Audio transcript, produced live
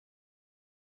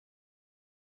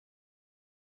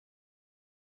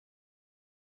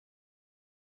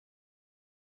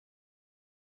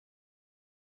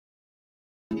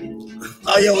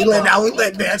Oh yeah, we lit now. We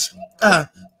lit, bitch.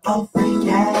 Oh freak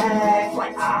yeah,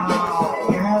 like oh,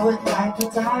 girl, what type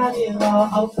of time you on?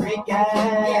 Oh freak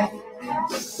yeah,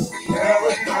 girl,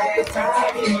 what type of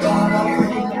time you on? Oh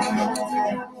freak yeah,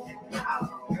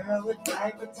 girl, what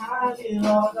type of time you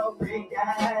on? Oh freak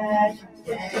yeah,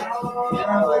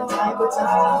 girl, what type of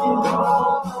time you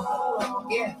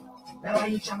on? Yeah. Now why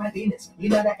you try my Venus? You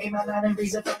know that ain't my line of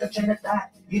reason for the train of thought.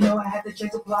 You know I had to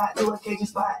change the plot to a Cajun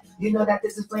spot. You know that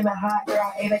this is flaming hot, girl,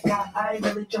 I ain't a cop. I ain't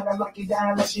really trying to lock you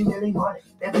down unless you really want it.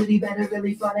 That booty better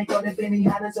really fun and go to Benny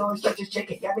Hanna's own stretches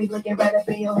chicken. Got me looking right up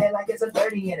in your head like it's a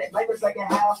 30 in it. Life is like a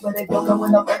house, but it don't come with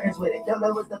no curtains with it. Don't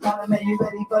know what's the problem, man, you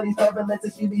ready for these turbulence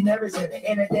if you be nervous in it.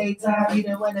 In the daytime, you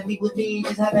don't want to meet with me,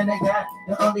 just having a gun.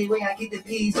 The only way I keep the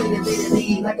peace is to be the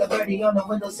lead. Like a birdie on the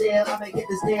windowsill, I may get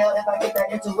the steal. If I get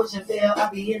that intuition feel,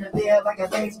 I'll be in the field like a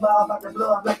baseball, about to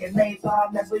blow up like a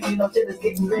napalm. That's when you know shit is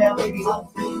getting real, baby. Oh,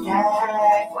 freak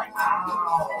yeah, like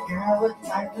oh, girl, what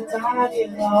type of time you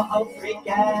on? Oh, freak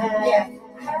yeah,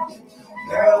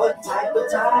 girl, what type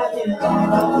of time you on?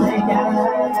 Oh, freak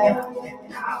yeah,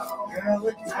 girl,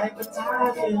 what type of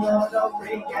time you on? Oh,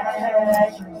 freak yeah,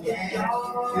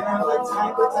 girl, what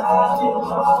type of time you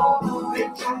on?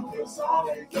 Bitch, I feel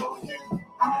sorry for you.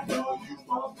 I know you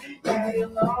won't be back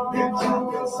alone. Bitch, I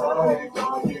feel sorry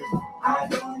for you. I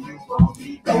know you won't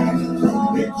be back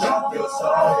alone. Bitch, I feel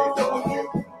sorry for you.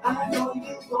 I know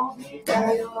you won't be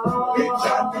back alone. Bitch,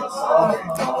 I feel sorry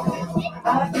for you. I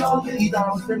know you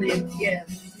don't believe, yeah.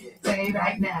 Say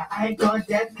right now, I ain't going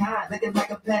deaf kind, looking like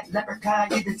a pet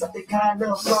leprechaun. You did something kind,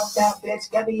 little fucked out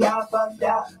bitch, got me all fucked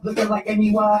out, looking like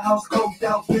Amy Winehouse, coked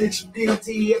out bitch. DOT,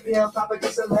 if you'll pop it,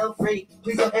 just a little freak.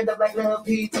 Please don't end up like Lil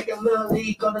P, take a little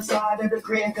leak on the side of the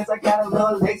crib, cause I got a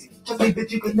little lazy. Trust me, bitch,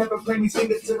 you could never play me.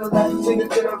 Swing it to the left, swing it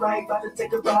to the right, about to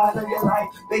take a ride of your life.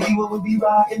 Baby, what would be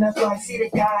riding that flight? See the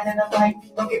guy and I'm like,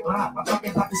 don't get blind, I'm talking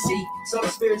about the sea. Some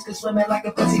spirits can swim in like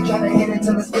a pussy, trying to hit it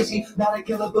till it's fishy. Not a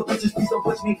killer, but bitches, please don't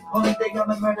push me. Only thing I'm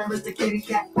a murderer is the kitty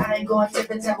cat. I ain't going tip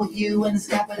and tap with you in the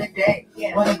sky for the day.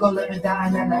 Wanna go live and die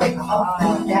in that night.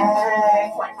 Oh,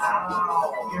 yeah.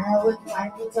 Oh, girl, what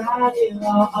type of time you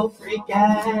on? Oh, freak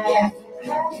yeah.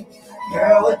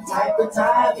 Girl, what type of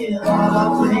time you on?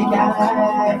 Oh, freak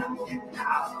yeah.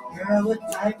 Girl, what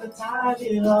type of time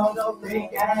you on? Oh,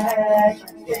 freak yeah.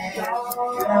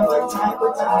 Girl, what type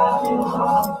of time you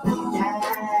on? Yeah.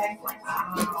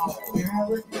 Girl,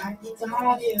 what type of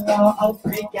time you on? Oh,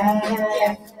 freak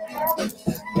yeah.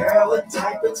 Girl, what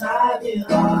type of time you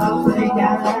on? Oh, freak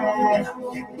yeah.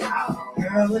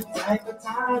 Girl, what type of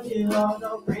time you on?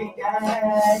 Oh, freak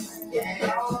yeah.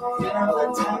 Girl,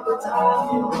 what type of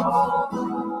time you on?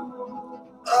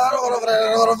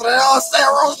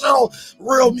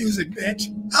 Real music, bitch.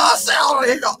 I want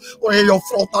to hear your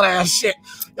float that ass shit.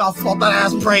 Y'all float that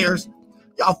ass prayers.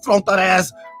 Y'all float that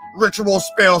ass ritual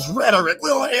spells, rhetoric. We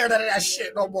don't hear that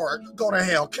shit no more. Go to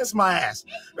hell. Kiss my ass.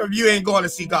 If you ain't going to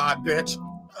see God, bitch.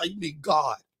 You need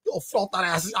God. Yo, flaunt that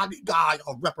ass. I need God.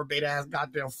 Yo, reprobate ass,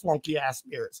 goddamn flunky ass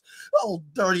spirits. Oh,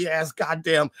 dirty ass,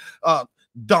 goddamn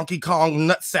Donkey Kong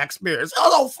nutsack spirits.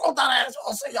 Oh, flaunt that ass.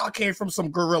 I'll say y'all came from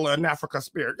some gorilla in Africa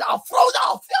spirit. Y'all float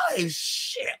y'all ain't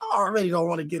shit. I already don't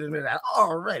want to get into that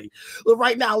already. But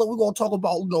right now, look, we're gonna talk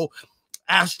about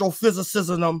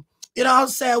astrophysicism. You know what I'm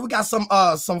saying? We got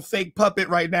some fake puppet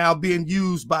right now being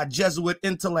used by Jesuit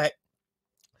intellect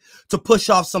to push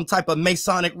off some type of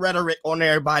Masonic rhetoric on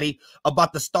everybody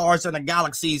about the stars and the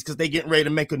galaxies because they getting ready to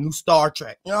make a new Star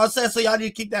Trek. You know what I'm saying? So y'all need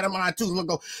to keep that in mind too. We're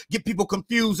going to get people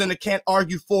confused and they can't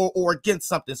argue for or against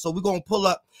something. So we're going to pull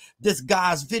up this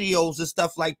guy's videos and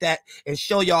stuff like that and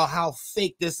show y'all how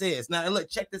fake this is. Now, look,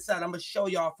 check this out. I'm going to show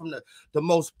y'all from the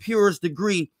most purest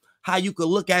degree how you could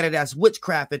look at it as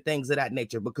witchcraft and things of that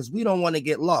nature, because we don't want to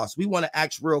get lost. We want to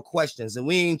ask real questions, and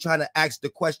we ain't trying to ask the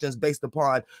questions based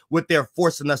upon what they're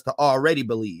forcing us to already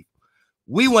believe.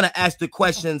 We want to ask the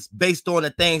questions based on the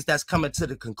things that's coming to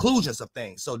the conclusions of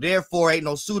things. So therefore, ain't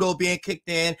no pseudo being kicked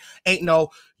in. Ain't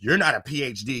no, you're not a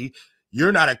PhD.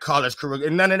 You're not a college career.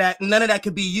 And none of that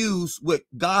could be used with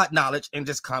God knowledge and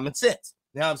just common sense.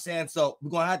 You know what I'm saying? So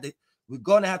we're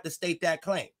going to have to state that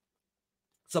claim.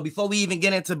 So before we even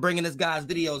get into bringing this guy's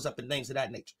videos up and things of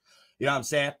that nature, you know what I'm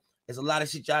saying? There's a lot of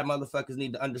shit y'all motherfuckers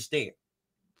need to understand.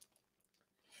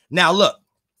 Now, look,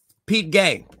 Pete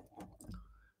Gang.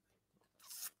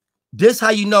 This how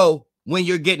you know when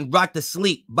you're getting rocked to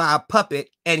sleep by a puppet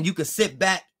and you can sit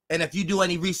back, and if you do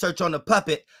any research on the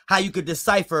puppet, how you could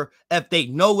decipher if they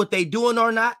know what they're doing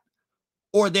or not,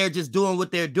 or they're just doing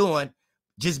what they're doing,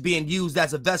 just being used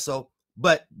as a vessel.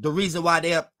 But the reason why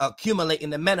they're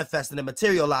accumulating and manifesting and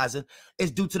materializing is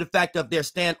due to the fact of their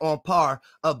stand on par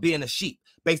of being a sheep.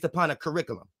 based upon a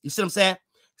curriculum. You see what I'm saying?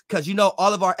 Because you know,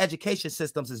 all of our education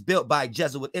systems is built by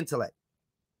Jesuit intellect.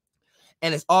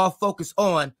 And it's all focused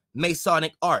on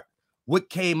Masonic art. What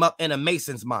came up in a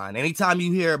Mason's mind. Anytime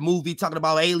you hear a movie talking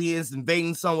about aliens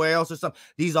invading somewhere else or something,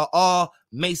 these are all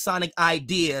Masonic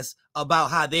ideas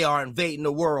about how they are invading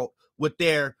the world with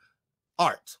their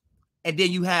art. And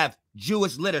then you have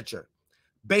Jewish literature,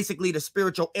 basically the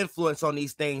spiritual influence on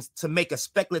these things to make a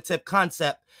speculative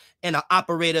concept in an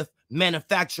operative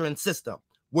manufacturing system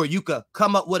where you could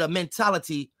come up with a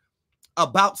mentality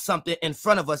about something in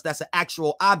front of us that's an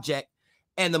actual object.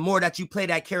 And the more that you play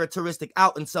that characteristic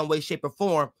out in some way, shape, or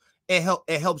form, it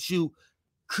helps you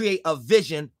create a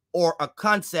vision or a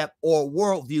concept or a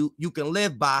worldview you can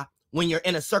live by when you're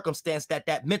in a circumstance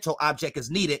that mental object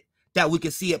is needed, that we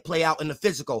can see it play out in the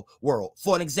physical world.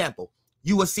 For an example,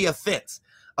 you will see a fence.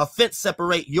 A fence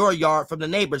separate your yard from the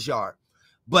neighbor's yard.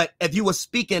 But if you were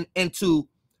speaking into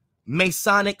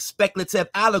Masonic speculative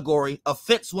allegory, a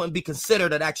fence wouldn't be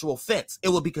considered an actual fence. It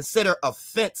would be considered a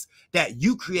fence that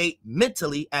you create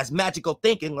mentally as magical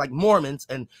thinking, like Mormons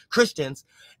and Christians,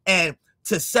 and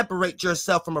to separate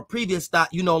yourself from a previous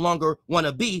thought you no longer want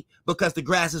to be, because the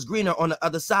grass is greener on the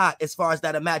other side as far as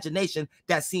that imagination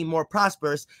that seemed more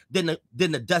prosperous than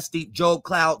the dusty Joe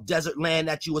Cloud desert land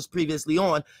that you was previously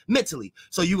on mentally.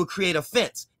 So you would create a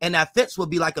fence, and that fence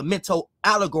would be like a mental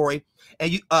allegory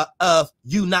and of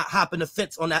you not hopping the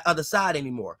fence on that other side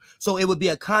anymore. So it would be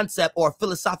a concept or a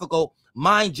philosophical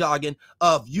mind jargon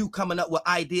of you coming up with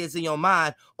ideas in your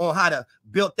mind on how to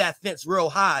build that fence real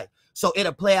high. So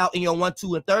it'll play out in your 1,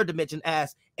 2, and 3rd dimension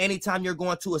as anytime you're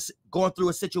going through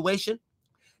a situation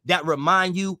that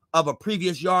remind you of a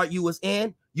previous yard you was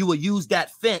in, you will use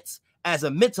that fence as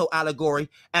a mental allegory,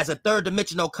 as a 3rd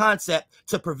dimensional concept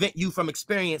to prevent you from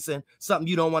experiencing something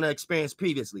you don't want to experience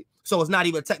previously. So it's not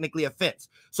even technically a fence.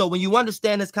 So when you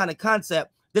understand this kind of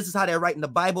concept, this is how they're writing the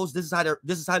Bibles. This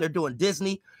is how they're doing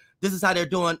Disney. This is how they're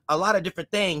doing a lot of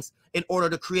different things in order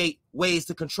to create ways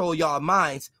to control y'all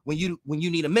minds when you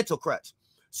need a mental crutch.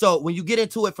 So when you get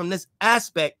into it from this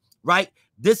aspect, right,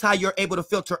 this is how you're able to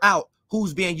filter out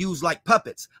who's being used like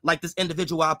puppets, like this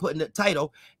individual I put in the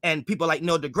title, and people like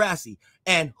Neil deGrasse,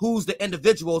 and who's the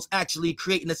individuals actually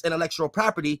creating this intellectual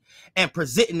property and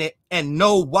presenting it, and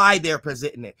know why they're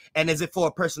presenting it. And is it for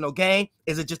a personal gain?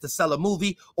 Is it just to sell a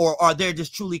movie? Or are they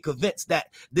just truly convinced that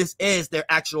this is their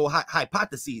actual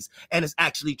hypotheses and it's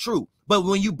actually true? But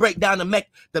when you break down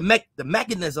the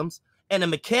mechanisms and the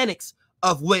mechanics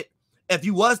of what, if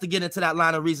you was to get into that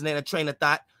line of reasoning and train of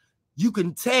thought, you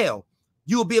can tell.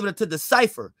 You will be able to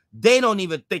decipher. They don't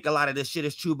even think a lot of this shit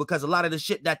is true, because a lot of the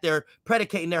shit that they're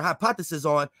predicating their hypothesis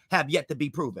on have yet to be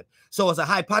proven. So it's a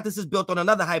hypothesis built on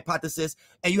another hypothesis,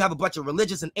 and you have a bunch of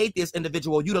religious and atheist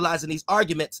individuals utilizing these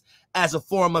arguments as a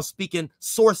form of speaking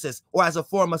sources, or as a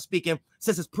form of speaking,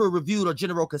 since it's peer-reviewed or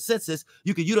general consensus,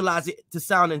 you can utilize it to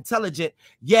sound intelligent,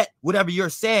 yet whatever you're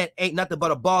saying ain't nothing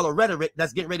but a ball of rhetoric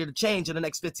that's getting ready to change in the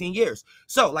next 15 years.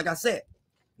 So, like I said,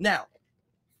 now,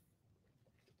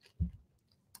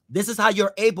 this is how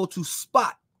you're able to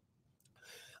spot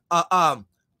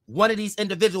one of these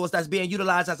individuals that's being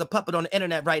utilized as a puppet on the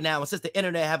internet right now. And since the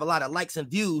internet have a lot of likes and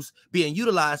views being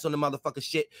utilized on the motherfucker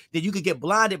shit, then you could get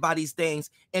blinded by these things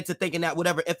into thinking that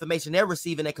whatever information they're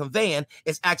receiving and conveying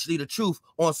is actually the truth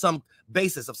on some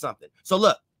basis of something. So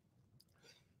look,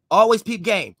 always peep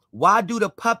game. Why do the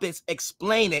puppets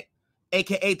explain it,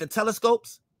 aka the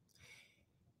telescopes,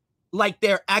 like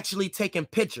they're actually taking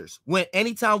pictures? When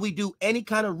anytime we do any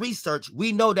kind of research,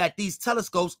 we know that these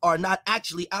telescopes are not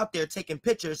actually out there taking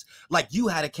pictures like you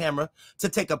had a camera to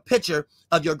take a picture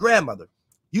of your grandmother.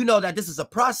 You know that this is a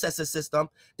processing system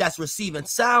that's receiving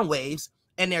sound waves,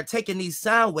 and they're taking these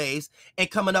sound waves and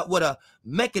coming up with a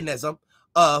mechanism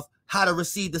of how to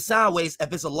receive the sound waves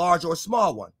if it's a large or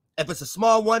small one. If it's a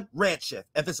small one, red shift.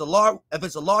 If it's a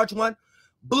large one,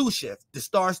 blue shift, the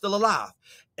star's still alive.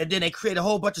 And then they create a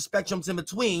whole bunch of spectrums in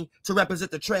between to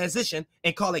represent the transition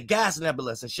and call it gas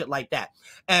nebulas and shit like that.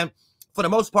 And for the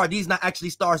most part, these not actually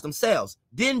stars themselves.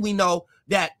 Then we know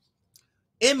that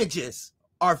images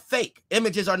are fake.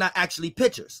 Images are not actually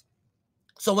pictures.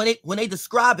 So when they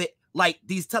describe it like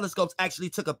these telescopes actually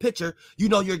took a picture, you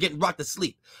know you're getting rocked to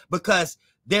sleep, because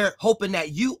they're hoping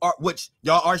that you are, which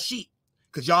y'all are sheep,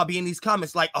 because y'all be in these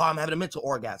comments like, oh, I'm having a mental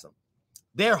orgasm.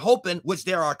 They're hoping, which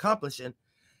they are accomplishing,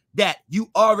 that you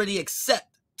already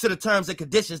accept to the terms and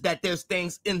conditions that there's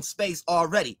things in space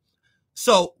already.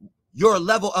 So your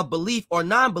level of belief or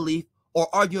non-belief or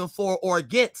arguing for or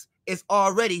against is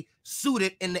already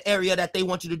suited in the area that they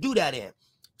want you to do that in.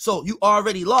 So you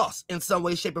already lost in some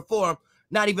way, shape, or form,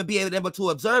 not even being able to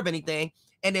observe anything.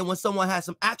 And then when someone has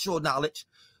some actual knowledge,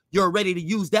 you're ready to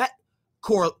use that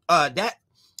that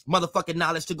motherfucking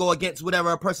knowledge to go against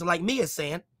whatever a person like me is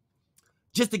saying,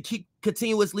 just to keep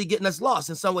continuously getting us lost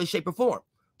in some way, shape, or form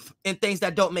in things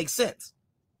that don't make sense.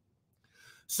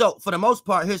 So for the most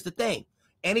part, here's the thing.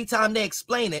 Anytime they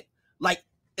explain it like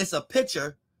it's a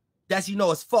picture that's, you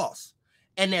know, it's false,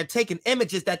 and they're taking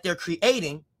images that they're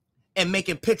creating and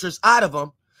making pictures out of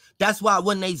them, that's why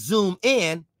when they zoom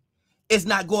in, it's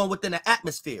not going within the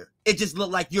atmosphere. It just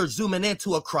looked like you're zooming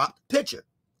into a cropped picture.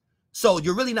 So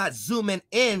you're really not zooming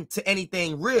in to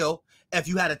anything real. If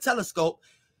you had a telescope,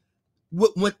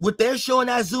 what they're showing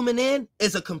that zooming in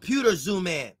is a computer zoom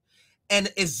in, and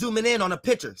it's zooming in on a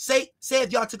picture. Say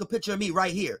if y'all took a picture of me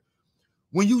right here.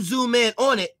 When you zoom in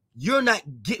on it, you're not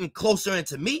getting closer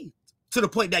into me to the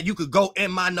point that you could go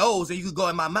in my nose and you could go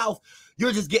in my mouth.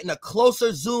 You're just getting a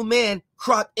closer zoom in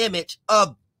crop image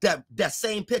of that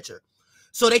same picture.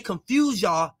 So they confuse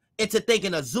y'all into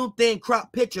thinking a zoomed in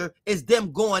crop picture is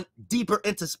them going deeper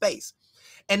into space.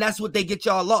 And that's what they get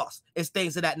y'all lost, is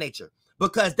things of that nature.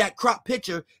 Because that crop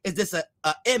picture is just a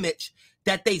image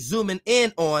that they zooming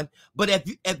in on. But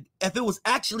if it was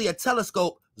actually a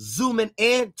telescope zooming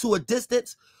in to a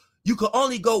distance, you could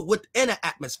only go within an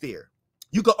atmosphere.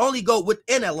 You could only go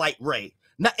within a light ray.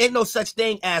 Ain't no such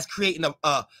thing as creating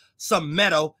some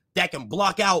metal that can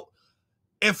block out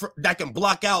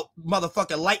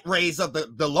motherfucking light rays of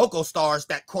the local stars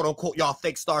that quote unquote y'all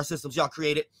fake star systems y'all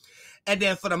created, and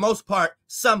then for the most part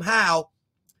somehow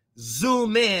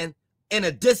zoom in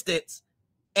a distance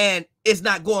and it's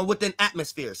not going within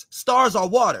atmospheres. Stars are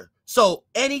water, so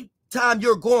anytime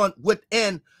you're going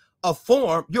within a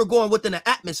form, you're going within an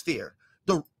atmosphere.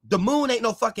 The moon ain't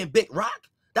no fucking big rock.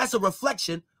 That's a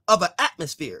reflection of an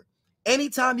atmosphere.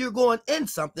 Anytime you're going in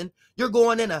something, you're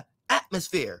going in an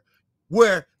atmosphere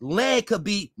where land could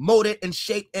be molded and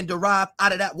shaped and derived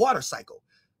out of that water cycle.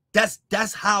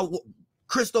 That's how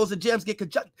crystals and gems get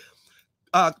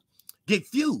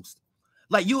fused.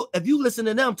 Like if you listen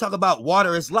to them talk about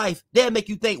water is life, they'll make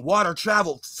you think water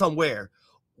traveled somewhere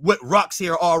with rocks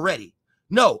here already.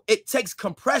 No, it takes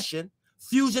compression,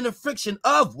 fusion, and friction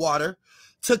of water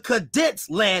to condense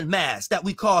land mass that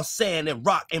we call sand and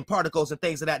rock and particles and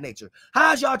things of that nature.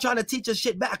 How's y'all trying to teach us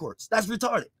shit backwards? That's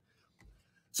retarded.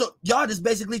 So y'all just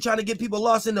basically trying to get people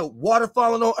lost in the water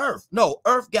falling on Earth. No,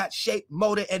 Earth got shaped,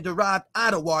 molded, and derived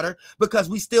out of water because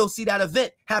we still see that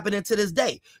event happening to this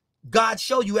day. God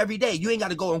show you every day. You ain't got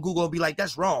to go on Google and be like,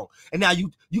 that's wrong. And now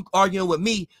you arguing with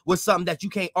me with something that you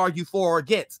can't argue for or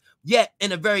against. Yet in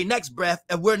the very next breath,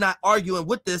 if we're not arguing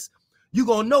with this, you're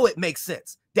going to know it makes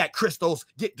sense that crystals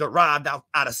get derived out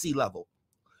of sea level.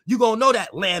 You're going to know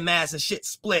that land mass and shit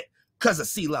split because of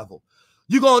sea level.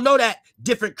 You're going to know that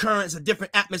different currents and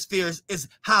different atmospheres is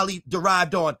highly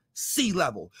derived on sea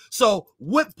level. So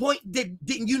what point didn't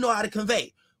you know how to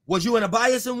convey? Was you in a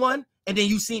bias in one, and then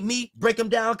you see me break them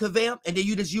down, convey them, and then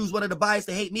you just use one of the bias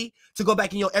to hate me to go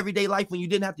back in your everyday life when you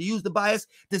didn't have to use the bias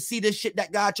to see this shit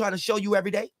that God trying to show you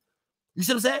every day? You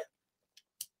see what I'm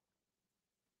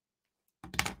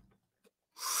saying?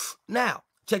 Now,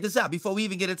 check this out before we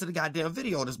even get into the goddamn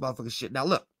video on this motherfucking shit. Now,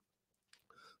 look.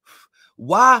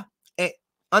 Why?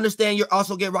 Understand you're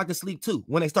also getting rocked to sleep, too,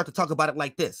 when they start to talk about it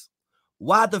like this.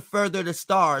 Why the further the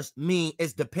stars mean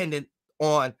is dependent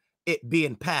on it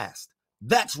being past.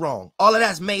 That's wrong. All of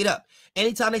that's made up.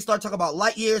 Anytime they start talking about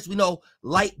light years, we know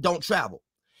light don't travel.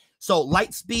 So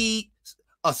light speed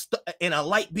and a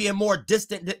light being more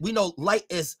distant, we know light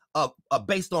is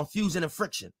based on fusion and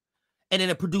friction. And then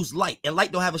it produced light, and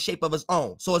light don't have a shape of its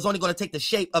own. So it's only going to take the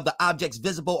shape of the objects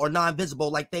visible or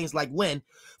non-visible, like things like wind,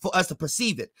 for us to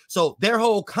perceive it. So their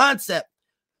whole concept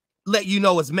let you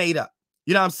know it's made up.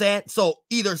 You know what I'm saying? So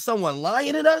either someone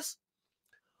lying at us,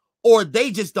 or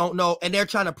they just don't know, and they're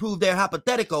trying to prove their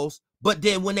hypotheticals, but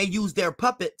then when they use their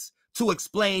puppets to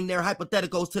explain their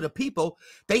hypotheticals to the people,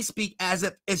 they speak as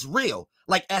if it's real,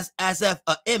 like as if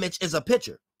an image is a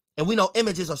picture. And we know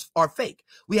images are fake.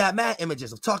 We have mad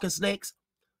images of talking snakes,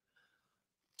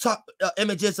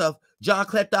 images of John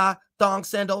Clepta thong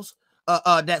sandals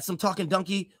that some talking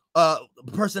donkey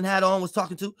person had on, was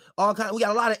talking to. All kind. We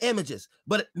got a lot of images,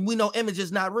 but we know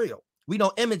images not real. We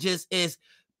know images is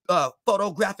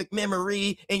photographic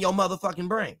memory in your motherfucking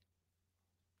brain.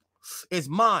 It's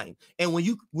mine. And when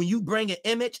you bring an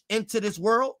image into this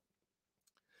world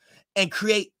and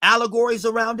create allegories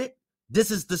around it, this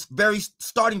is the very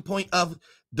starting point of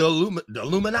the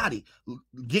Illuminati,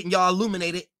 getting y'all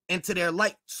illuminated into their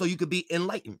light so you could be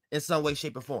enlightened in some way,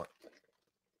 shape, or form.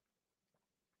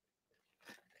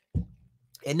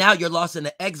 And now you're lost in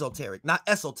the exoteric, not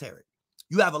esoteric.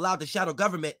 You have allowed the shadow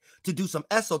government to do some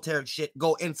esoteric shit,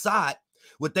 go inside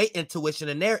with their intuition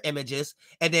and their images,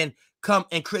 and then come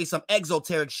and create some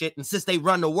exoteric shit. And since they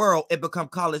run the world, it become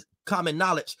common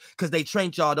knowledge because they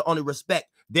trained y'all to only respect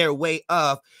their way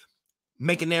of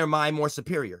making their mind more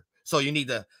superior. So you need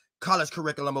the college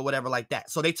curriculum or whatever like that.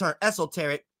 So they turn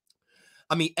esoteric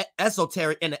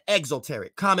into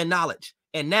exoteric, common knowledge.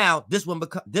 And now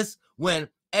when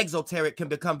exoteric can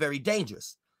become very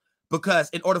dangerous, because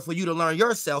in order for you to learn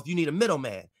yourself, you need a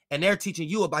middleman, and they're teaching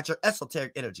you about your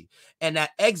esoteric energy. And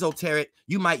that exoteric,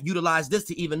 you might utilize this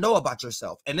to even know about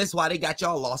yourself. And this is why they got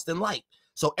y'all lost in light.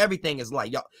 So everything is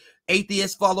light. Y'all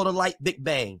atheists follow the light, Big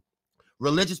Bang.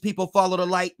 Religious people follow the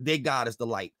light, their God is the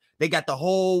light. They got the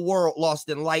whole world lost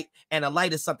in light, and the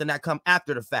light is something that come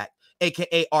after the fact,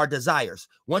 aka our desires.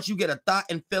 Once you get a thought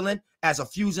and feeling as a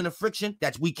fusion of friction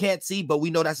that we can't see, but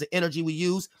we know that's the energy we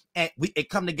use, and it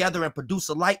come together and produce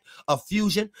a light, a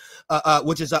fusion,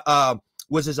 which is a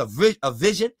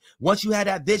vision. Once you have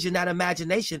that vision, that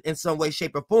imagination in some way,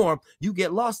 shape, or form, you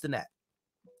get lost in that.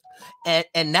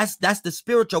 And that's the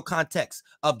spiritual context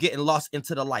of getting lost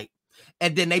into the light.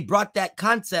 And then they brought that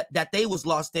concept that they was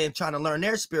lost in trying to learn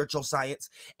their spiritual science,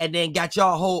 and then got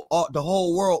y'all the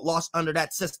whole world lost under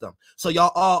that system. So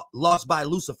y'all all lost by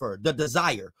Lucifer, the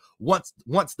desire. Once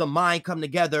the mind come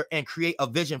together and create a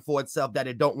vision for itself that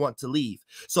it don't want to leave.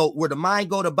 So where the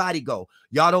mind go, the body go.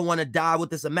 Y'all don't want to die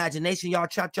with this imagination y'all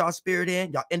trapped y'all spirit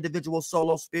in, y'all individual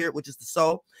solo spirit, which is the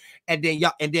soul. And then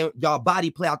y'all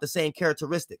body play out the same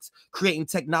characteristics, creating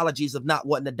technologies of not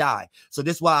wanting to die. So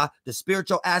this is why the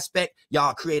spiritual aspect,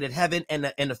 y'all created heaven,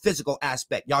 and the physical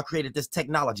aspect, y'all created this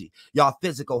technology, y'all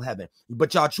physical heaven.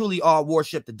 But y'all truly all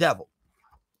worship the devil.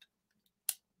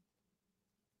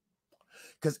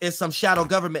 Because it's some shadow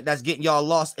government that's getting y'all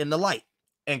lost in the light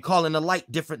and calling the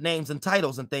light different names and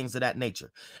titles and things of that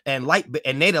nature. And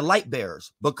they the light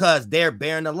bearers because they're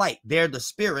bearing the light. They're the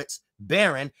spirits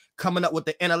bearing, coming up with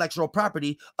the intellectual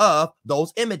property of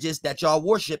those images that y'all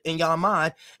worship in y'all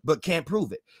mind, but can't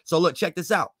prove it. So look, check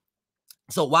this out.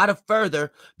 So why the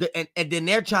further, and then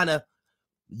they're trying to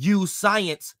use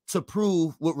science to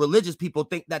prove what religious people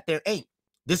think that there ain't.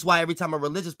 This is why every time a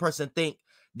religious person think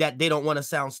that they don't want to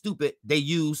sound stupid, they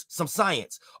use some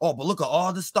science. Oh, but look at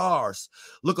all the stars.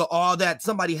 Look at all that.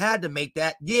 Somebody had to make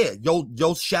that. Yeah,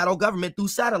 your shadow government threw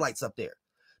satellites up there.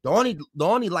 The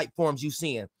only light forms you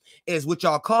seeing is what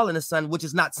y'all calling the sun, which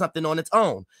is not something on its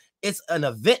own. It's an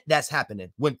event that's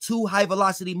happening when two high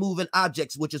velocity moving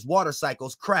objects, which is water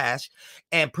cycles, crash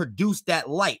and produce that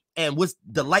light. And with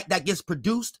the light that gets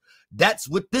produced, that's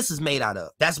what this is made out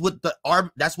of. That's what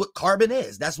carbon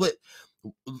is. That's what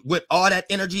all that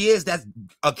energy is that's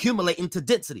accumulating to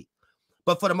density.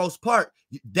 But for the most part,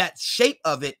 that shape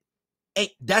of it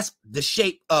that's the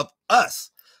shape of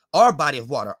us, our body of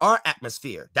water, our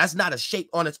atmosphere. That's not a shape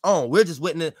on its own. We're just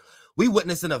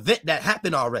witness an event that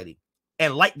happened already,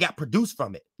 and light got produced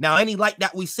from it. Now, any light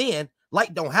that we seeing,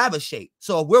 light don't have a shape.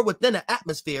 So if we're within an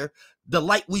atmosphere, the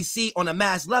light we see on a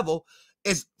mass level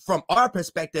is, from our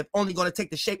perspective, only going to take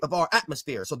the shape of our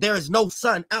atmosphere. So there is no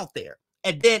sun out there.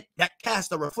 And then that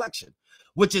casts a reflection,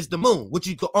 which is the moon, which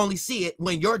you can only see it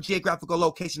when your geographical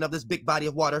location of this big body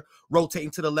of water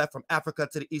rotating to the left from Africa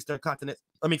to the eastern continent.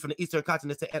 From the eastern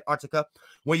continent to Antarctica,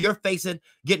 when you're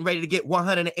getting ready to get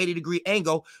 180-degree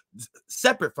angle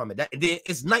separate from it.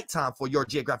 It's nighttime for your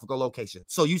geographical location.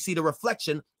 So you see the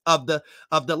reflection of the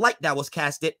light that was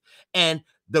casted, and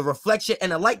the reflection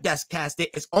and the light that's casted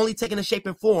is only taking the shape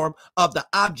and form of the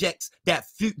objects that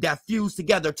fuse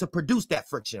together to produce that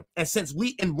friction. And since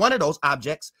we in one of those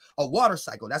objects, a water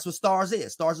cycle, that's what stars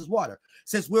is. Stars is water.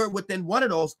 Since we're within one of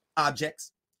those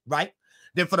objects, right?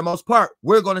 Then for the most part,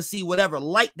 we're going to see whatever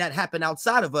light that happened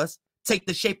outside of us take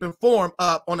the shape and form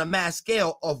on a mass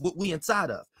scale of what we inside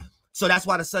of. So that's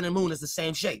why the sun and moon is the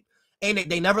same shape.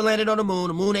 They never landed on the moon.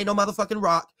 The moon ain't no motherfucking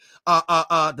rock.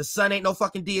 The sun ain't no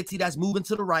fucking deity that's moving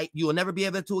to the right. You will never be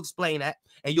able to explain that,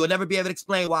 and you will never be able to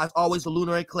explain why it's always a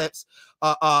lunar eclipse,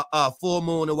 full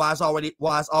moon, and why it's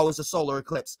always a solar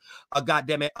eclipse.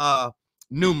 Goddamn it,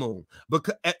 new moon.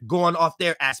 Because going off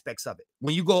their aspects of it.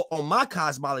 When you go on my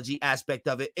cosmology aspect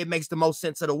of it, it makes the most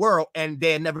sense of the world, and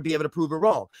they'll never be able to prove it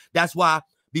wrong. That's why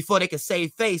before they can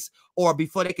save face, or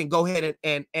before they can go ahead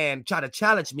and try to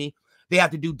challenge me, they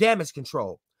have to do damage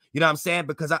control. You know what I'm saying?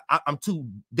 Because I'm too,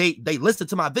 they listen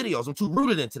to my videos. I'm too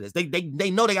rooted into this.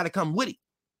 They know they got to come with it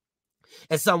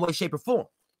in some way, shape, or form.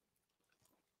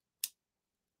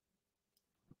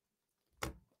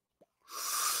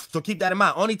 So keep that in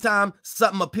mind. Only time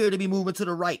something appear to be moving to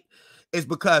the right is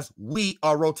because we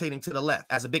are rotating to the left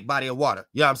as a big body of water.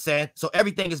 You know what I'm saying? So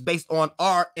everything is based on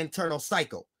our internal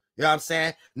cycle. You You know what I'm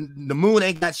saying? The moon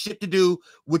ain't got shit to do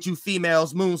with you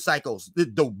females' moon cycles.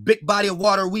 The big body of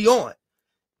water we on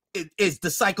is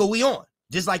the cycle we on.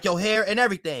 Just like your hair and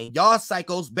everything. Y'all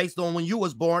cycles based on when you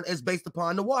was born is based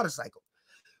upon the water cycle.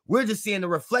 We're just seeing the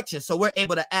reflection. So we're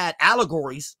able to add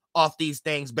allegories off these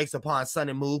things based upon sun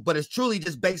and moon, but it's truly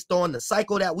just based on the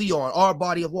cycle that we on, our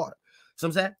body of water. So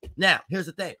I'm saying? Now, here's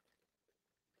the thing.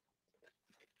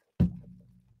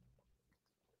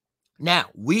 Now,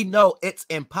 we know it's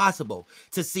impossible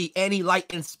to see any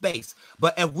light in space,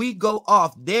 but if we go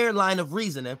off their line of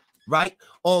reasoning, right,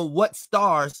 on what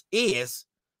stars is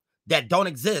that don't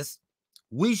exist,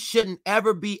 we shouldn't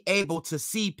ever be able to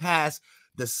see past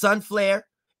the sun flare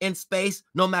in space,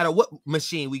 no matter what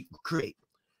machine we create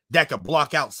that could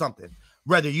block out something,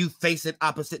 whether you face it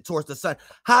opposite towards the sun.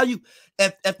 How you,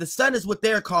 if the sun is what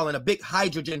they're calling a big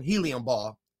hydrogen helium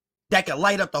ball that can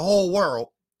light up the whole world,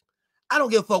 I don't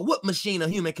give a fuck what machine a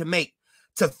human can make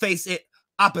to face it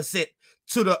opposite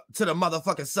to the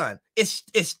motherfucking sun. It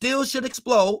still should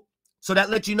explode. So that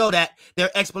lets you know that their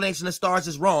explanation of stars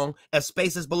is wrong. If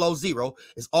space is below zero,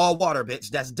 it's all water, bitch.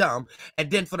 That's dumb. And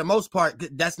then for the most part,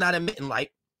 that's not emitting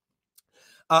light.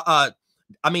 I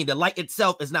mean, the light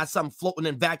itself is not something floating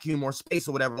in vacuum or space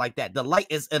or whatever like that. The light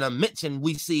is an emission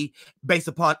we see based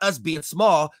upon us being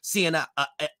small, seeing an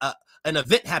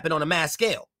event happen on a mass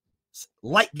scale.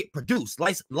 Light get produced.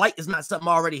 Light is not something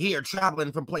already here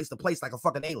traveling from place to place like a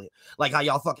fucking alien, like how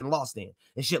y'all fucking lost in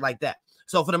and shit like that.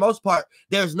 So for the most part,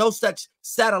 there's no such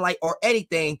satellite or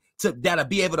anything that'll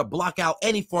be able to block out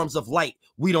any forms of light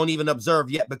we don't even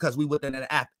observe yet because we within an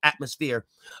atmosphere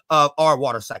of our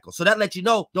water cycle. So that lets you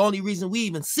know the only reason we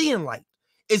even seeing light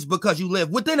is because you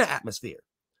live within an atmosphere.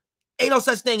 Ain't no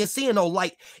such thing as seeing no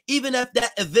light, even if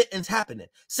that event is happening.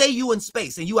 Say you in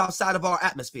space and you outside of our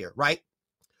atmosphere, right?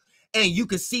 And you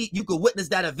could witness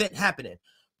that event happening.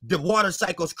 The water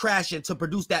cycles crashing to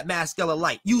produce that mass scale of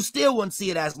light. You still wouldn't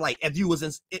see it as light if you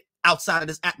was outside of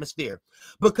this atmosphere,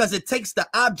 because it takes the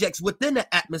objects within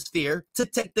the atmosphere to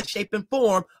take the shape and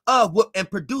form of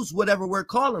and produce whatever we're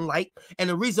calling light. And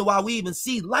the reason why we even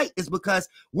see light is because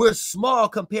we're small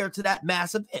compared to that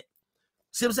mass event.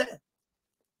 See what I'm saying?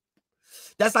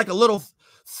 That's like a little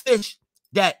fish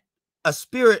that a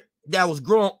spirit that was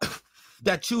grown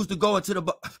that choose to go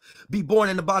into be born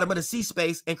in the bottom of the sea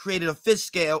space and created a fish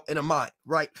scale in a mind,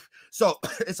 right? So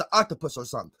it's an octopus or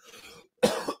something.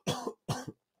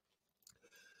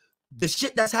 The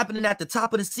shit that's happening at the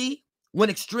top of the sea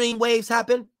when extreme waves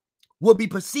happen will be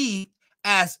perceived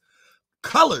as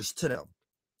colors to them,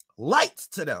 lights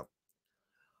to them.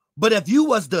 But if you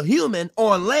was the human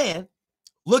on land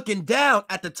looking down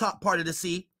at the top part of the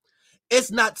sea, it's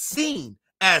not seen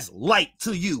as light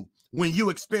to you. When you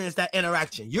experience that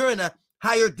interaction, you're in a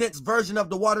higher dense version of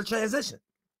the water transition.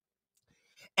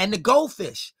 And the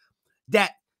goldfish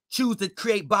that choose to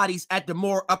create bodies at the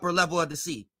more upper level of the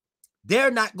sea, they're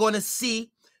not going to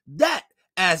see that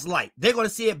as light. They're going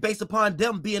to see it based upon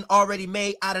them being already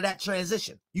made out of that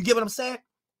transition. You get what I'm saying?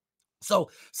 So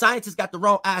scientists got the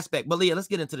wrong aspect. But Leah, let's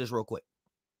get into this real quick.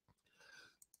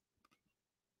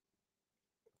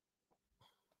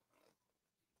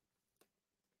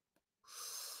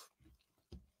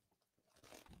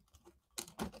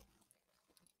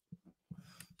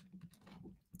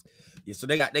 Yeah, so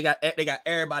they got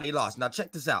everybody lost. Now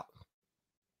check this out.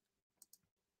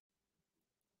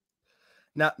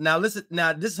 Now listen.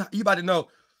 Now this you about to know.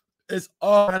 It's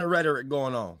all kind of rhetoric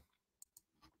going on.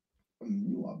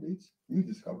 New updates, new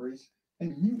discoveries,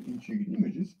 and new intriguing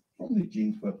images from the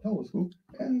James Webb Telescope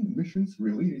and missions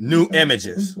related. New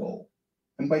images. As well.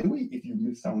 And by the way, if you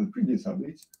missed some of the previous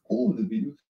updates, all of the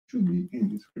videos should be in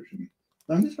the description.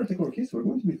 Now, in this particular case, we're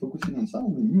going to be focusing on some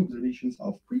of the new observations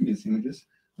of previous images,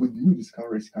 with new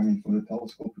discoveries coming from the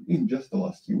telescope in just the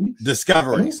last few weeks.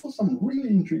 Discoveries. And also some really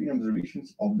intriguing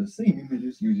observations of the same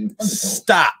images using other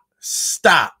telescopes.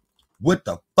 Stop. What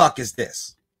the fuck is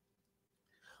this?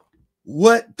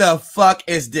 What the fuck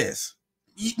is this?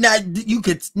 Now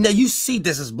you see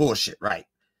this is bullshit, right?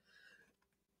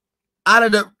 Out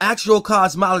of the actual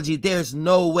cosmology, there's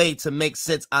no way to make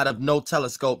sense out of no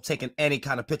telescope taking any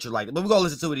kind of picture like it. But we're gonna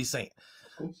listen to what he's saying.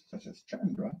 Telescopes such as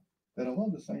Chandra that allow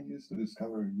the scientists to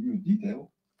discover new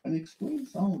detail and explain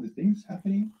some of the things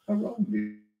happening around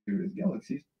various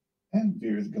galaxies and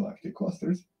various galactic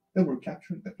clusters that were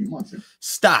captured a few months ago.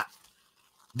 Stop.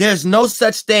 There's no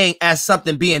such thing as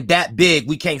something being that big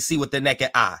we can't see with the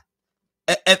naked eye.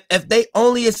 If they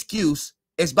only excuse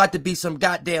is about to be some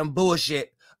goddamn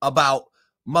bullshit about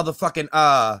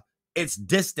motherfucking its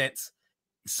distance,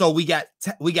 so we got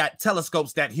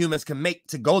telescopes that humans can make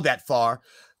to go that far,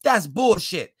 that's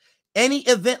bullshit. Any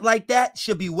event like that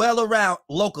should be well around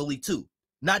locally too,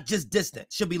 not just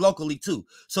distant, should be locally too.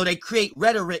 So they create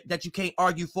rhetoric that you can't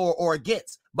argue for or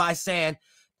against by saying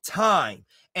time.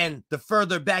 And the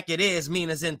further back it is,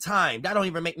 means in time. That don't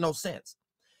even make no sense.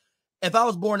 If I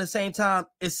was born the same time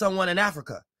as someone in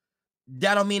Africa,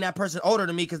 that don't mean that person older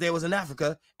than me because they was in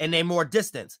Africa and they more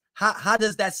distant. How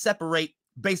does that separate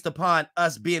based upon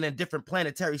us being in different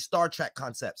planetary Star Trek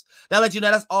concepts? That lets you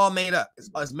know that's all made up.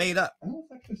 It's made up. And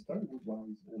let's actually start with one of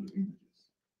these older images.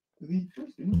 The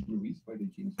first image released by the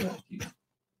James Webb team.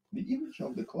 The image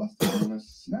of the cluster known as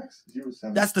Snacks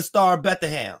 07. That's the Star of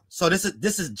Bethlehem. So this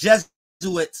is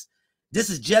Jesuits. This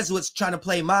is Jesuits trying to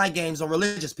play mind games on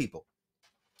religious people.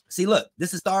 See, look,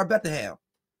 this is Star of Bethlehem.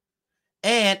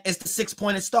 And it's the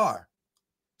 6-pointed star.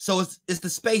 So it's the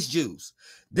space Jews.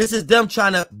 This is them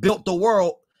trying to build the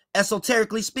world,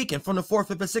 esoterically speaking, from the 4th, 5th,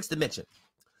 and 6th dimension.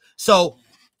 So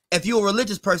if you're a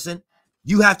religious person,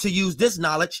 you have to use this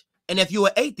knowledge. And if you're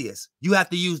an atheist, you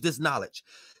have to use this knowledge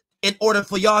in order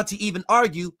for y'all to even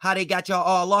argue how they got y'all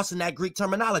all lost in that Greek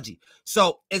terminology.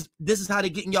 So this is how they're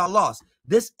getting y'all lost.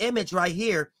 This image right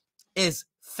here is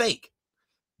fake.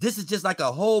 This is just like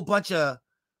a whole bunch of,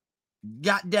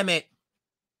 goddammit,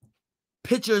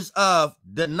 pictures of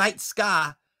the night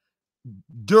sky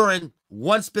during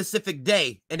one specific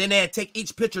day. And then they'd take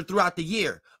each picture throughout the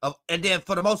year. And then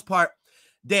for the most part,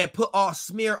 they'd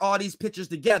smear all these pictures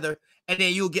together. And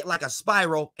then you'll get like a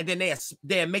spiral. And then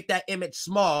they'd make that image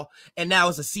small. And now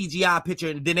it's a CGI picture.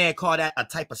 And then they'd call that a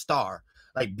type of star.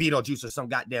 Like Beetlejuice or some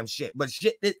goddamn shit. But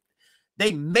shit,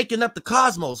 they making up the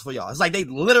cosmos for y'all. It's like they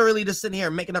literally just sitting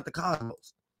here making up the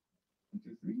cosmos.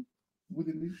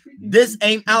 This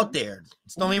ain't out there.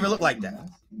 It don't even look like that.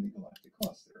 In the galactic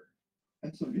cluster.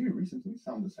 And so very recently,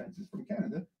 some of the scientists from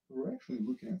Canada were actually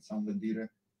looking at some of the data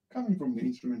coming from the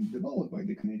instrument developed by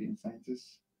the Canadian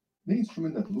scientists. The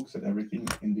instrument that looks at everything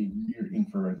in the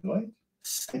near-infrared light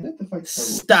identified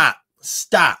several...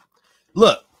 Stop.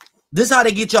 Look, this is how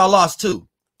they get y'all lost too.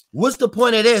 What's the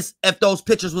point of this if those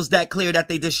pictures was that clear that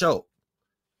they just showed?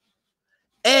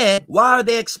 And why are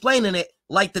they explaining it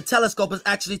like the telescope is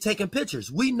actually taking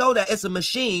pictures? We know that it's a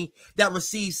machine that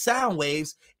receives sound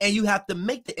waves, and you have to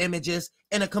make the images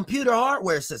in a computer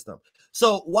hardware system.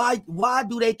 So why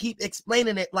do they keep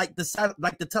explaining it like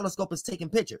the telescope is taking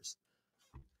pictures?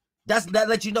 That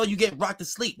lets you know you get rocked to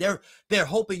sleep. They're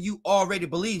hoping you already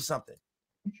believe something.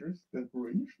 Features that were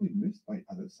initially missed by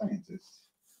other scientists.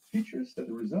 Features that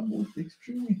resemble the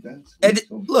extremely dense... And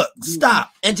look,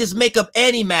 stop and just make up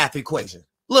any math equation.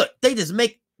 Look, they just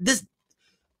make this.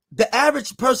 The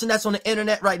average person that's on the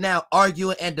internet right now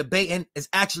arguing and debating is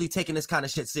actually taking this kind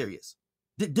of shit serious.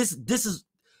 This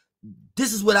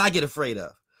is what I get afraid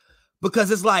of,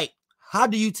 because it's like, how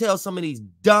do you tell some of these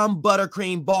dumb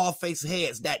buttercream ball-faced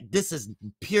heads that this is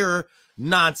pure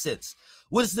nonsense?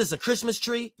 What is this, a Christmas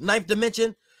tree? 9th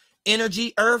dimension?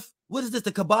 Energy? Earth? What is this,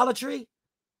 the Kabbalah tree?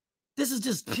 This is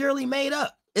just purely made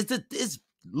up. It's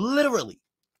literally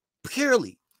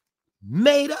purely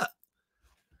made up.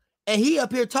 And he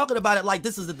up here talking about it like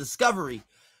this is a discovery.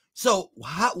 So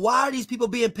why are these people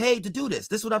being paid to do this?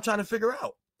 This is what I'm trying to figure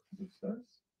out.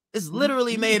 It's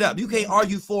literally made up. You can't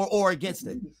argue for or against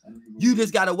it. You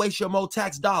just got to waste your more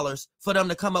tax dollars for them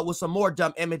to come up with some more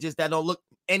dumb images that don't look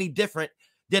any different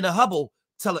than the Hubble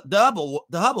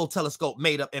telescope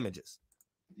made up images.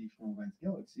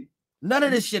 None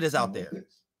of this shit is out there.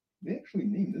 They actually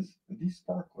named this the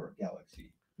Sparkler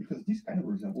Galaxy because these kind of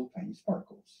resemble tiny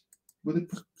sparkles.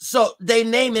 So they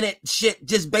naming it shit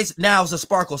just based. Now it's a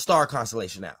sparkle star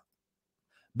constellation now,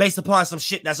 based upon some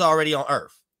shit that's already on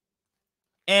Earth.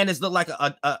 And it's look like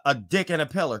a dick and a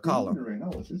pillar column.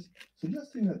 Analysis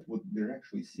suggesting that what they're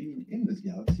actually seeing in this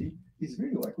galaxy is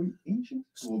very likely ancient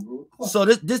global clock. So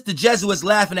this the Jesuits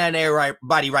laughing at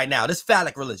everybody right now. This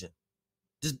phallic religion,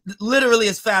 just literally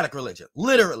is phallic religion.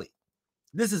 Literally,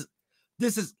 this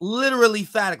is literally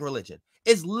phallic religion.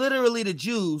 It's literally the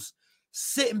Jews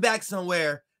sitting back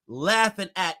somewhere laughing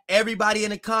at everybody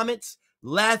in the comments,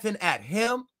 laughing at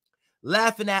him,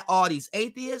 laughing at all these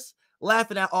atheists,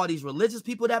 laughing at all these religious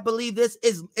people that believe this.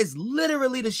 Is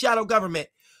literally the shadow government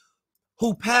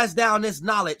who passed down this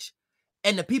knowledge,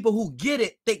 and the people who get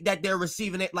it think that they're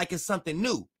receiving it like it's something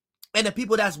new. And the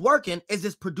people that's working is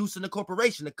just producing the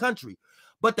corporation, the country.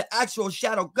 But the actual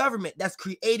shadow government that's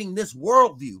creating this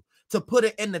worldview to put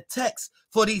it in the text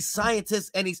for these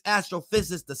scientists and these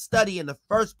astrophysicists to study in the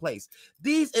first place.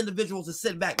 These individuals are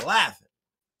sitting back laughing.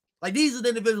 Like, these are the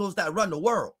individuals that run the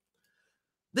world.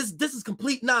 This is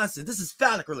complete nonsense. This is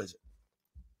phallic religion.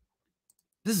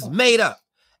 This is made up.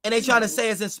 And they trying to say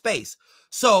it's in space.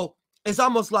 So it's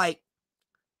almost like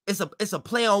it's a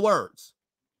play on words.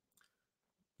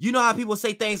 You know how people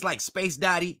say things like space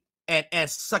daddy and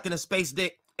sucking a space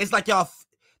dick? It's like y'all,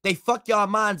 they fuck y'all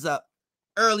minds up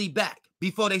early back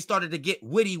before they started to get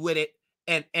witty with it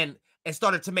and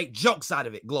started to make jokes out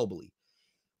of it globally.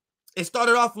 It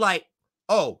started off like,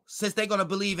 oh, since they're going to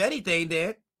believe anything,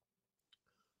 then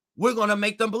we're going to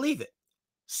make them believe it.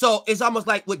 So it's almost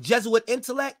like with Jesuit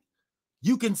intellect,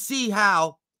 you can see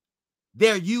how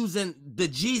they're using the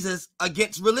Jesus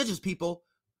against religious people,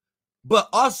 but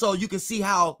also you can see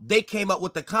how they came up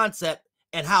with the concept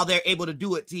and how they're able to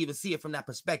do it to even see it from that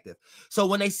perspective. So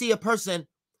when they see a person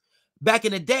back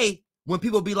in the day, when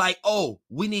people be like, oh,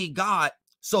 we need God.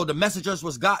 So the messengers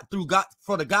was God through God,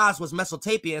 for the gods was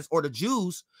Mesopotamians or the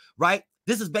Jews, right?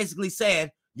 This is basically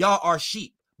saying y'all are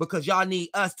sheep because y'all need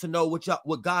us to know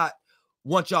what God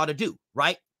wants y'all to do,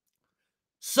 right?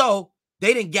 So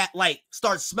they didn't get like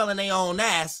start smelling their own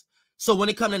ass. So when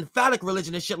it comes to phallic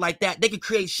religion and shit like that, they could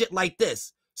create shit like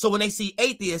this. So when they see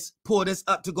atheists pull this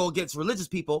up to go against religious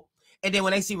people, and then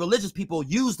when they see religious people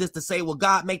use this to say, well,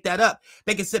 God make that up,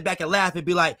 they can sit back and laugh and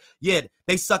be like, yeah,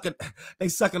 they sucking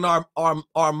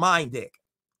our mind dick.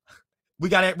 We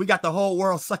got the whole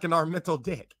world sucking our mental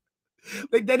dick.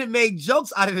 They didn't make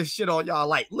jokes out of this shit on y'all,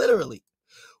 like literally.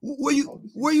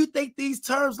 Where you think these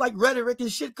terms like rhetoric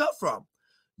and shit come from?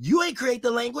 You ain't create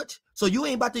the language, so you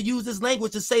ain't about to use this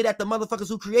language to say that the motherfuckers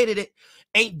who created it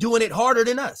ain't doing it harder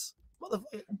than us.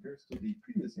 It compares to the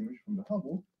previous image from the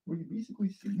Hubble, where you basically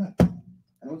see nothing.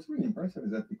 And what's really impressive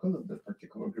is that because of the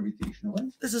particular gravitational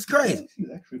lens, this is crazy. The galaxy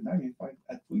is actually magnified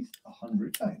at least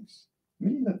 100 times,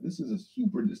 meaning that this is a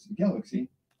super distant galaxy,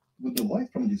 with the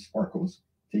light from these sparkles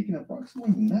taking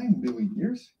approximately 9 billion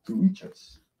years to reach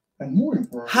us. And more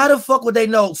importantly, how the fuck would they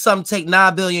know something take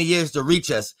 9 billion years to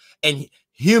reach us? And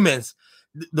humans,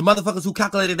 the motherfuckers who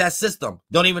calculated that system,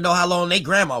 don't even know how long their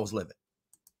grandma was living.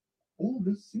 All of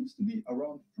this seems to be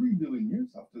around 3 billion years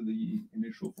after the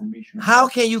initial formation. How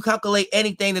can you calculate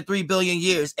anything to 3 billion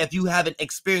years if you haven't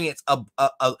experienced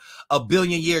a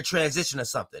billion-year transition or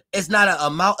something? It's not an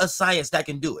amount of science that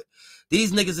can do it.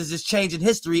 These niggas is just changing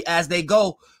history as they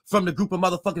go from the group of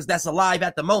motherfuckers that's alive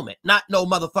at the moment. Not no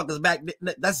motherfuckers back.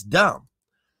 That's dumb.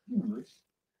 Universe,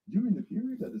 during the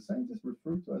period that the scientists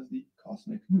refer to as the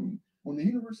cosmic noon, when the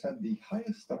universe had the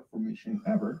highest star formation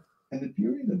ever, and the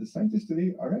period that the scientists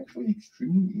today are actually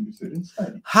extremely interested in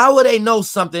studying. How would they know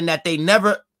something that they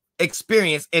never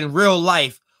experienced in real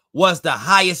life was the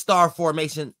highest star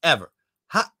formation ever?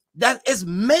 That is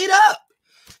made up.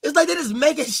 It's like they're just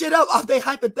making shit up off their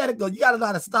hypothetical. You gotta know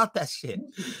how to stop that shit.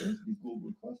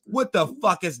 What the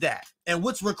fuck is that? And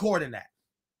what's recording that?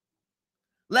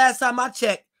 Last time I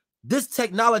checked, this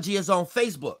technology is on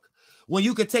Facebook. When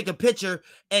you can take a picture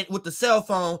and with the cell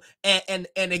phone and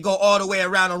they go all the way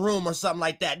around a room or something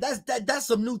like that. That's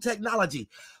some new technology.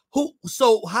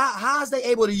 So how is they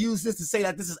able to use this to say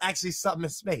that this is actually something in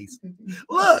space?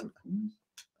 Look,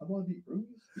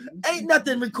 ain't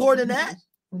nothing recording that.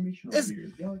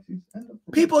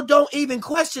 People don't even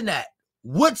question that.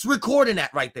 What's recording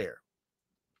that right there?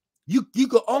 You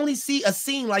could only see a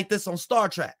scene like this on Star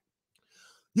Trek.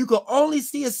 You could only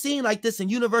see a scene like this in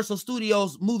Universal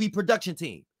Studios movie production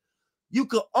team.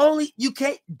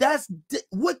 That's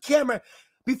what camera,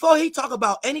 before he talk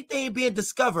about anything being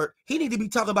discovered, he need to be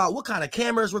talking about what kind of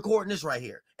camera is recording this right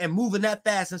here and moving that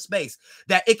fast in space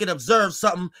that it can observe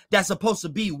something that's supposed to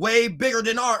be way bigger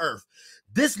than our Earth.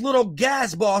 This little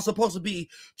gas ball is supposed to be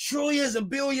trillions and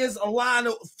billions of line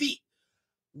of feet.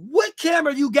 What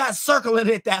camera you got circling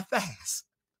it that fast?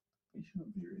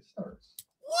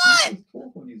 What?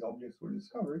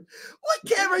 What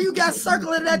camera you got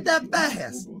circling at that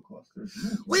fast?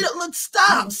 We don't look.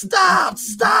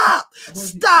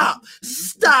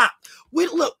 Stop.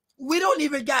 We don't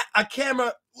even got a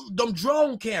camera, them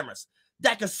drone cameras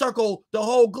that can circle the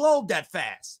whole globe that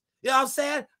fast. You know what I'm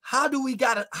saying? How do we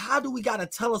got a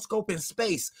telescope in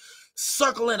space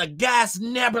circling a gas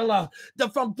nebula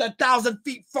from 1,000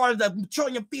 feet farther, a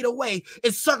trillion feet away?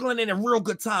 It's circling in real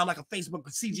good time, like a Facebook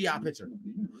CGI picture.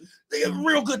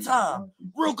 Real good time,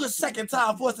 real good second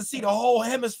time for us to see the whole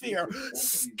hemisphere.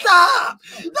 Stop!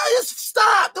 No, just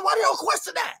stop. Nobody don't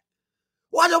question that.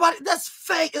 Why nobody? That's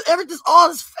fake. Everything,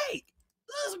 all is fake.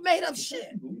 This is made up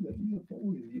shit.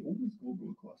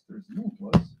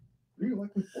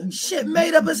 Shit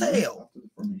made up as hell.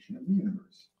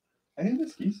 And in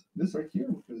this case, this right here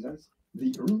represents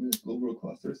the earliest globular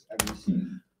clusters ever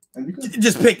seen. And because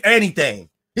just pick anything.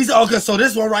 He said, okay, so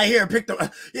this one right here, pick the,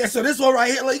 yeah, so this one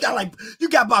right here, you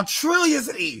got about trillions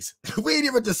of these. We ain't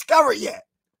even discovered yet.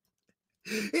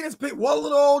 He just picked one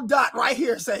little old dot right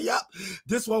here and said, yep,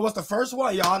 this one was the first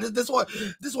one, y'all. This one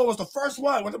was the first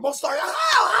one with the most stars.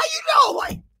 How you know?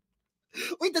 Like,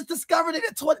 We just discovered it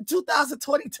in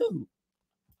 2022.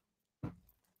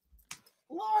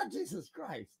 Lord Jesus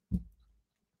Christ.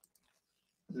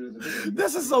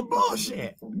 This is some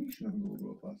bullshit.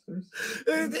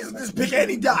 Just pick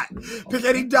any dot. Pick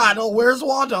any dot. Oh, where's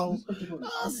Waldo?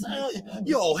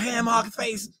 You old ham hock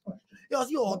face.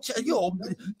 You old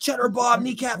cheddar bob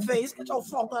kneecap face. Get your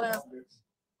fuck out of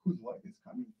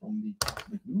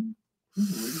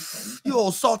You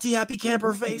old salty happy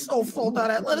camper face. Oh, fuck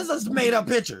that. This is made up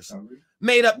pictures.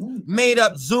 Made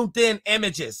up zoomed in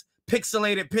images.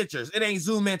 Pixelated pictures. It ain't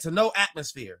zoomed into no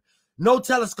atmosphere. No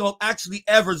telescope actually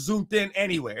ever zoomed in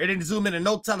anywhere. It didn't zoom in and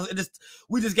no telescope.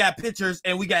 We just got pictures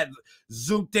and we got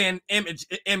zoomed in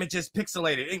images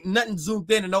pixelated. Ain't nothing zoomed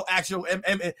in and no actual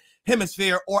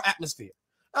hemisphere or atmosphere.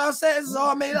 I'm saying this is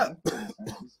all made up.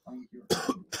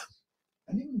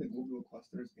 And even the globular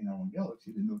clusters in our own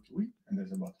galaxy, they know to it, and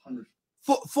there's about 100.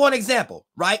 For an example,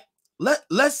 right?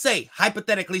 Let's say,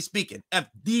 hypothetically speaking, if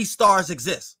these stars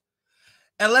exist,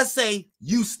 and let's say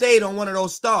you stayed on one of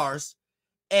those stars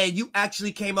and you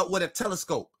actually came up with a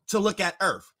telescope to look at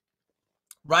Earth,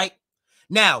 right?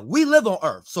 Now, we live on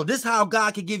Earth, so this is how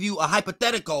God can give you a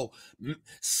hypothetical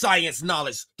science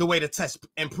knowledge, the way to test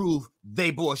and prove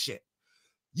they bullshit.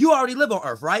 You already live on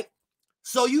Earth, right?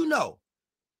 So you know,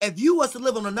 if you was to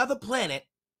live on another planet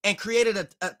and created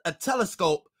a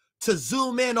telescope to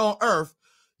zoom in on Earth,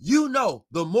 you know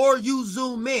the more you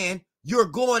zoom in, you're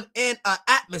going in an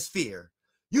atmosphere.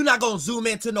 You're not going to zoom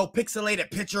into no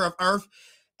pixelated picture of Earth.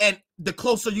 And the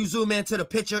closer you zoom into the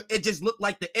picture, it just looked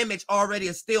like the image already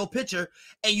a still picture,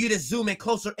 and you just zoom in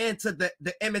closer into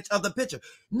the image of the picture.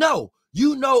 No,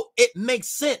 you know it makes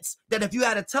sense that if you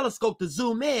had a telescope to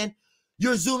zoom in,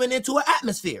 you're zooming into an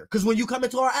atmosphere. Because when you come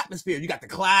into our atmosphere, you got the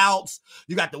clouds,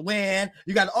 you got the wind,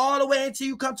 you got all the way until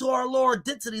you come to our lower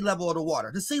density level of the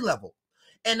water, the sea level,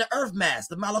 and the earth mass,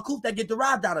 the molecules that get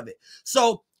derived out of it.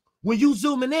 So when you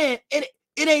zooming in,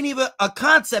 it ain't even a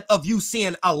concept of you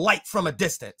seeing a light from a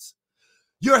distance.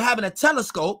 You're having a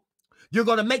telescope. You're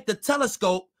going to make the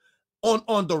telescope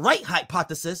on the right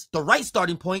hypothesis, the right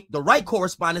starting point, the right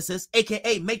correspondences,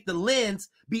 aka make the lens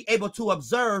be able to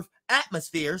observe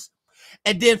atmospheres.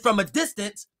 And then from a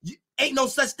distance, ain't no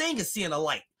such thing as seeing a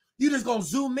light. You just going to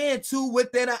zoom into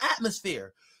within an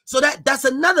atmosphere. So that's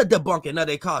another debunking of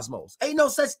their cosmos. Ain't no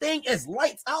such thing as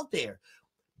lights out there.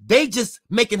 They just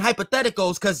making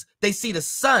hypotheticals because they see the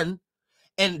sun,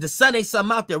 and the sun ain't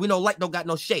something out there. We know light don't got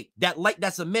no shape. That light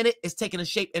that's emitted is taking a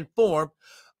shape and form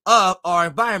of our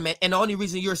environment, and the only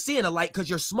reason you're seeing a light because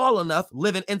you're small enough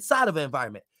living inside of an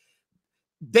environment.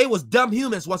 They was dumb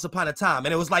humans once upon a time,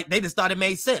 and it was like they just thought it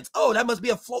made sense. Oh, that must be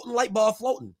a floating light ball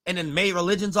floating, and then made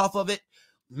religions off of it,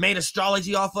 made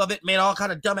astrology off of it, made all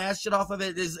kind of dumbass shit off of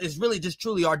it. It's really just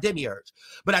truly our demiurge,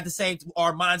 but at the same time,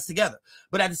 our minds together.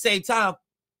 But at the same time,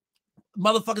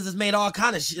 motherfuckers has made all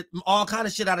kind of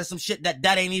shit out of some shit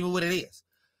that ain't even what it is.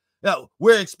 No,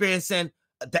 we're experiencing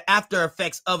the after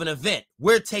effects of an event.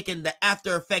 We're taking the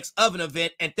after effects of an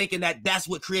event and thinking that that's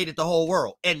what created the whole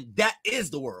world, and that is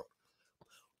the world.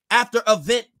 After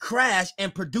event crash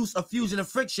and produce a fusion of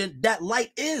friction, that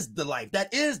light is the life.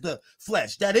 That is the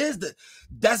flesh.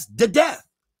 That's the death.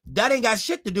 That ain't got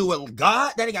shit to do with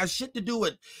God. That ain't got shit to do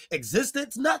with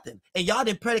existence. Nothing. And y'all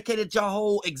done predicated your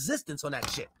whole existence on that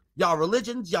shit. Y'all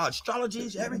religions, y'all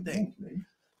astrologies, everything.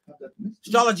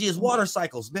 Astrology is water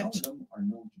cycles, bitch.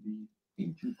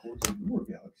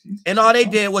 And all they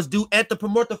did was do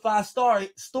anthropomorphized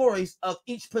stories of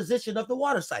each position of the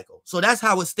water cycle. So that's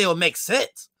how it still makes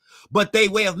sense. But their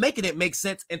way of making it make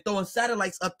sense and throwing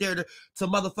satellites up there to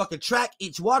motherfucking track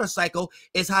each water cycle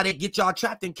is how they get y'all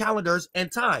trapped in calendars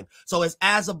and time. So it's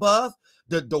as above,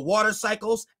 the water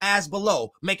cycles, as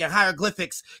below, making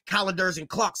hieroglyphics, calendars and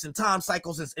clocks and time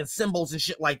cycles and symbols and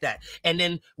shit like that. And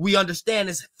then we understand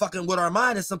it's fucking with our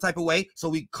mind in some type of way, so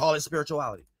we call it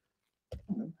spirituality.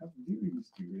 Have very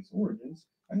mysterious origins,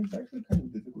 and it's actually kind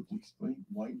of difficult to explain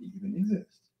why they even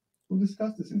exist. We'll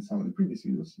discuss this in some of the previous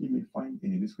videos you may find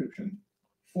in the description.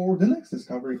 For the next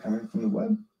discovery coming from the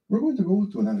web, we're going to go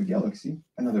to another galaxy,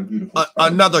 another beautiful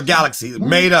another galaxy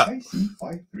made up.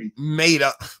 Made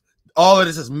up. All of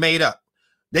this is made up.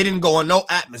 They didn't go on no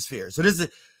atmosphere. So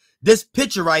this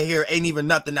picture right here ain't even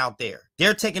nothing out there.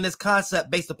 They're taking this concept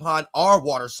based upon our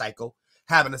water cycle,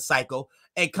 having a cycle,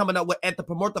 and coming up with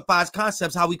anthropomorphized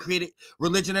concepts, how we created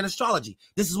religion and astrology.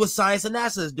 This is what science and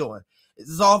NASA is doing. This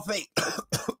is all fake.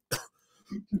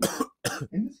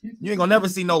 You ain't gonna never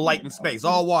see no light in space,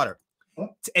 all water.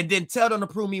 And then tell them to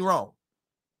prove me wrong.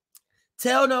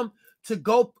 Tell them to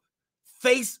go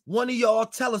face one of y'all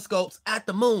telescopes at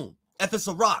the moon if it's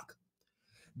a rock.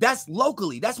 That's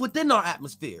locally, that's within our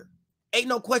atmosphere. Ain't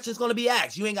no questions going to be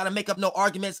asked. You ain't got to make up no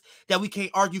arguments that we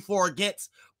can't argue for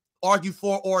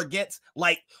or against,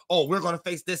 like, oh, we're going to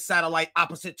face this satellite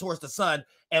opposite towards the sun,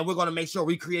 and we're going to make sure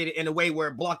we create it in a way where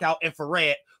it block out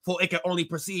infrared, for it can only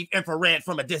perceive infrared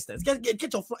from a distance.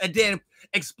 Get your, and then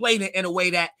explain it in a way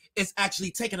that it's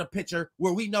actually taking a picture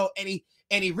where we know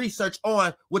any research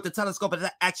on what the telescope is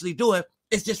actually doing.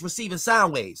 It's just receiving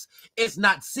sound waves. It's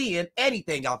not seeing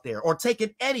anything out there or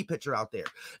taking any picture out there.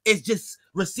 It's just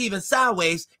receiving sound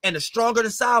waves, and the stronger the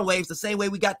sound waves, the same way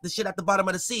we got the shit at the bottom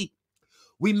of the sea,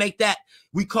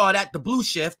 we call that the blue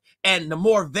shift, and the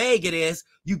more vague it is,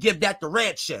 you give that the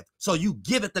red shift. So you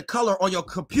give it the color on your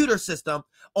computer system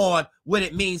on what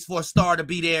it means for a star to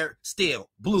be there still,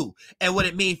 blue, and what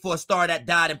it means for a star that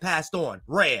died and passed on,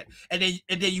 red. And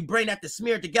then you bring that to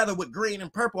smear it together with green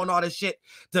and purple and all this shit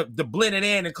to blend it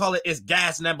in and call it, it's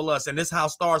gas nebulas, and this is how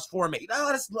stars formate.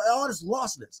 All this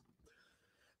lostness.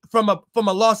 From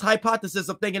a lost hypothesis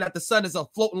of thinking that the sun is a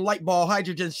floating light ball,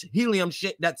 hydrogen, helium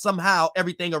shit, that somehow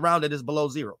everything around it is below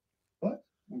zero. But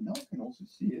we now can also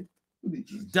see it with the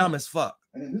James Dumb Webb. as fuck.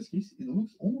 And in this case, it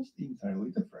looks almost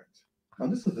entirely different. Now,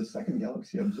 this is the second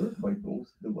galaxy observed by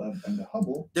both the Webb and the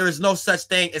Hubble. There is no such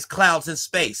thing as clouds in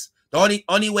space. The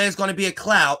only way it's going to be a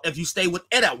cloud if you stay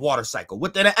within that water cycle,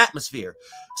 within an atmosphere.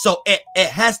 So it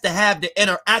has to have the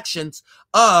interactions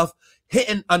of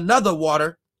hitting another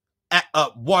water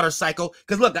cycle.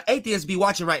 Because look, the atheists be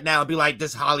watching right now and be like,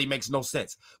 this Holly makes no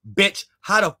sense. Bitch,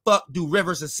 how the fuck do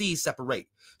rivers and seas separate?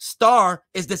 Star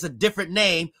is just a different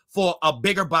name for a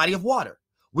bigger body of water.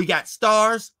 We got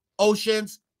stars,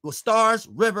 oceans, stars,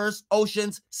 rivers,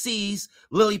 oceans, seas,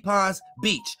 lily ponds,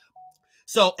 beach.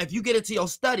 So if you get into your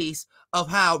studies of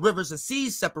how rivers and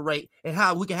seas separate and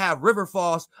how we can have river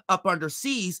falls up under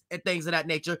seas and things of that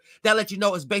nature, that let you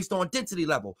know it's based on density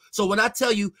level. So when I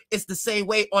tell you it's the same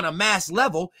way on a mass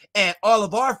level, and all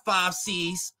of our 5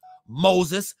 seas,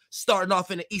 Moses, starting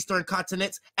off in the eastern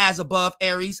continents, as above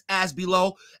Aries, as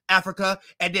below Africa,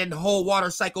 and then the whole water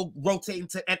cycle rotating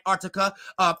to Antarctica,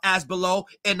 as below,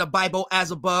 in the Bible,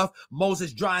 as above,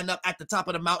 Moses drying up at the top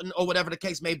of the mountain, or whatever the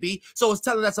case may be. So it's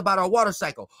telling us about our water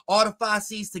cycle. All the 5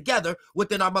 seas together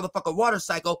within our motherfucking water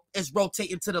cycle is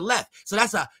rotating to the left. So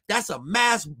that's a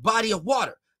mass body of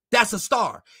water. That's a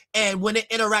star. And when it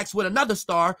interacts with another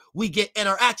star, we get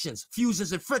interactions,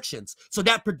 fusions, and frictions. So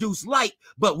that produce light,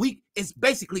 but it's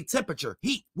basically temperature,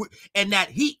 heat. And that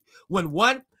heat, when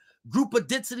one group of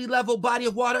density level body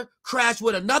of water crash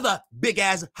with another big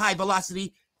ass high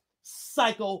velocity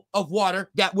cycle of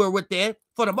water that we're within,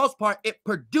 for the most part, it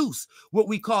produce what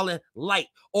we call it light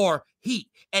or heat.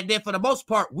 And then for the most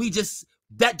part,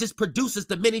 that just produces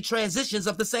the many transitions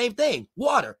of the same thing,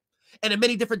 water. And the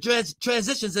many different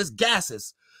transitions is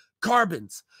gases,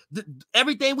 carbons,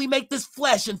 everything we make this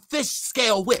flesh and fish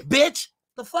scale with. Bitch,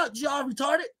 the fuck, y'all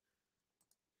retarded?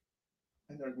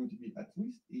 And there are going to be at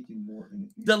least 18 more in the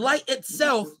future. The light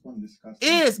itself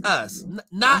is us,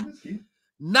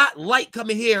 not light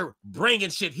coming here bringing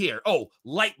shit here. Oh,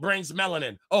 light brings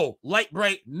melanin. Oh,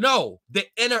 no. The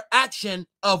interaction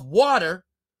of water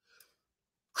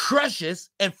crushes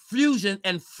and fusion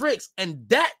and fricks, and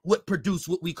that would produce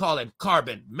what we call it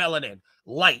carbon, melanin,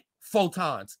 light,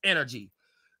 photons, energy.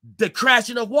 The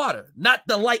crashing of water, not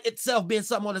the light itself being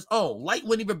something on its own. Light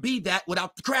wouldn't even be that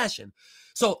without the crashing.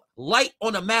 So light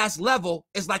on a mass level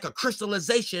is like a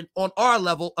crystallization on our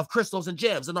level of crystals and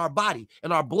gems in our body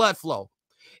and our blood flow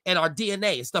and our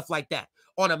DNA and stuff like that.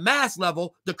 On a mass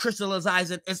level, the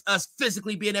crystallizing is us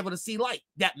physically being able to see light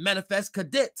that manifests,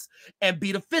 condense, and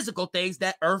be the physical things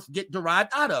that Earth get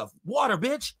derived out of. Water,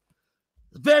 bitch.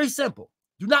 Very simple.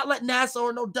 Do not let NASA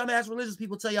or no dumbass religious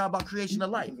people tell y'all about creation of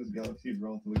light. This galaxy is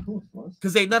relatively close to us.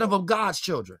 Because they none of them God's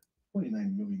children.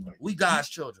 29 million light. We God's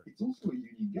children. It's also a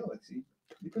unique galaxy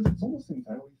because it's almost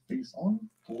entirely face on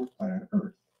toward planet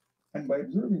Earth. And by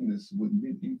observing this with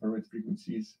mid-infrared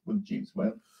frequencies with James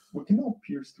Webb, we can now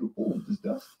pierce through all of this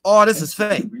dust. Oh, this is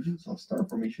fake. Regions of star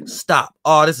formation. Stop.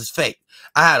 Oh, this is fake.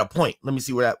 I had a point. Let me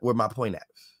see where my point at.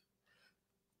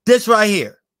 This right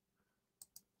here.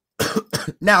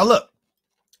 Now look.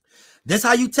 This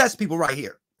how you test people right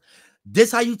here.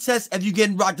 This how you test if you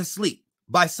getting rocked to sleep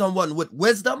by someone with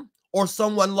wisdom or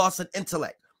someone lost in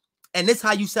intellect. And this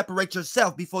how you separate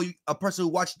yourself before a person who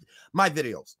watched my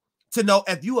videos to know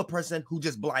if you a person who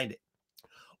just blinded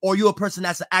or you a person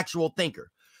that's an actual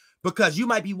thinker. Because you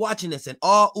might be watching this in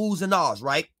all oohs and ahs,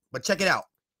 right? But check it out.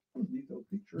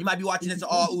 You might be watching this in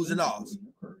all oohs and ahs.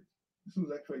 This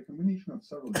was actually a combination of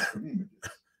several different images.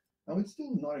 Now, it's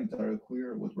still not entirely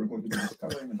clear what we're going to be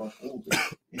discovering about all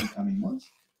this in the coming months,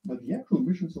 but the actual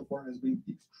mission so far has been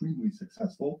extremely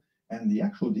successful, and the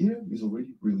actual data is already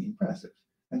really impressive.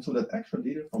 And so that extra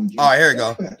data from James All right, here we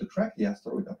go. had to track the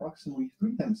asteroid approximately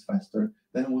 3 times faster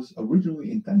than it was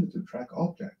originally intended to track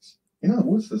objects. In other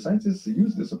words, the scientists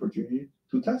used this opportunity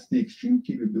to test the extreme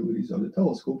capabilities of the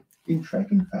telescope in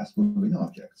tracking fast-moving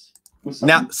objects.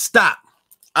 Now, stop.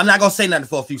 I'm not going to say nothing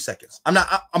for a few seconds. I'm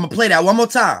going to play that one more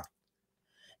time.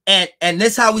 And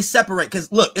this is how we separate.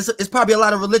 Because, look, it's probably a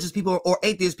lot of religious people or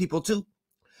atheist people, too,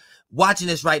 watching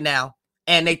this right now.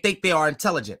 And they think they are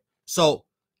intelligent. So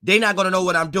they're not going to know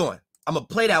what I'm doing. I'm going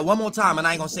to play that one more time, and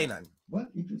I ain't going to say nothing. But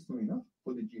interestingly enough,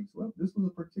 for the James Webb, this was a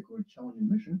particularly challenging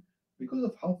mission because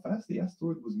of how fast the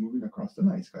asteroid was moving across the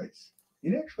night skies.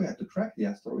 It actually had to track the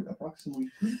asteroid approximately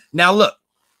 3. Now, look,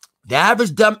 the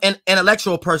average dumb and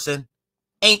intellectual person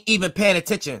ain't even paying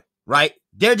attention, right?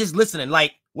 They're just listening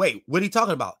like, wait, what are you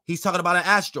talking about? He's talking about an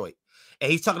asteroid,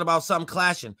 and he's talking about something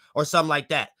clashing or something like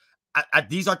that.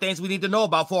 These are things we need to know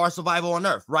about for our survival on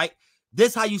Earth, right?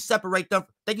 This how you separate them.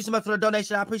 Thank you so much for the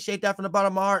donation. I appreciate that from the bottom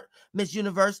of my heart. Miss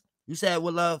Universe, you said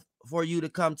would love for you to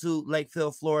come to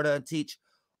Lakeville, Florida and teach,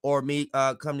 or me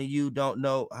come to you. Don't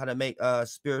know how to make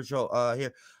spiritual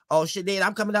here. Oh shit, dude,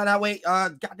 I'm coming down that way.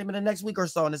 Goddamn in the next week or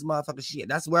so on this motherfucking shit.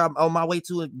 That's where I'm on my way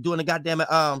to doing a goddamn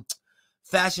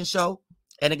fashion show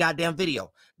and a goddamn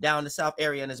video down in the South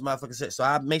area in this motherfucking shit. So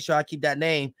I make sure I keep that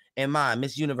name in mind,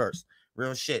 Miss Universe.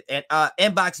 Real shit. And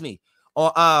inbox me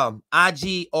on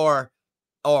IG or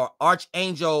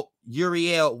Archangel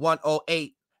Uriel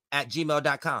 108 at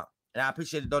gmail.com. And I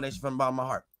appreciate the donation from the bottom of my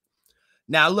heart.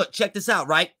 Now, look, check this out,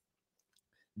 right?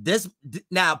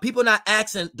 Now, people not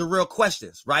asking the real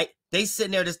questions, right? They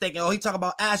sitting there just thinking, oh, he talking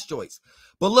about asteroids.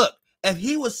 But look, if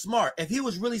he was smart, if he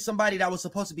was really somebody that was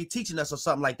supposed to be teaching us or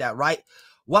something like that, right?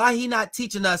 Why he not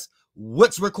teaching us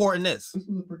what's recording this? This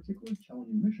was a particularly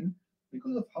challenging mission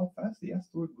because of how fast the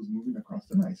asteroid was moving across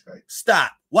the night sky.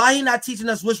 Stop. Why he not teaching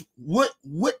us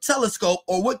what telescope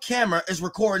or what camera is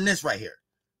recording this right here?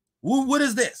 What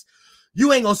is this?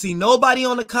 You ain't gonna see nobody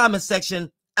on the comment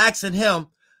section asking him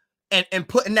and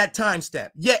putting that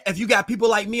timestamp. Yet, if you got people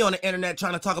like me on the internet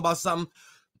trying to talk about something,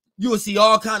 you will see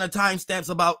all kind of timestamps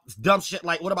about dumb shit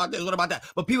like, what about this, what about that?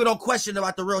 But people don't question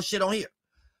about the real shit on here.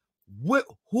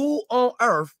 Who on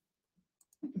earth,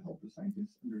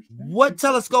 what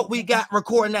telescope we got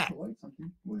recording that?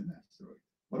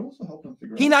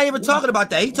 He not even talking about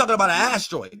that. He talking about an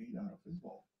asteroid.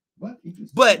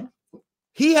 But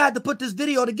he had to put this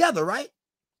video together, right?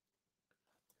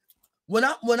 When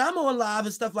I'm on live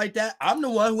and stuff like that, I'm the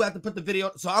one who had to put the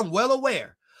video. So I'm well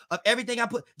aware of everything I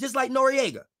put, just like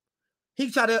Noriega.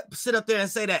 He tried to sit up there and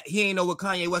say that he ain't know what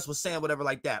Kanye West was saying, whatever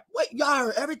like that. Wait, y'all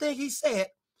heard everything he said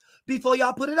before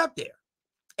y'all put it up there.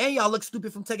 And y'all look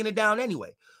stupid from taking it down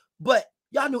anyway. But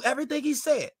y'all knew everything he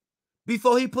said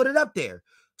before he put it up there.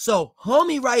 So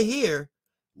homie right here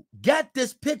got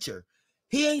this picture.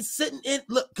 He ain't sitting in,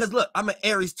 look, because look, I'm an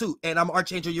Aries too, and I'm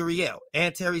Archangel Uriel,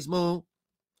 Antares moon,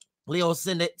 Leo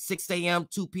ascendant, 6 a.m.,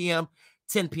 2 p.m.,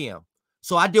 10 p.m.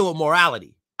 So I deal with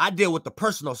morality. I deal with the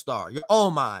personal star, your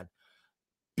own mind.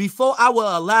 Before I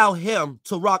will allow him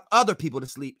to rock other people to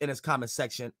sleep in his comment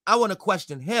section, I want to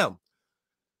question him.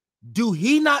 Do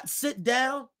he not sit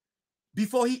down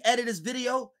before he edit his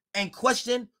video and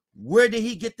question where did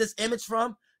he get this image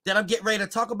from that I'm getting ready to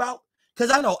talk about?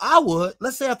 Because I know I would.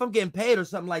 Let's say if I'm getting paid or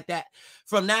something like that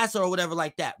from NASA or whatever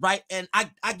like that, right? And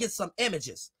I get some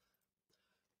images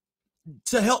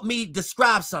to help me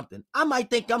describe something. I might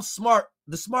think I'm smart,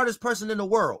 the smartest person in the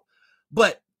world.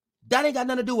 But that ain't got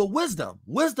nothing to do with wisdom.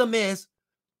 Wisdom is,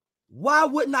 why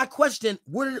wouldn't I question,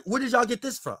 where did y'all get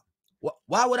this from?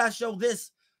 Why would I show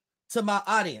this to my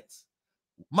audience?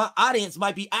 My audience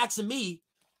might be asking me,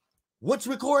 what's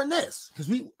recording this?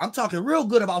 Because I'm talking real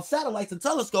good about satellites and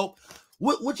telescope.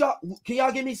 What y'all, can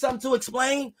y'all give me something to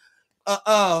explain?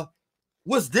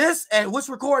 What's this and what's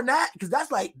recording that? Because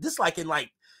that's like this, like in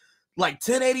like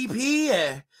 1080p,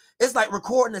 and it's like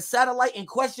recording the satellite in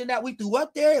question that we threw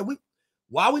up there. And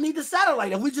why we need the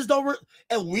satellite? And we just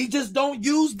don't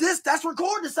use this. That's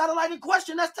recording the satellite in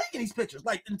question. That's taking these pictures,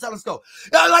 like in telescope.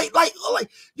 Like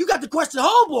you got to question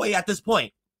homeboy at this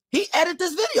point. He edited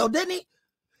this video, didn't he?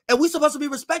 And we supposed to be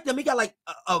respecting him. He got like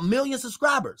a million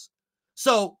subscribers.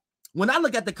 So when I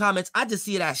look at the comments, I just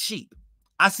see it as sheep.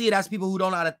 I see it as people who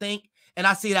don't know how to think. And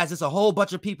I see it as just a whole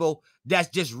bunch of people that's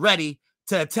just ready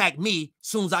to attack me as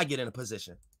soon as I get in a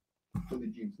position. For the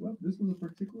James Webb, this was a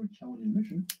particularly challenging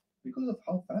mission because of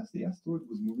how fast the asteroid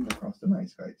was moving across the night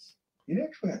skies. It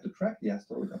actually had to track the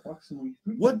asteroid approximately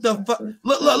 3 times What the fuck? faster.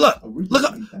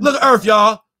 Look at Earth,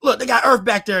 y'all. Look, they got Earth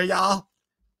back there, y'all.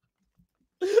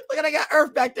 Look at, they got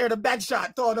Earth back there in the back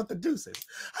shot throwing up the deuces.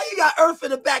 How you got Earth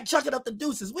in the back chucking up the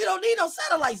deuces? We don't need no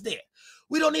satellites there.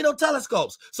 We don't need no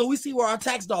telescopes. So we see where our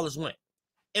tax dollars went.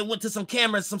 It went to some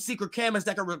cameras, some secret cameras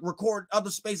that can record other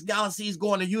space galaxies,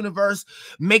 go in the universe,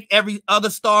 make every other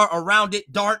star around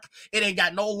it dark. It ain't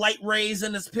got no light rays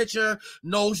in this picture,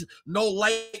 no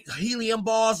light helium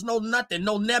balls, no nothing,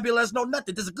 no nebulas, no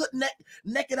nothing. There's a good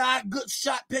naked eye, good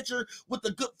shot picture with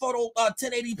a good photo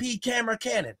 1080p camera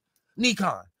Canon,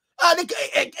 Nikon.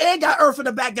 It ain't got Earth in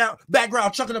the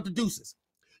background chucking up the deuces.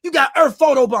 You got Earth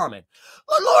photo bombing.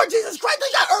 Oh, Lord Jesus Christ,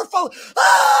 you got Earth photo.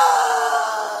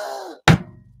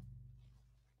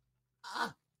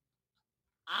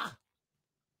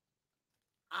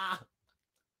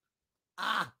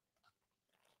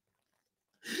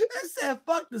 They said,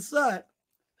 fuck the sun.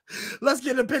 Let's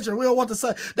get in the picture. We don't want the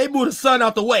sun. They moved the sun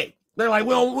out the way. They're like,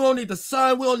 we don't need the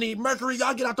sun. We don't need Mercury.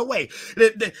 Y'all get out the way.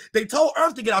 They told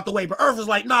Earth to get out the way, but Earth was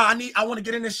like, nah, I want to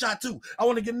get in this shot too. I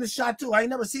want to get in this shot too. I ain't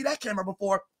never seen that camera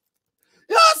before.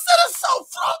 Y'all said it's so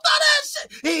thrown out that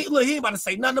shit. He ain't about to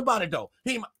say nothing about it though.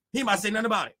 He might say nothing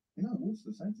about it. You know, most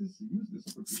of the scientists use this.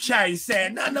 He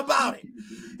said nothing about it.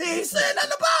 He ain't said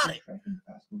nothing about it. Tracking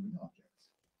fast-moving objects.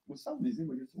 With some of these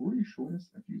images already showing us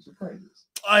a few surprises.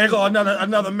 Oh, here go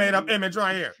another made-up image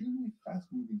right here. Extremely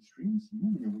fast-moving streams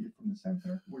moving away from the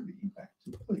center where the impact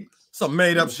took place. Some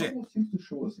made-up shit. The seems to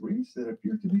show us rays that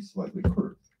appear to be slightly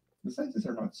curved. The scientists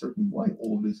are not certain why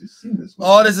all of this is seen this way.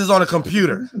 All this is on a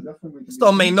computer. This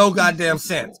don't make no goddamn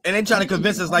sense. And they trying to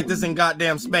convince us like this in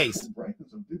goddamn space.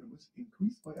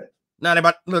 Now they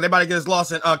about to get us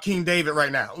lost in King David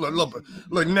right now. Look,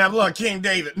 never look, King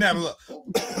David, never look.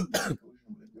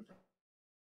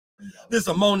 This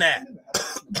a monad.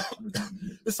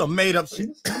 This a made up shit.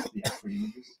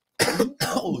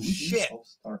 Oh shit.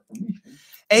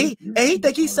 Hey, he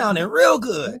think he's sounding real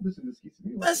good.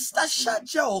 Let's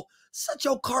shut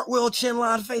your cartwheel chin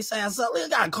line face ass up. He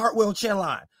got a cartwheel chin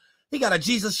line. He got a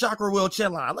Jesus chakra wheel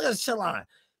chin line. Look at his chin line.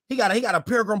 He got a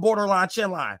pilgrim borderline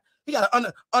chin line. He got an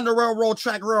under railroad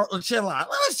track chin line.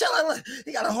 Look at his chin line.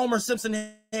 He got a Homer Simpson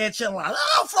head chin line.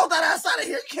 Don't float that ass out of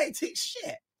here. You can't teach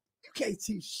shit. You can't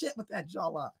teach shit with that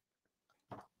jawline.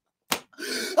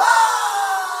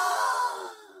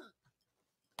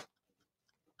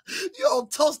 You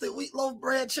old toasted wheat loaf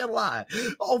bread chin line.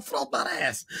 Oh, float that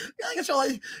ass. You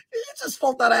just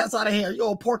float that ass out of here. You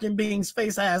old pork and beans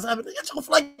face ass. You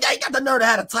got the nerve to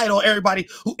have a title. Everybody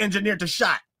who engineered the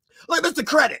shot. Look, this the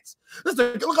credits. Look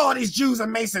at all these Jews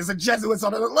and Masons and Jesuits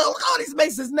on it. Look at all these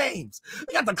Masons' names. You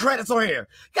got the credits on here.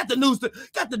 Got the news.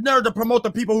 Got the nerve to promote the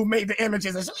people who made the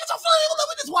images. And shit. It's so funny.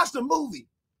 We just watched the movie.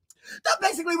 That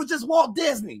basically was just Walt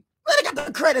Disney. They got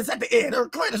the credits at the end. Or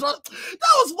credits. That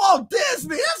was Walt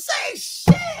Disney. That saying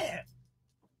shit.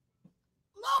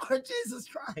 Lord Jesus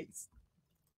Christ.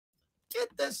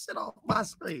 Get this shit off my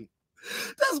screen.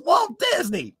 That's Walt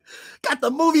Disney. Got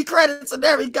the movie credits and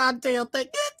every goddamn thing.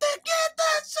 Get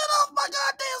that shit off my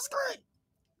goddamn screen.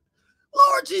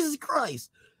 Lord Jesus Christ.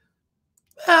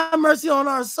 Have mercy on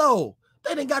our soul.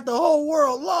 They done got the whole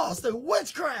world lost in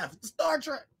witchcraft, Star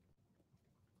Trek.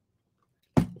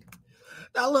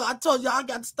 Now look, I told you I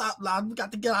got to stop now. We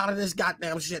got to get out of this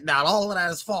goddamn shit now. All of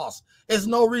that is false. There's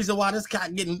no reason why this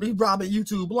cat he robbing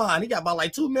YouTube blind. He got about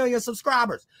like 2 million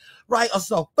subscribers, right? Or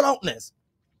so frontness.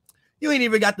 You ain't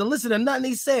even got to listen to nothing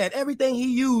he said. Everything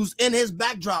he used in his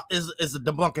backdrop is a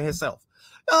debunking himself.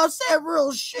 You know what I'm saying?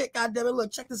 Real shit, goddamn it.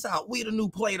 Look, check this out. We the new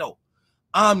Plato.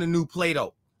 I'm the new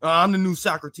Plato. I'm the new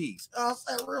Socrates. You know what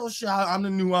I'm saying? Real shit. I'm the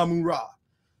new Amun-Ra.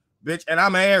 Bitch, and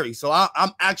I'm an Aries, so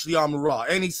I'm actually Amun-Ra.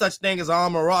 Any such thing as an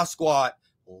Amun-Ra squad,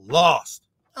 lost.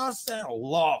 You know what I'm saying?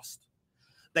 Lost.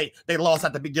 They lost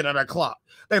at the beginning of their clock.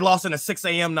 They lost in the 6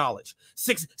 a.m. knowledge.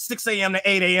 6 a.m. to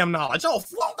 8 a.m. knowledge. Oh,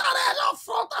 float out ass. Oh,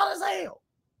 float out as hell.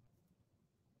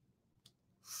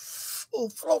 Oh,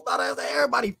 float out as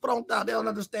everybody float out. They don't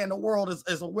understand the world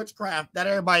is a witchcraft that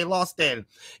everybody lost in.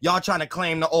 Y'all trying to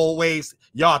claim the old ways.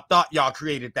 Y'all thought y'all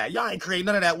created that. Y'all ain't created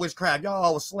none of that witchcraft. Y'all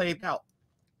all was slaved out.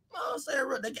 You know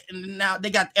what I'm saying? Now they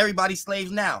got everybody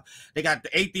slaves now. They got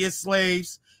the atheist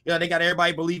slaves. You know, they got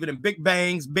everybody believing in big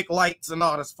bangs, big lights, and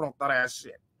all this flunked out ass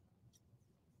shit.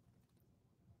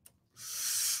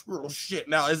 Real shit.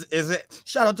 Now, is it?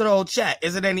 Shout out to the old chat.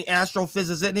 Is it any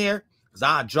astrophysicists in here? Because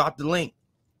I dropped the link,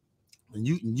 and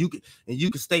you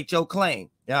can state your claim.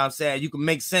 You know what I'm saying? You can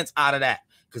make sense out of that.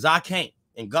 Because I can't,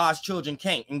 and God's children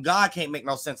can't, and God can't make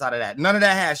no sense out of that. None of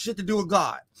that has shit to do with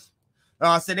God.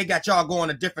 I said they got y'all going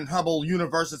to different Hubble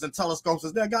universes and telescopes.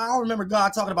 I don't remember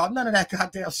God talking about none of that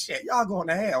goddamn shit. Y'all going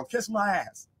to hell. Kiss my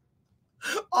ass.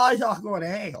 All y'all going to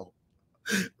hell.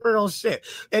 Real shit.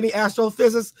 Any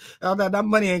astrophysicists? That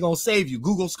money ain't going to save you.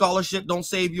 Google scholarship don't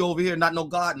save you over here. Not no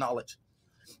God knowledge.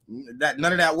 None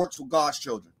of that works with God's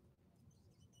children.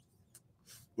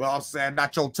 Well, I'm saying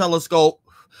not your telescope,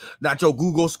 not your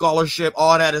Google scholarship.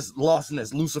 All that is lost in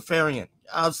this Luciferian.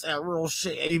 I'm saying real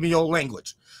shit. Even your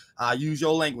language. I use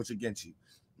your language against you.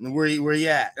 Where you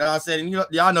at? I said, and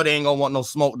y'all know they ain't gonna want no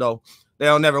smoke though. They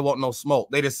don't never want no smoke.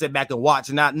 They just sit back and watch.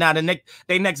 And now the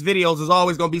next videos is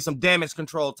always gonna be some damage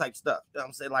control type stuff. You know what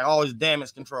I'm saying? Like always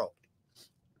damage control.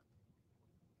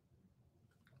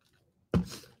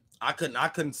 I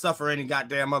couldn't suffer any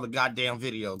other goddamn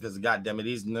video because goddamn it,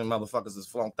 these motherfuckers is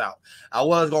flunked out. I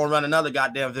was gonna run another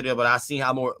goddamn video, but I seen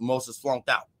how most is flunked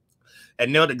out.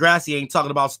 And Neil deGrasse ain't talking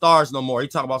about stars no more. He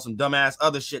talking about some dumbass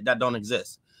other shit that don't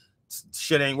exist.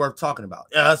 Shit ain't worth talking about.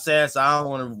 You know what I'm saying? So I don't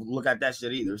want to look at that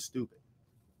shit either. It's stupid.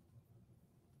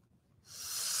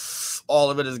 All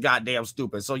of it is goddamn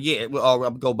stupid. So yeah,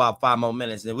 we'll go about 5 more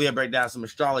minutes and we'll break down some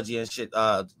astrology and shit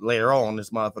later on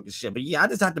this motherfucking shit. But yeah, I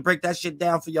just have to break that shit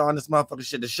down for y'all on this motherfucking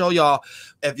shit to show y'all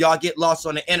if y'all get lost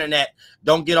on the internet,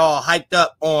 don't get all hyped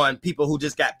up on people who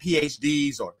just got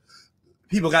PhDs or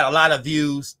people got a lot of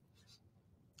views,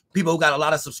 people who got a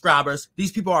lot of subscribers.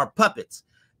 These people are puppets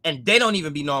and they don't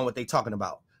even be knowing what they talking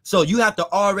about. So you have to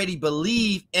already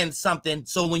believe in something.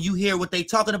 So when you hear what they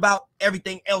talking about,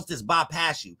 everything else just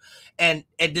bypass you. And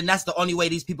then that's the only way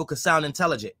these people could sound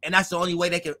intelligent. And that's the only way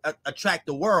they can attract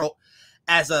the world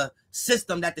as a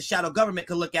system that the shadow government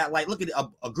could look at. Like, look at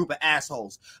a group of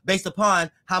assholes based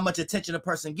upon how much attention a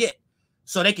person get.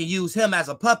 So they can use him as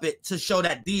a puppet to show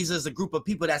that these is a group of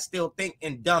people that still think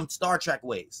in dumb Star Trek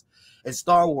ways and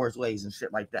Star Wars ways and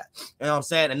shit like that. You know what I'm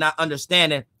saying? And not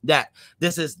understanding that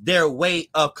this is their way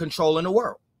of controlling the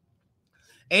world.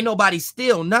 Ain't nobody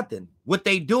steal nothing. What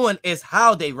they doing is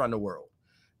how they run the world.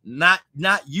 Not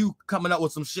you coming up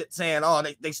with some shit saying, oh,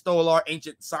 they stole our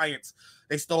ancient science.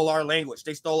 They stole our language.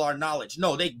 They stole our knowledge.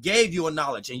 No, they gave you a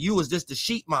knowledge and you was just a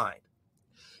sheep mind.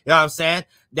 You know what I'm saying?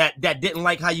 That didn't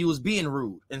like how you was being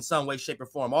rude in some way, shape, or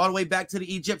form. All the way back to the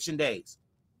Egyptian days.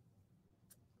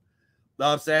 You know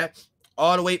what I'm saying?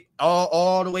 All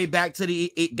the way back to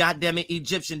the goddamn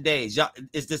Egyptian days. Y'all,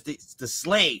 it's just the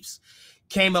slaves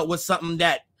came up with something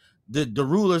that the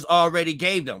rulers already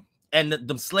gave them. And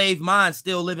the slave minds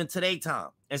still live in today time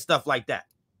and stuff like that.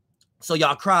 So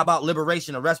y'all cry about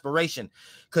liberation and respiration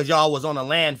because y'all was on the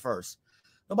land first.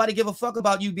 Nobody give a fuck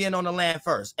about you being on the land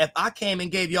first. If I came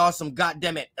and gave y'all some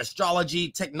goddamn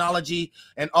astrology, technology,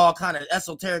 and all kind of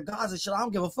esoteric gods and shit, I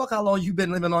don't give a fuck how long you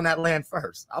been living on that land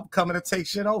first. I'm coming to take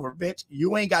shit over, bitch.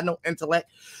 You ain't got no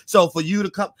intellect. So for you to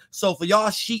come, so for y'all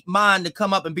sheep mind to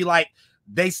come up and be like,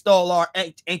 they stole our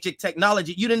ancient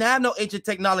technology. You didn't have no ancient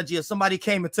technology if somebody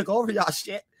came and took over y'all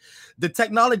shit. The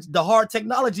technology, the hard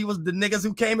technology was the niggas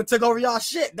who came and took over y'all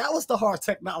shit. That was the hard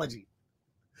technology.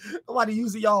 Nobody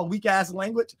using y'all weak ass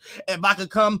language. If I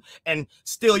could come and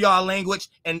steal y'all language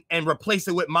and replace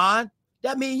it with mine,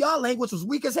 that means y'all language was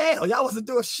weak as hell. Y'all wasn't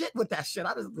doing shit with that shit.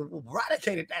 I just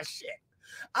eradicated that shit.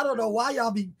 I don't know why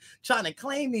y'all be trying to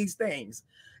claim these things.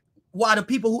 Why the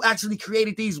people who actually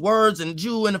created these words and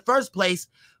Jew in the first place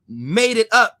made it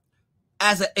up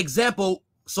as an example.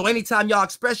 So anytime y'all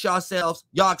express yourselves,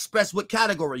 y'all express what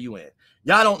category you in.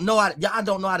 Y'all don't know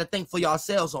how to think for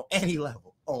yourselves on any level.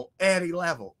 On any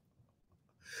level.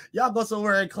 Y'all go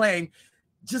somewhere and claim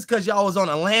just because y'all was on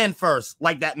a land first,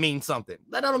 like that means something.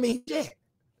 That don't mean shit.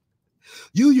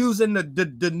 You using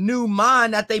the new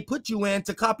mind that they put you in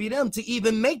to copy them to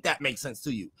even make that make sense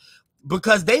to you.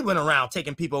 Because they went around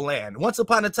taking people's land. Once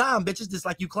upon a time, bitch, it's just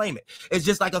like you claim it. It's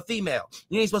just like a female.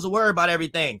 You ain't supposed to worry about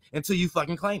everything until you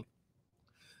fucking claim it.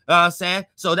 You know what I'm saying?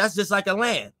 So that's just like a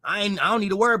land. I don't need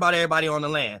to worry about everybody on the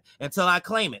land until I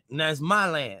claim it. And that's my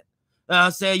land. You know what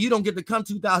I'm saying? You don't get to come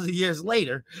 2,000 years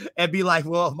later and be like,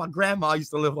 well, my grandma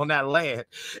used to live on that land.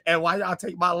 And why y'all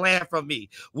take my land from me?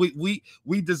 We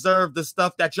deserve the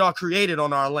stuff that y'all created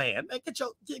on our land. Man, get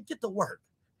to work.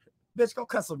 Bitch, go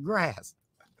cut some grass.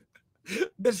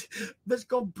 Bitch,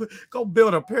 go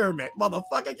build a pyramid.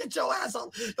 Motherfucker, get your ass on.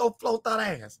 Go float that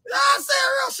ass. You know what I'm saying?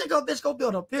 Real shit, go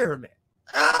build a pyramid.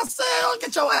 You know what I'm saying?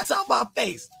 Get your ass out my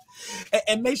face.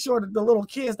 And make sure that the little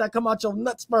kids that come out your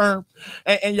nut sperm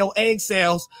and your egg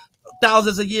cells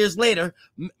thousands of years later,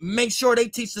 make sure they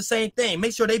teach the same thing.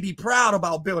 Make sure they be proud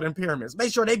about building pyramids.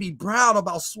 Make sure they be proud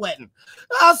about sweating.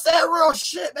 I said real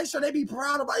shit. Make sure they be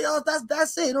proud about y'all.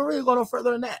 That's it. Don't really go no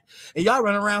further than that. And y'all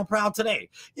run around proud today.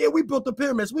 Yeah, we built the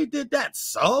pyramids. We did that.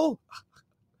 So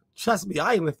trust me,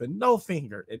 I ain't lifting no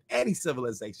finger in any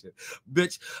civilization.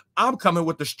 Bitch, I'm coming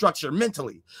with the structure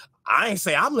mentally. I ain't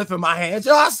say I'm lifting my hands.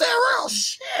 I said real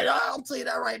shit. I'll tell you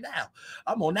that right now.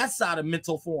 I'm on that side of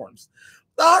mental forms.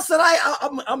 I said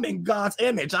I'm in God's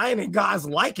image. I ain't in God's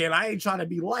liking. I ain't trying to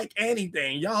be like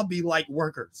anything. Y'all be like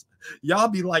workers. Y'all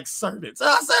be like servants.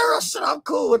 I said real shit. I'm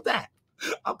cool with that.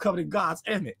 I'm coming in God's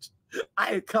image.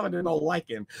 I ain't coming in no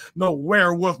liking, no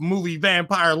werewolf movie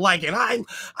vampire liking. I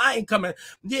ain't coming.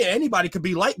 Yeah, anybody could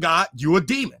be like God. You a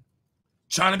demon.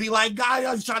 Trying to be like God,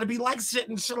 you're trying to be like shit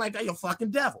and shit like that. You're a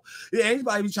fucking devil. Yeah,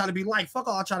 anybody be trying to be like, fuck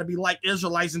all trying to be like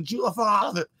Israelites and Jews.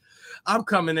 All of it. I'm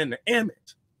coming in the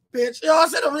image. Bitch. You know what I'm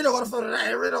saying? Read on the foot of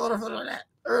that. Read on the foot of that.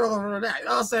 Read on the foot of that. You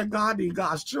know what I'm saying? God need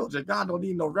God's children. God don't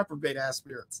need no reprobate ass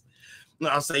spirits. You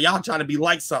know what I'm saying? Y'all trying to be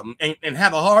like something and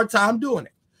have a hard time doing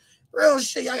it. Real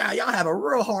shit. Y'all have a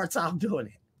real hard time doing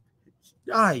it.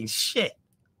 Y'all ain't shit.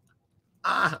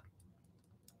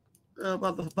 Real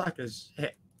motherfuckers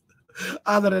shit.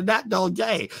 Other than that, though,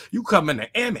 Jay, you come in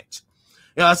the image.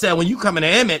 You know what I'm saying? When you come in the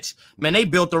image, man, they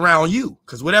built around you.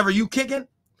 Because whatever you kicking,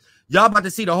 y'all about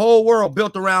to see the whole world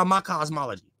built around my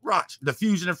cosmology. Watch the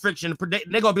fusion and friction.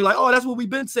 They're going to be like, oh, that's what we've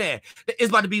been saying. It's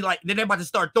about to be like, then they're about to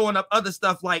start throwing up other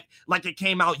stuff like it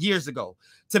came out years ago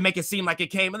to make it seem like it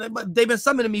came. But they've been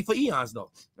summoning me for eons,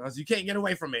 though. So you can't get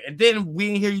away from it. And then we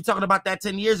didn't hear you talking about that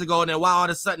 10 years ago. And then why all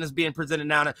of a sudden it's being presented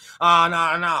now.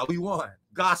 No, we won.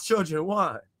 God's children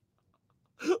won.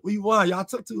 We won. Y'all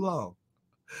took too long.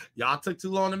 Y'all took too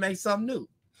long to make something new. You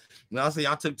know what I'm saying?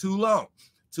 Y'all took too long.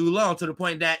 Too long to the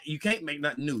point that you can't make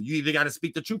nothing new. You either got to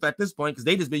speak the truth at this point because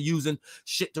they just been using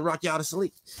shit to rock y'all to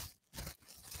sleep.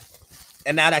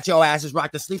 And now that your ass is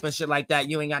rocked to sleep and shit like that,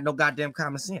 you ain't got no goddamn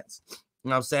common sense. You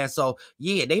know what I'm saying? So,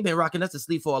 yeah, they've been rocking us to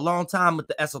sleep for a long time with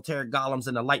the esoteric golems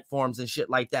and the light forms and shit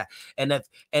like that. And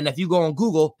if you go on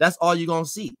Google, that's all you're going to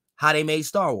see. How they made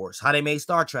Star Wars, how they made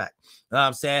Star Trek, you know what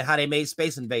I'm saying? How they made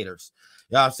Space Invaders,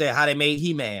 you know what I'm saying? How they made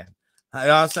He-Man, you know what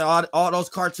I'm saying? All those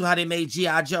cartoons, how they made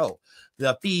G.I. Joe,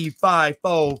 the Fee, Fi,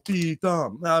 Fo, Fee,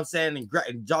 Thumb, you know what I'm saying?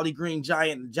 And Jolly Green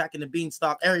Giant, and Jack and the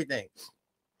Beanstalk, everything.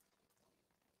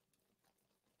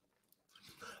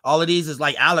 All of these is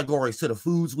like allegories to the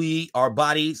foods we eat, our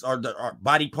bodies, our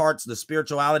body parts, the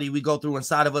spirituality we go through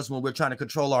inside of us when we're trying to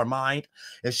control our mind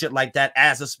and shit like that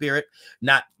as a spirit,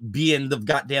 not being the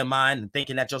goddamn mind and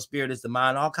thinking that your spirit is the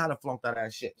mind, all kind of flunked out of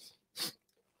that shit.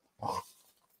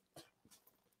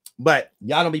 But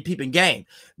y'all don't be peeping game.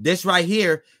 This right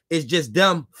here is just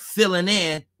them filling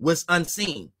in what's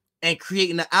unseen and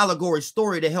creating an allegory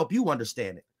story to help you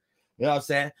understand it. You know what I'm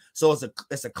saying? So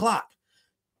it's a clock.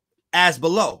 As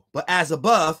below, but as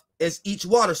above is each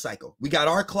water cycle. We got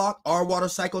our clock, our water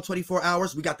cycle, 24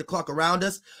 hours. We got the clock around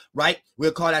us, right?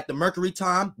 We'll call that the Mercury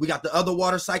time. We got the other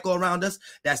water cycle around us.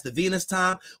 That's the Venus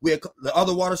time. The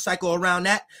other water cycle around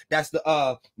that. That's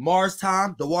the Mars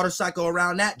time, the water cycle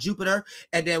around that, Jupiter.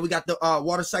 And then we got the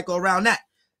water cycle around that,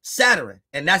 Saturn.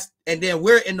 And then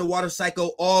we're in the water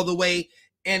cycle all the way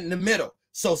in the middle.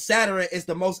 So Saturn is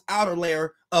the most outer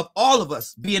layer of all of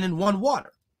us being in one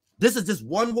water. This is just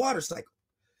one water cycle.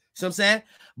 See what I'm saying?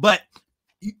 But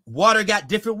water got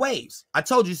different waves. I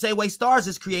told you, the same way stars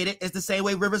is created is the same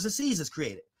way rivers and seas is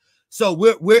created. So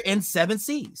we're in 7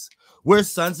 seas. We're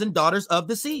sons and daughters of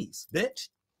the seas, bitch.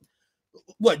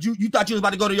 What, you thought you was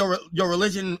about to go to your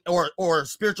religion or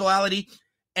spirituality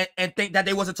and think that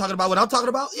they wasn't talking about what I'm talking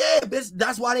about? Yeah, bitch,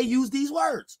 that's why they use these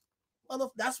words.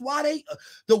 That's why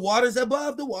the water's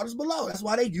above, the water's below. That's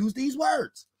why they use these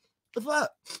words. The fuck?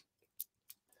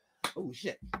 Oh,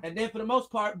 shit. And then for the most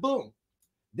part, boom.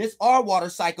 This our water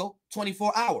cycle,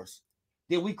 24 hours.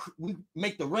 Then we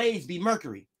make the rays be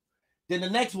Mercury. Then the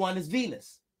next one is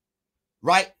Venus,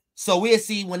 right? So we'll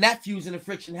see when that fusion and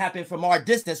friction happened from our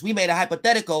distance. We made a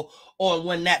hypothetical on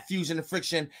when that fusion and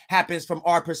friction happens from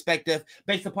our perspective,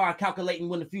 based upon calculating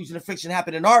when the fusion and friction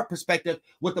happened in our perspective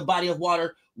with the body of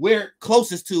water we're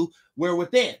closest to, we're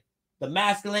within the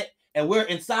masculine, and we're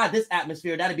inside this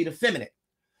atmosphere. That'd be the feminine.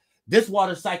 This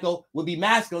water cycle would be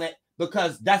masculine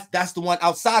because that's the one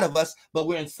outside of us, but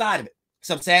we're inside of it.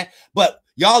 So I'm saying, but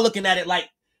y'all looking at it like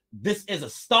this is a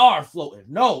star floating.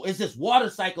 No, it's just water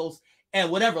cycles, and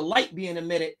whatever light being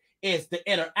emitted is the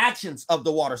interactions of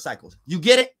the water cycles. You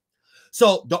get it?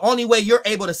 So the only way you're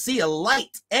able to see a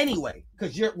light anyway,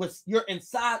 because you're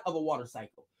inside of a water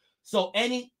cycle. So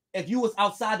if you was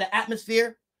outside the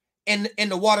atmosphere in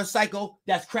the water cycle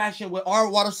that's crashing with our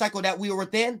water cycle that we were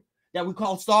within, that we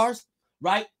call stars,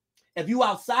 right? If you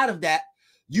outside of that,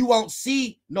 you won't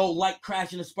see no light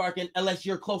crashing and sparking unless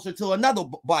you're closer to another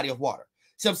body of water.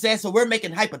 See what I'm saying? So we're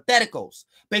making hypotheticals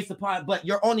based upon, but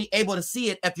you're only able to see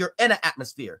it if you're in an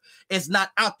atmosphere. It's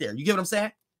not out there. You get what I'm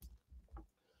saying?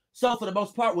 So for the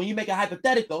most part, when you make a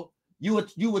hypothetical, you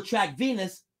would track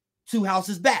Venus 2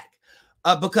 houses back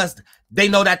because they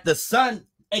know that the sun,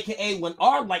 aka when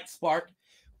our light spark,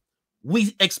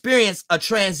 we experience a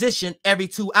transition every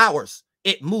 2 hours.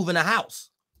 It moving a house.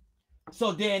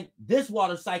 So then this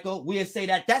water cycle, we'll say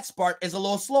that spark is a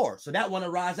little slower. So that one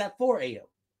arrives at 4 a.m.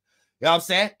 You know what I'm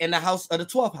saying? In the house of the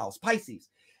 12th house, Pisces.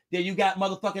 Then you got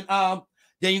motherfucking,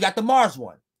 then you got the Mars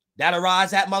one. That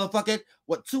arrives at motherfucking,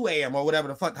 what, 2 a.m. or whatever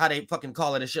the fuck, how they fucking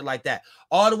call it and shit like that.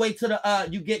 All the way to the,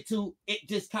 you get to it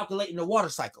just calculating the water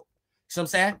cycle. You know what I'm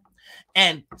saying?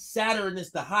 And Saturn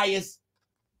is the highest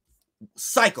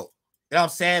cycle. You know what I'm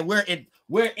saying?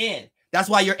 We're in. That's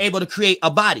why you're able to create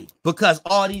a body, because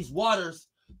all these waters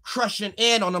crushing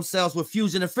in on themselves with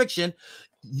fusion and friction,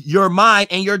 your mind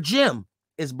and your gem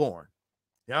is born.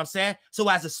 You know what I'm saying? So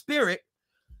as a spirit,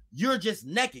 you're just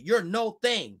naked. You're no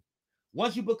thing.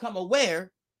 Once you become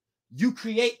aware, you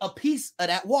create a piece of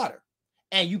that water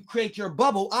and you create your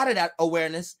bubble out of that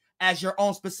awareness as your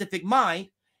own specific mind.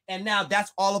 And now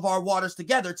that's all of our waters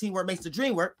together. Teamwork makes the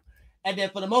dream work. And then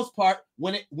for the most part,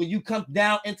 when you come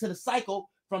down into the cycle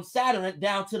from Saturn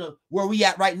down to the where we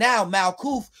at right now,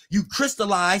 Malkuth, you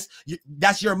crystallize.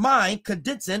 That's your mind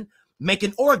condensing,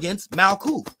 making organs,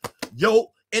 Malkuth. Your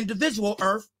individual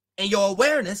earth and your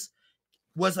awareness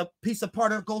was a piece of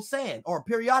particle sand or a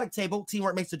periodic table.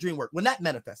 Teamwork makes the dream work. When that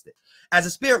manifested as a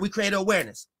spirit, we create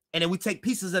awareness, and then we take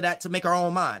pieces of that to make our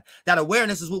own mind. That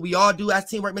awareness is what we all do as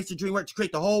teamwork makes the dream work, to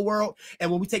create the whole world.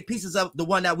 And when we take pieces of the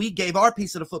one that we gave our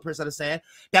piece of the footprints of the sand,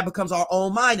 that becomes our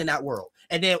own mind in that world.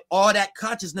 And then all that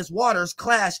consciousness waters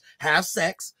clash, have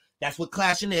sex. That's what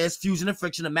clashing is: fusion and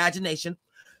friction, imagination,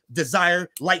 desire,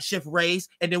 light shift rays.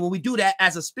 And then when we do that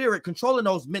as a spirit, controlling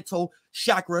those mental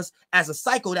chakras as a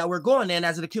cycle that we're going in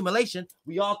as an accumulation,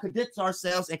 we all condense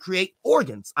ourselves and create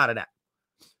organs out of that.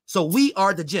 So we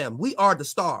are the gem. We are the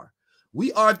star.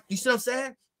 We are, you see what I'm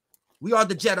saying? We are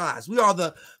the Jedis. We are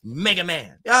the Mega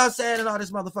Man. You know what I'm saying? And all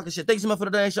this motherfucking shit. Thank you so much for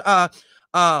the donation.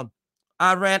 I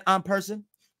ran on person.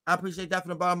 I appreciate that from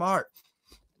the bottom of my heart.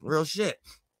 Real shit.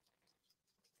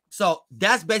 So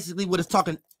that's basically what it's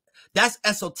talking. That's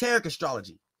esoteric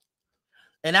astrology.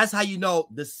 And that's how you know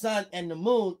the sun and the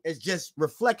moon is just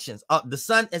reflections. The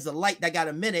sun is a light that got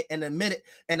a minute, and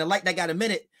the light that got a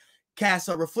minute casts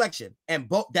a reflection. And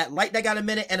both that light that got a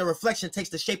minute and a reflection takes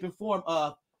the shape and form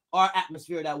of our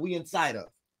atmosphere that we inside of.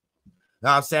 Know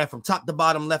what I'm saying? From top to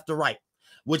bottom, left to right,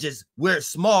 which is where it's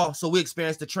small, so we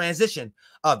experience the transition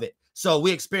of it. So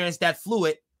we experience that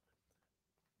fluid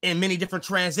in many different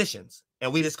transitions,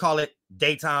 and we just call it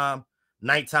daytime,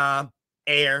 nighttime,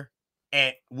 air,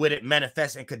 and what it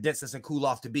manifests and condenses and cool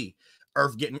off to be.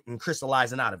 Earth getting and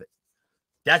crystallizing out of it.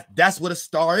 That's what a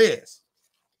star is.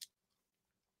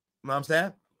 You know what I'm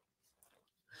saying?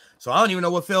 So I don't even know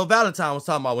what Phil Valentine was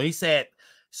talking about when he said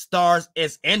stars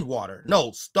is in water.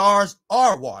 No, stars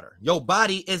are water. Your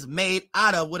body is made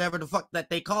out of whatever the fuck that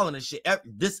they calling this shit.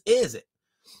 This is it.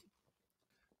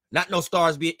 Not no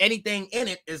stars be anything in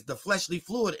it is the fleshly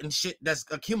fluid and shit that's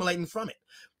accumulating from it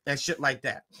and shit like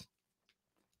that.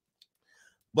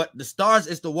 But the stars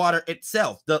is the water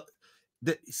itself.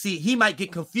 See, he might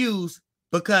get confused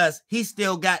because he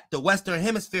still got the Western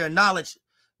Hemisphere knowledge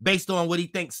based on what he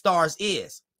thinks stars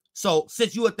is. So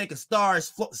since you would think a star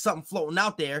is something floating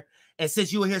out there, and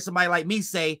since you would hear somebody like me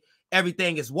say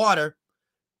everything is water,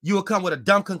 you would come with a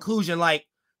dumb conclusion like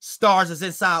stars is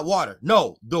inside water.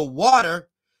 No, the water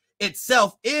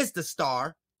itself is the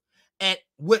star, and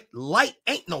with light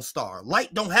ain't no star.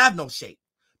 Light don't have no shape.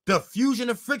 The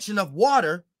fusion and friction of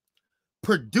water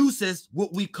produces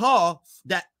what we call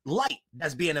that light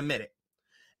that's being emitted.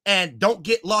 And don't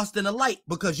get lost in the light,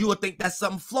 because you would think that's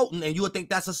something floating, and you would think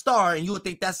that's a star, and you would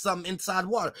think that's something inside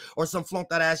water or some float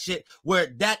that ass shit, where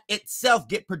that itself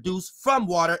get produced from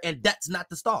water, and that's not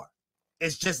the star.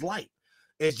 It's just light.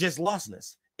 It's just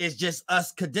lostness. It's just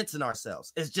us condensing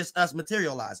ourselves. It's just us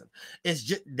materializing. It's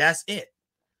just, that's it.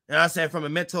 And I said from a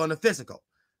mental and a physical.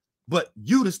 But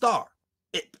you the star,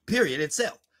 period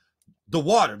itself. The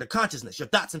water, the consciousness, your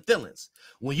thoughts and feelings.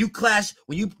 When you clash,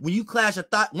 when you clash a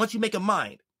thought, once you make a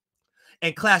mind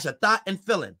and clash a thought and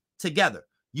feeling together,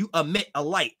 you emit a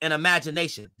light and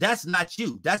imagination. That's not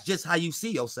you. That's just how you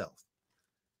see yourself.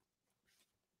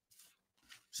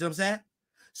 See what I'm saying?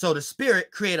 So the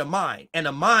spirit create a mind, and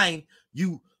a mind,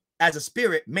 you as a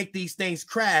spirit make these things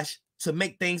crash to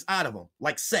make things out of them,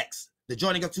 like sex, the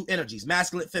joining of two energies,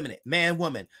 masculine, feminine, man,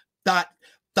 woman, thought,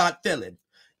 feeling.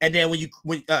 And then when you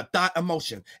thought,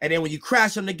 emotion, and then when you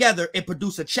crash them together, it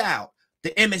produces a child,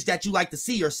 the image that you like to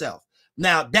see yourself.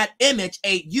 Now that image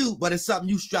ain't you, but it's something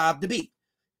you strive to be.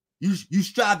 You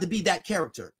strive to be that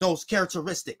character, those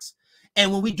characteristics.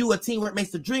 And when we do a teamwork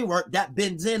makes the dream work, that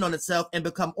bends in on itself and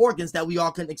become organs that we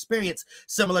all can experience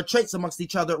similar traits amongst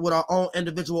each other with our own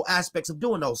individual aspects of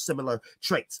doing those similar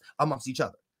traits amongst each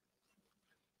other.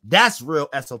 That's real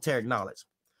esoteric knowledge.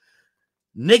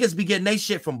 Niggas be getting they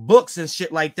shit from books and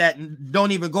shit like that and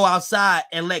don't even go outside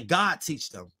and let God teach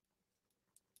them.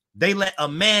 They let a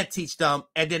man teach them,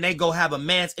 and then they go have a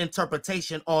man's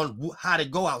interpretation on how to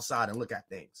go outside and look at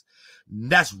things.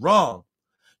 That's wrong.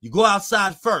 You go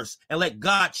outside first and let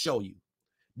God show you.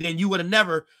 Then you would have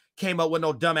never came up with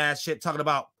no dumbass shit talking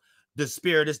about the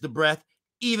spirit is the breath.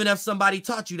 Even if somebody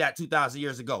taught you that 2,000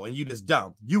 years ago and you just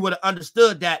dumb, you would have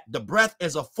understood that the breath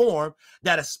is a form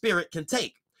that a spirit can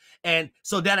take. And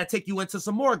so that'll take you into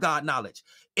some more God knowledge.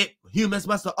 Humans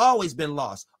must have always been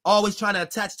lost, always trying to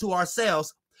attach to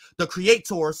ourselves the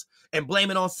creators and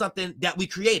blame it on something that we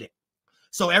created.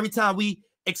 So every time we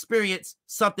experience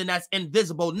something that's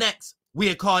invisible next,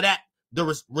 we'd call that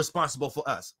the responsible for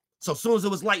us. So as soon as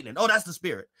it was lightning, oh, that's the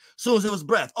spirit. As soon as it was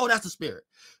breath, oh, that's the spirit.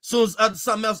 As soon as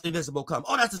something else invisible come,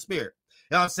 oh, that's the spirit.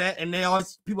 You know what I'm saying? And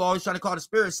people always try to call the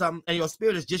spirit something, and your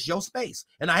spirit is just your space.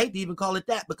 And I hate to even call it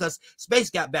that because space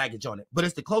got baggage on it. But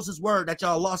it's the closest word that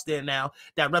y'all lost in now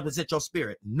that represents your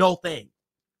spirit. No thing.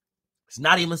 It's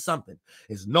not even something.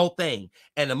 It's no thing.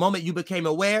 And the moment you became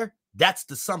aware, that's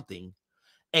the something.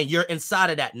 And you're inside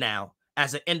of that now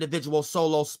as an individual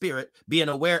solo spirit being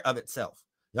aware of itself.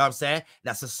 You know what I'm saying?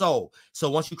 That's a soul. So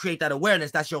once you create that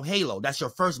awareness, that's your halo. That's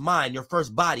your first mind, your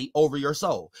first body over your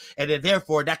soul. And then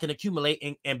therefore that can accumulate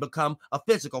and become a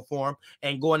physical form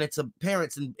and going into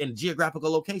parents in geographical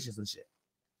locations and shit.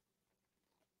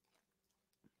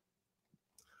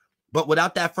 But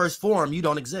without that first form, you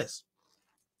don't exist.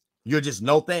 You're just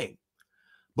no thing.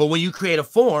 But when you create a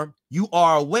form, you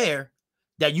are aware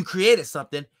that you created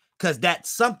something, because that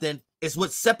something is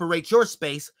what separates your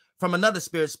space from another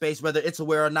spirit space, whether it's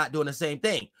aware or not doing the same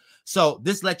thing. So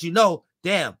this lets you know,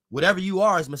 damn, whatever you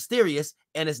are is mysterious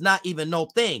and it's not even no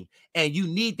thing. And you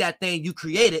need that thing you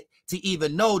created to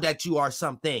even know that you are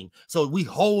something. So we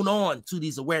hold on to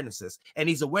these awarenesses, and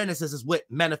these awarenesses is what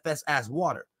manifests as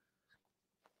water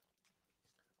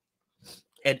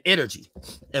and energy.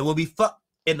 And when we fuck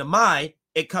in the mind,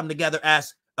 it come together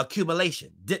as accumulation,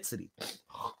 density.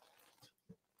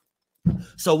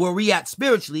 So where we at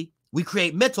spiritually, we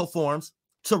create mental forms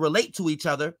to relate to each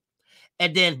other.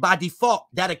 And then by default,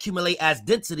 that accumulate as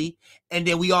density. And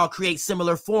then we all create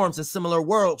similar forms and similar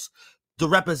worlds to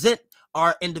represent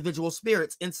our individual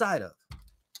spirits inside of.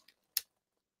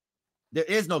 There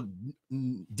is no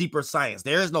deeper science.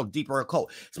 There is no deeper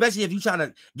occult, especially if you're trying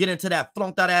to get into that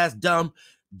flunked out ass dumb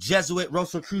Jesuit,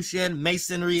 Rosicrucian,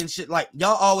 Masonry and shit. Like,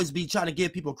 y'all always be trying to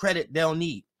give people credit they don't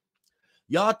need.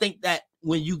 Y'all think that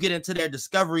when you get into their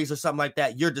discoveries or something like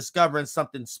that, you're discovering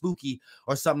something spooky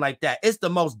or something like that. It's the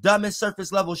most dumbest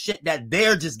surface level shit that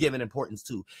they're just giving importance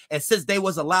to. And since they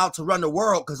was allowed to run the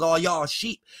world because all y'all are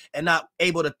sheep and not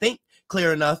able to think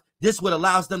clear enough, this would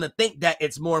allows them to think that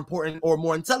it's more important or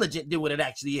more intelligent than what it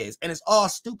actually is. And it's all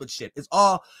stupid shit. It's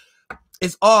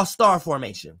all star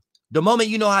formation. The moment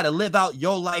you know how to live out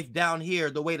your life down here,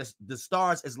 the way the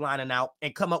stars is lining out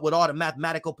and come up with all the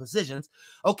mathematical precisions,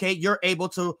 okay, you're able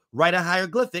to write a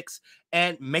hieroglyphics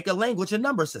and make a language and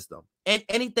number system. And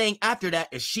anything after that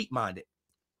is sheep-minded.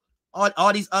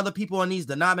 All these other people in these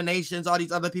denominations, all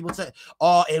these other people say,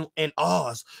 oh, and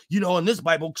Oz, you know, in this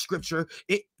Bible scripture,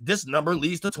 this number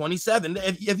leads to 27.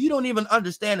 If you don't even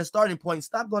understand the starting point,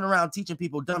 stop going around teaching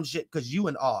people dumb shit because you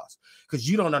in Oz, because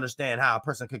you don't understand how a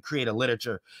person could create a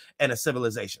literature and a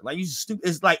civilization. Like, you stupid.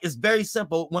 It's very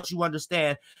simple once you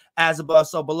understand as above,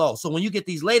 so below. So when you get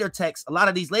these later texts, a lot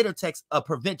of these later texts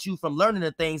prevent you from learning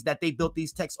the things that they built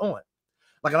these texts on.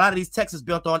 Like, a lot of these texts is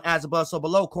built on as above, so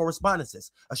below correspondences,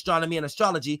 astronomy and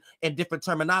astrology, and different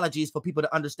terminologies for people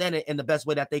to understand it in the best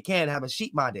way that they can, have a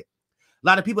sheep-minded. A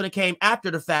lot of people that came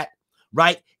after the fact,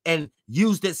 right, and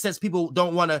used it since people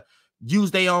don't want to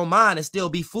use their own mind and still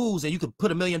be fools, and you could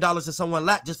put $1 million in someone's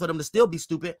lap just for them to still be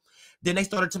stupid. Then they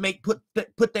started to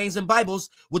put things in Bibles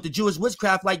with the Jewish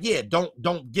witchcraft, like, yeah,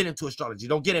 don't get into astrology,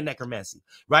 don't get in necromancy,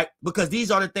 right? Because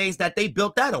these are the things that they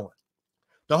built that on.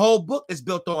 The whole book is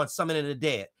built on summoning the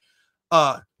dead,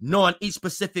 knowing each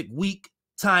specific week,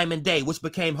 time, and day, which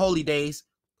became holy days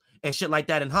and shit like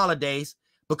that, and holidays,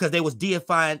 because they was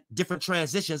deifying different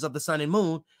transitions of the sun and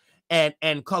moon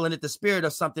and calling it the spirit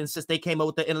of something, since they came up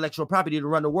with the intellectual property to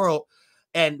run the world.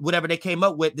 And whatever they came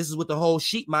up with, this is what the whole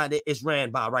sheep mind is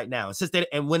ran by right now.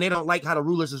 And when they don't like how the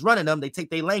rulers is running them, they take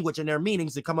their language and their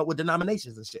meanings and come up with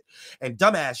denominations and shit and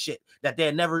dumbass shit that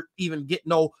they'll never even get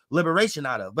no liberation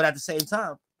out of. But at the same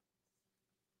time,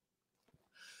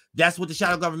 that's what the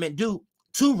shadow government do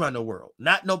to run the world,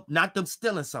 not them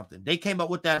stealing something. They came up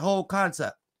with that whole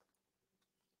concept.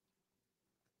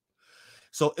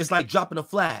 So it's like dropping a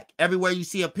flag. Everywhere you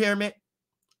see a pyramid,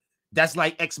 that's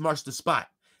like X marks the spot.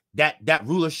 That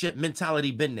rulership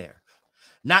mentality been there.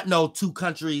 Not no two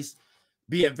countries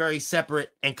being very separate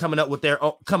and coming up with their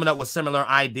own, coming up with similar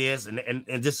ideas, and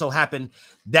just so happened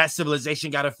that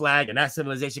civilization got a flag and that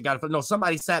civilization got a flag. No,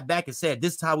 somebody sat back and said,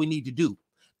 this is how we need to do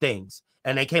things.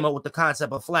 And they came up with the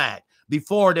concept of flag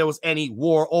before there was any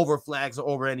war over flags or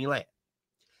over any land.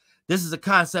 This is a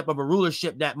concept of a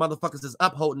rulership that motherfuckers is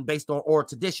upholding based on oral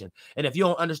tradition. And if you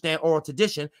don't understand oral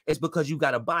tradition, it's because you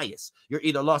got a bias. You're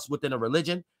either lost within a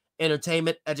religion,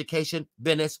 entertainment, education,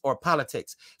 business, or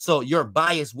politics. So your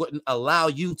bias wouldn't allow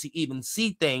you to even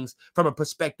see things from a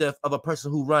perspective of a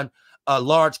person who run a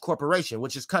large corporation,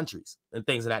 which is countries and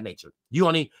things of that nature. You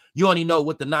only know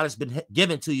what the knowledge been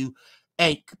given to you,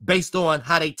 and based on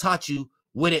how they taught you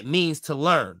what it means to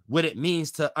learn, what it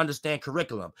means to understand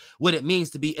curriculum, what it means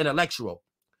to be intellectual.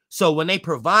 So when they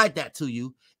provide that to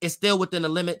you, it's still within the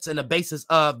limits and the basis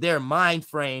of their mind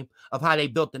frame of how they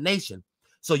built the nation.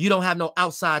 So you don't have no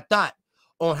outside thought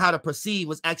on how to perceive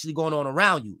what's actually going on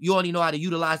around you. You only know how to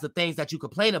utilize the things that you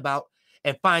complain about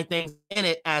and find things in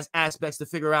it as aspects to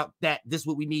figure out that this is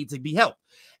what we need to be helped.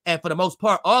 And for the most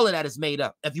part, all of that is made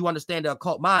up if you understand the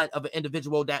occult mind of an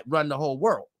individual that run the whole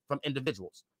world from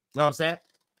individuals. You know what I'm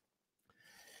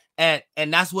saying?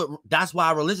 And that's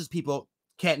why religious people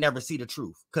can't never see the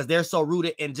truth, because they're so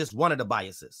rooted in just one of the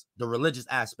biases, the religious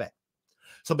aspect.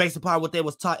 So based upon what they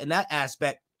was taught in that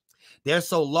aspect, they're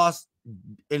so lost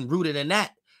and rooted in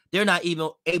that, they're not even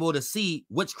able to see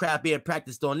witchcraft being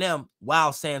practiced on them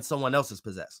while saying someone else is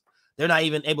possessed. They're not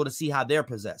even able to see how they're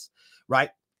possessed, right?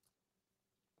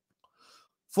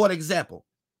 For example,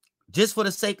 just for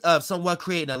the sake of someone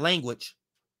creating a language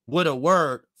with a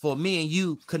word for me and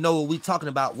you could know what we're talking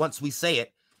about once we say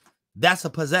it, that's a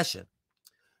possession.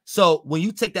 So when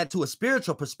you take that to a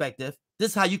spiritual perspective, this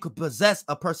is how you could possess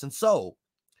a person's soul,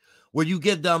 where you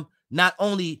give them not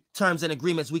only terms and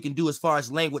agreements we can do as far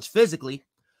as language physically,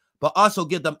 but also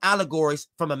give them allegories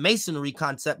from a masonry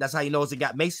concept. That's how you know it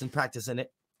got Mason practice in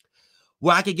it,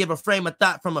 where I could give a frame of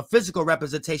thought from a physical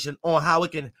representation on how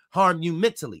it can harm you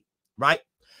mentally, right?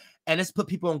 And it's put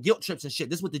people on guilt trips and shit.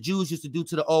 This is what the Jews used to do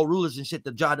to the old rulers and shit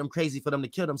to drive them crazy for them to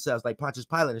kill themselves, like Pontius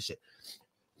Pilate and shit.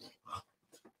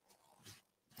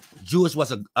 Jesus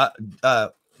was a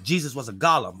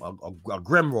golem, a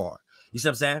grimoire. You see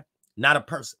what I'm saying? Not a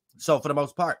person. So for the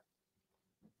most part,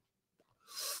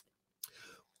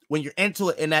 when you're into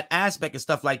it in that aspect and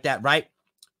stuff like that, right?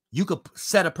 You could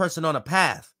set a person on a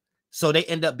path so they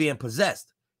end up being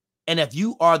possessed. And if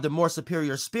you are the more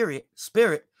superior spirit,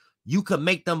 you can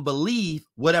make them believe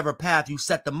whatever path you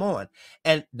set them on.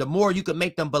 And the more you can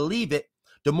make them believe it,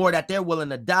 the more that they're willing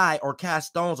to die or cast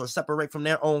stones or separate from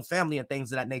their own family and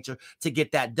things of that nature to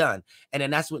get that done. And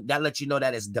then that's what that lets you know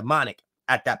that it's demonic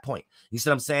at that point. You see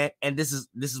what I'm saying? And this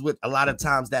is what a lot of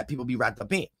times that people be wrapped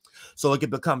up in. So it can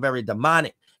become very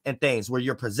demonic and things where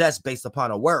you're possessed based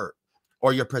upon a word,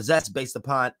 or you're possessed based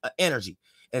upon energy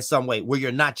in some way where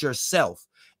you're not yourself.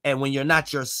 And when you're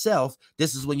not yourself,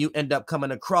 this is when you end up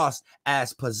coming across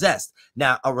as possessed.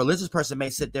 Now, a religious person may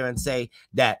sit there and say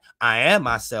that I am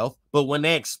myself, but when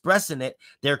they're expressing it,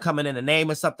 they're coming in the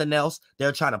name of something else.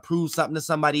 They're trying to prove something to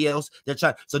somebody else.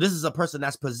 So this is a person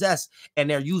that's possessed, and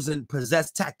they're using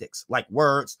possessed tactics like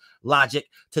words, logic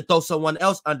to throw someone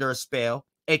else under a spell,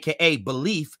 aka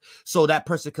belief, so that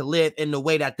person can live in the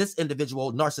way that this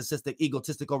individual narcissistic,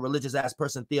 egotistical, religious ass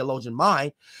person, theologian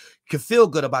mind can feel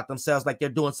good about themselves, like they're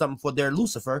doing something for their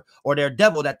Lucifer or their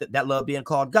devil that love being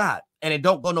called God. And it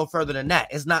don't go no further than that.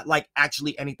 It's not like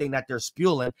actually anything that they're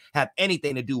spewing have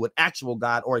anything to do with actual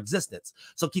God or existence.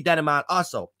 So keep that in mind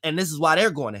also. And this is why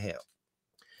they're going to hell.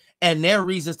 And their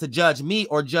reasons to judge me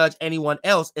or judge anyone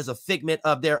else is a figment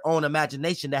of their own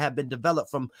imagination that have been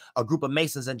developed from a group of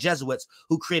Masons and Jesuits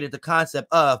who created the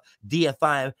concept of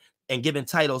deifying and giving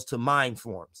titles to mind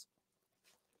forms.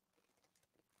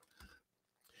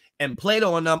 And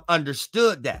Plato and them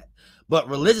understood that. But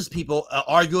religious people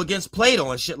argue against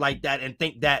Plato and shit like that and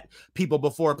think that people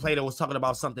before Plato was talking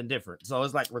about something different. So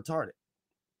it's like retarded.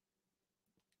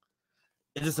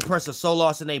 It's just a person so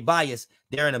lost in their bias,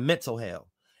 they're in a mental hell.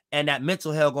 And that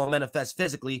mental hell gonna manifest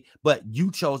physically, but you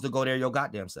chose to go there your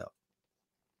goddamn self.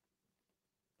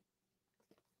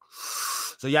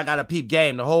 So y'all got a peep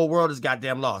game. The whole world is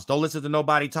goddamn lost. Don't listen to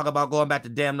nobody talk about going back to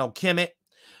damn no Kemet,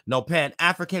 no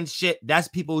Pan-African shit. That's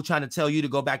people who trying to tell you to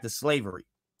go back to slavery.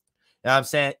 You know what I'm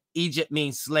saying? Egypt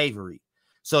means slavery.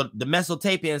 So the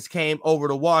Mesopotamians came over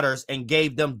the waters and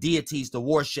gave them deities to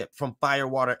worship from fire,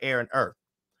 water, air, and earth.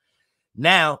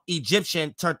 Now,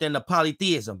 Egyptian turned into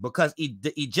polytheism because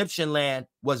the Egyptian land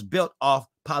was built off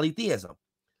polytheism.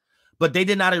 But they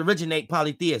did not originate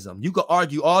polytheism. You could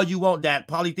argue all you want that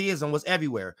polytheism was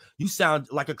everywhere. You sound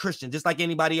like a Christian, just like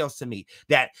anybody else to me,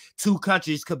 that two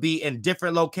countries could be in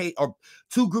different locations, or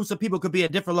two groups of people could be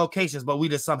in different locations, but we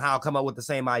just somehow come up with the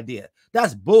same idea.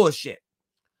 That's bullshit.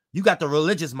 You got the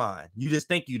religious mind. You just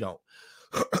think you don't.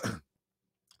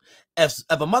 If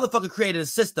a motherfucker created a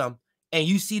system and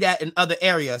you see that in other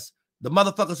areas, the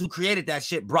motherfuckers who created that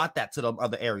shit brought that to the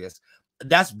other areas.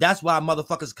 That's why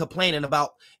motherfuckers complaining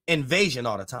about invasion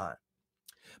all the time.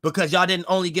 Because y'all didn't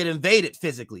only get invaded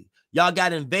physically. Y'all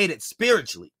got invaded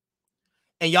spiritually.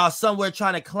 And y'all somewhere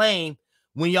trying to claim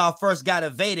when y'all first got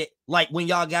invaded, like when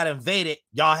y'all got invaded,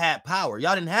 y'all had power.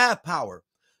 Y'all didn't have power.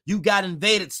 You got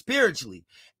invaded spiritually.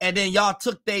 And then y'all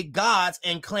took their gods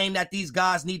and claimed that these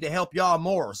gods need to help y'all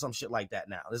more or some shit like that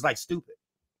now. It's like stupid.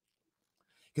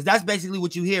 Because that's basically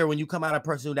what you hear when you come out of a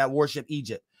person that worship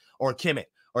Egypt or Kemet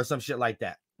or some shit like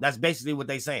that. That's basically what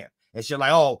they saying. And shit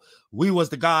like, oh, we was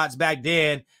the gods back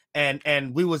then,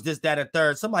 and we was this, that, and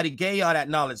third. Somebody gave y'all that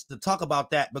knowledge to talk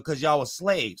about that because y'all was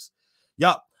slaves.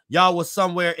 Y'all was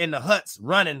somewhere in the huts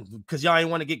running because y'all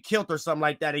didn't want to get killed or something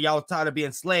like that, and y'all was tired of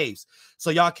being slaves. So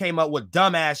y'all came up with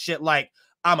dumbass shit like,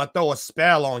 I'ma throw a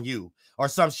spell on you or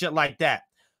some shit like that.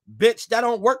 Bitch, that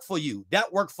don't work for you.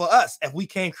 That worked for us if we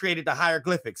came created the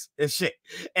hieroglyphics and shit.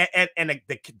 And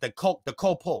the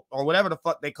colpult or whatever the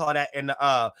fuck they call that in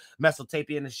the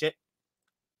Mesopotamian and shit.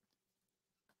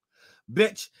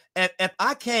 Bitch, if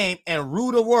I came and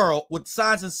rule the world with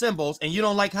signs and symbols and you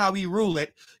don't like how we rule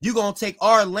it, you gonna take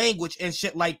our language and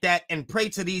shit like that and pray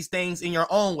to these things in your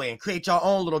own way and create your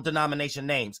own little denomination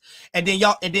names. And then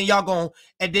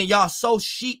y'all so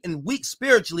sheep and weak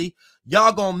spiritually,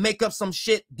 y'all gonna make up some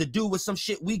shit to do with some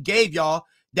shit we gave y'all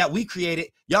that we created.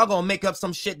 Y'all gonna make up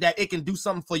some shit that it can do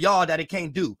something for y'all that it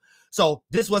can't do. So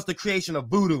this was the creation of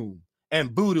voodoo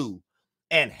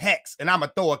and hex, and I'ma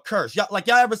throw a curse. Y'all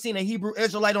ever seen a Hebrew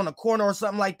Israelite on a corner or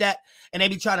something like that, and they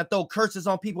be trying to throw curses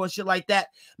on people and shit like that?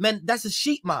 Man, that's a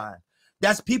sheep mind.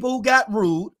 That's people who got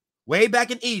ruled way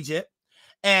back in Egypt,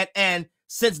 and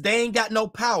since they ain't got no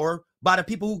power by the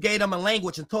people who gave them a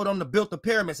language and told them to build the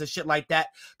pyramids and shit like that,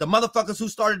 the motherfuckers who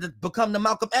started to become the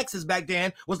Malcolm X's back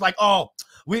then was like, I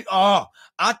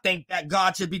think that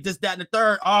God should be this, that, and the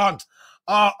third.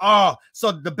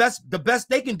 So the best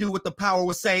they can do with the power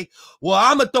was say, well,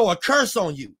 I'm gonna throw a curse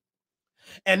on you,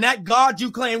 and that God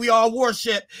you claim we all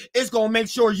worship is gonna make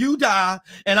sure you die,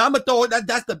 and I'm gonna throw it.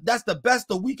 That's the best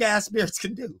the weak ass spirits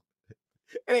can do.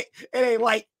 It ain't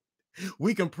like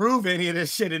we can prove any of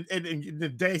this shit in the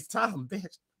day's time,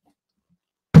 bitch.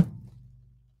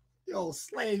 Yo,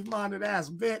 slave-minded ass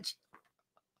bitch.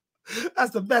 That's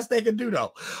the best they can do,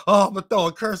 though. Oh, I'm gonna throw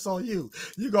a curse on you.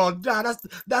 You gonna die.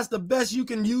 That's the best you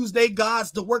can use they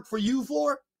gods to work for you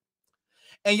for.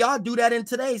 And y'all do that in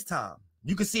today's time.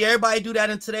 You can see everybody do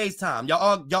that in today's time.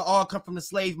 Y'all all come from the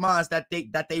slave minds that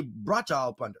they brought y'all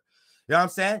up under. You know what I'm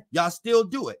saying? Y'all still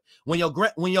do it. When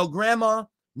your grandma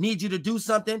needs you to do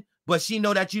something, but she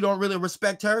know that you don't really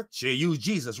respect her, she'll use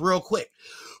Jesus real quick.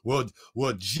 Well,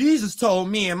 Jesus told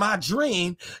me in my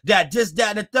dream that this,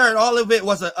 that, and the third, all of it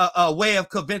was a way of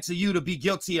convincing you to be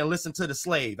guilty and listen to the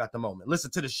slave at the moment.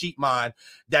 Listen to the sheep mind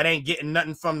that ain't getting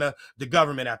nothing from the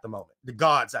government at the moment, the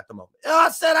gods at the moment. I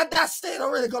said, that's it. I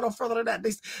don't really go no further than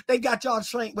that. They got y'all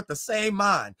trained with the same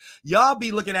mind. Y'all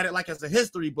be looking at it like it's a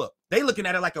history book. They looking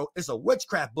at it like it's a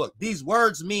witchcraft book. These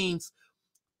words means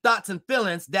thoughts and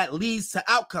feelings that leads to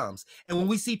outcomes. And when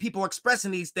we see people expressing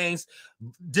these things,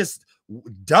 just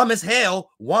dumb as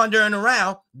hell, wandering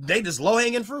around, they just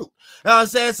low-hanging fruit. You know what I'm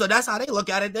saying? So that's how they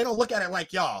look at it. They don't look at it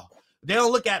like y'all. They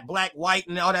don't look at black, white,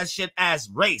 and all that shit as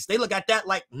race. They look at that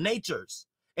like natures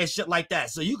and shit like that.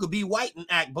 So you could be white and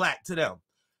act black to them.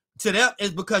 To them,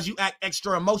 it's because you act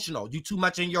extra emotional. You too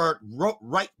much in your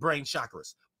right brain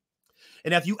chakras.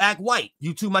 And if you act white,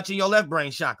 you too much in your left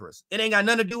brain chakras. It ain't got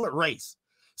nothing to do with race.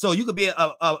 So you could be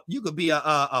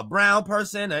a brown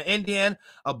person, an Indian,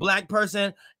 a black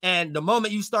person, and the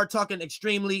moment you start talking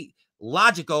extremely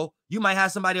logical, you might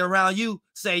have somebody around you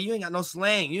say, you ain't got no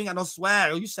slang, you ain't got no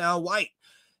swag, or you sound white.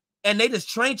 And they just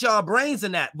trained y'all brains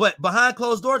in that. But behind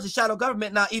closed doors, the shadow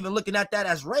government not even looking at that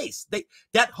as race.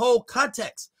 That whole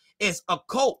context is a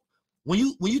cult. When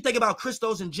you think about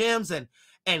crystals and gems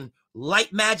and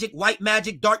light magic, white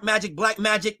magic, dark magic, black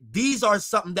magic, these are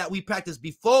something that we practice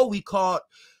before we called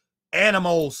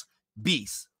animals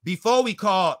beasts, before we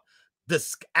called the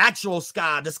actual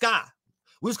sky the sky.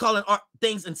 We was calling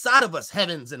things inside of us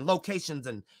heavens and locations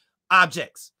and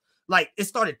objects. Like, it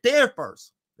started there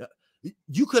first.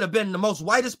 You could have been the most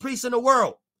whitest priest in the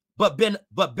world, but been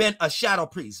a shadow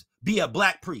priest, be a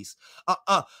black priest.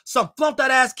 Some flunked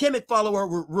out ass Kemet follower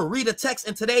will read a text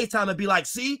in today's time and be like,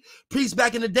 see, priests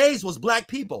back in the days was black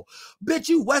people. Bitch,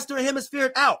 you Western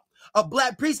hemisphere out. A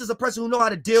black priest is a person who know how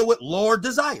to deal with Lord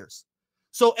desires.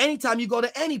 So anytime you go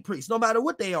to any priest, no matter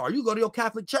what they are, you go to your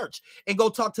Catholic church and go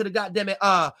talk to the goddamn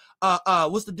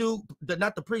what's the dude,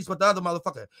 not the priest, but the other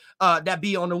motherfucker that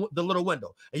be on the little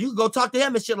window. And you can go talk to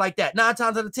him and shit like that. 9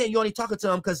 times out of 10, you only talking to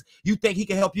him because you think he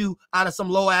can help you out of some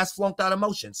low ass flunked out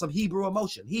emotion, some Hebrew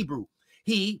emotion. Hebrew,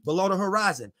 he below the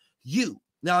horizon, you.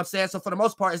 Know what I'm saying? So for the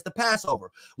most part, it's the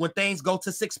Passover. When things go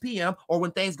to 6 p.m. or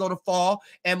when things go to fall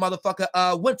and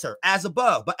motherfucker winter, as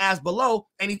above. But as below,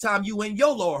 anytime you in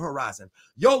your lower horizon,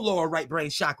 your lower right brain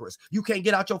chakras, you can't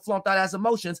get out your flunked out ass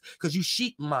emotions because you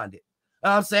sheep-minded. Know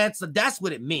what I'm saying? So that's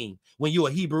what it means when you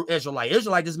a Hebrew Israelite.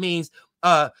 Israelite just means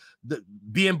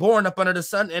being born up under the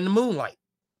sun and the moonlight.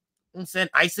 You know what I'm saying?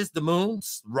 Isis, the moon,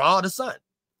 Ra, the sun.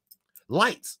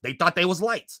 Lights. They thought they was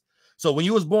lights. So when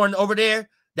you was born over there,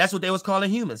 that's what they was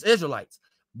calling humans, Israelites.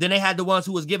 Then they had the ones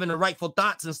who was given the rightful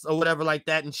thoughts and or whatever like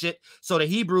that and shit. So the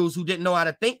Hebrews who didn't know how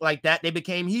to think like that, they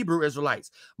became Hebrew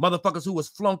Israelites. Motherfuckers who was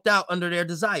flunked out under their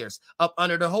desires, up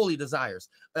under the holy desires,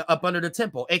 up under the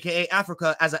temple, aka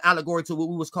Africa as an allegory to what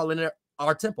we was calling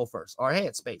our temple first, our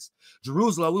head space.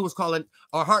 Jerusalem, we was calling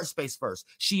our heart space first.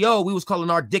 Sheol, we was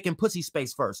calling our dick and pussy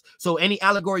space first. So any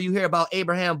allegory you hear about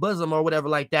Abraham bosom or whatever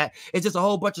like that, it's just a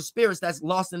whole bunch of spirits that's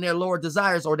lost in their lower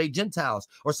desires or they Gentiles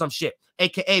or some shit,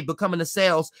 aka becoming the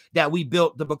cells that we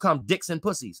built to become dicks and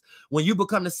pussies. When you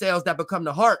become the cells that become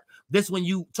the heart, this when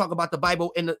you talk about the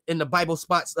Bible in the Bible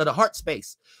spots of the heart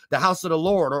space, the house of the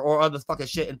Lord or other fucking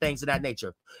shit and things of that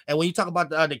nature. And when you talk about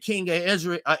the king of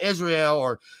Israel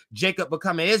or Jacob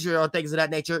becoming Israel or things of that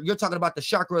nature, you're talking about the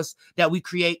chakras that we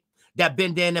create that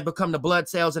bend in and become the blood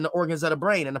cells and the organs of the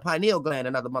brain and the pineal gland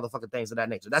and other motherfucking things of that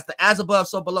nature. That's the as above,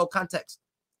 so below context.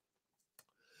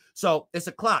 So it's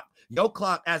a clock. Your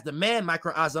clock as the man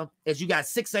microosm is you got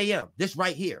 6 a.m. This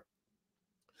right here.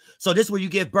 So this is where you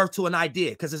give birth to an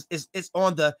idea because it's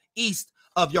on the east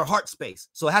of your heart space.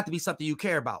 So it has to be something you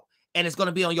care about. And it's going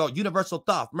to be on your universal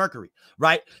thought, Mercury,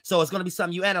 right? So it's going to be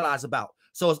something you analyze about.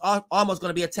 So it's almost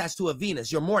going to be attached to a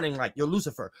Venus, your morning light, your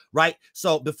Lucifer, right?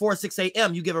 So before 6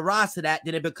 a.m., you give a rise to that,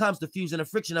 then it becomes the fusion and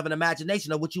friction of an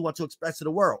imagination of what you want to express to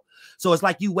the world. So it's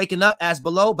like you waking up as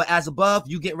below, but as above,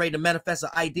 you get ready to manifest an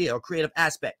idea or creative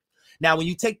aspect. Now, when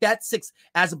you take that 6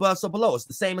 as above, so below, it's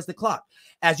the same as the clock.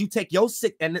 As you take your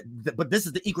 6, but this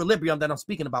is the equilibrium that I'm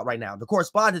speaking about right now. The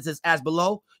correspondence is as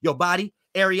below, your body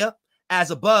area,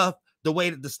 as above, the way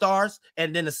that the stars,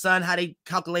 and then the sun, how they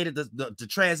calculated the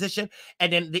transition,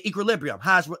 and then the equilibrium,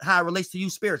 how it relates to you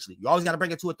spiritually. You always got to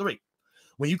bring it to a 3.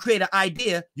 When you create an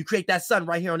idea, you create that sun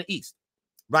right here on the east,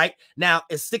 right? Now,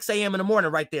 it's 6 a.m. in the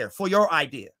morning right there for your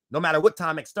idea, no matter what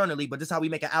time externally, but this is how we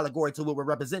make an allegory to what we're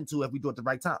representing to if we do it at the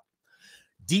right time.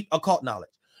 Deep occult knowledge.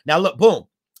 Now, look, boom.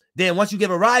 Then once you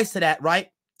give a rise to that, right,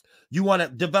 you want to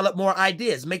develop more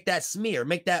ideas, make that smear,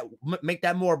 make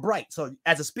that more bright. So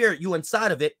as a spirit, you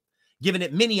inside of it, giving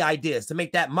it many ideas to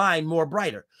make that mind more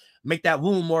brighter, make that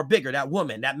womb more bigger, that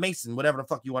woman, that mason, whatever the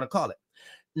fuck you want to call it.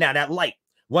 Now that light,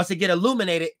 once it get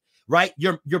illuminated, right,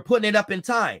 you're putting it up in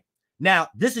time. Now,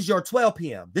 this is your 12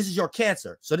 p.m. This is your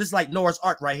Cancer. So this is like Noah's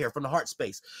Ark right here from the heart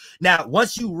space. Now,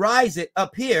 once you rise it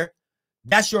up here,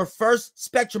 that's your first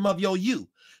spectrum of your you.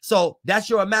 So that's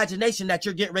your imagination that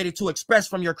you're getting ready to express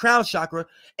from your crown chakra,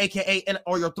 aka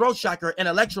or your throat chakra,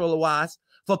 intellectual wise,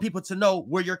 for people to know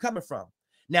where you're coming from.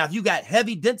 Now, if you got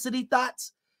heavy density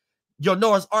thoughts, your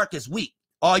Noah's Ark is weak.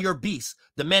 All your beasts,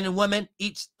 the men and women,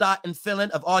 each thought and feeling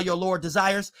of all your lower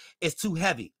desires is too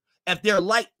heavy. If they're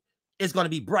light, it's going to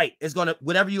be bright. It's going to,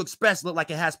 whatever you express, look like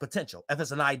it has potential if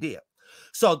it's an idea.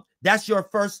 So that's your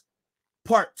first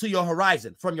part to your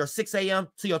horizon from your 6 a.m.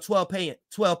 to your 12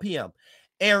 p.m.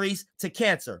 Aries to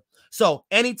Cancer. So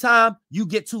anytime you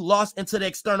get too lost into the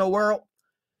external world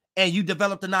and you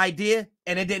developed an idea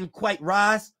and it didn't quite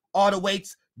rise all the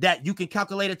weights that you can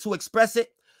calculate it to express it,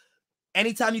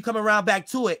 anytime you come around back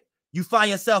to it, you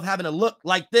find yourself having to look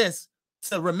like this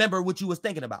to remember what you was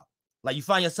thinking about. Like you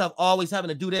find yourself always having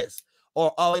to do this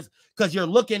or always because you're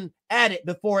looking at it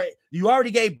before it, you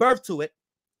already gave birth to it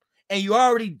and you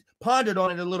already pondered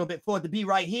on it a little bit for it to be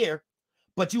right here,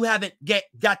 but you haven't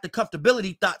got the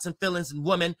comfortability thoughts and feelings and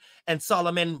women and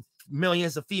Solomon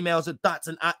millions of females and thoughts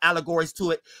and allegories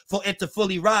to it for it to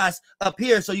fully rise up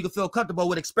here so you can feel comfortable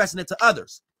with expressing it to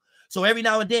others. So every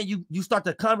now and then you start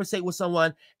to conversate with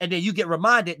someone and then you get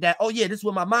reminded that, oh yeah, this is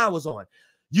what my mind was on.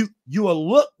 You will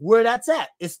look where that's at.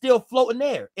 It's still floating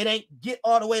there. It ain't get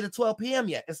all the way to 12 p.m.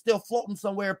 yet. It's still floating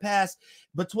somewhere past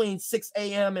between 6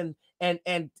 a.m. and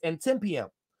 10 p.m.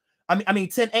 I mean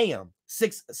 10 a.m.,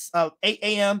 8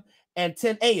 a.m. and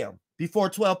 10 a.m. before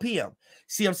 12 p.m.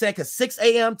 See what I'm saying? Because 6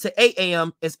 a.m. to 8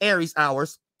 a.m. is Aries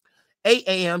hours. 8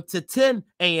 a.m. to 10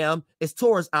 a.m. is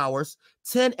Taurus hours.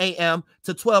 10 a.m.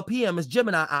 to 12 p.m. is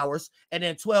Gemini hours. And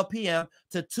then 12 p.m.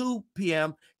 to 2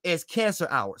 p.m. is Cancer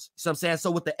hours. You know what I'm saying?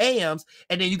 So with the AMs,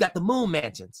 and then you got the moon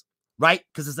mansions, right?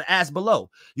 Because it's the as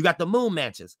below. You got the moon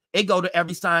mansions. It go to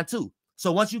every sign too.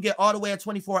 So once you get all the way at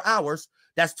 24 hours,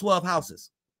 that's 12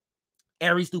 houses.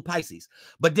 Aries through Pisces.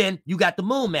 But then you got the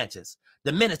moon mansions,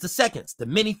 the minutes, the seconds, the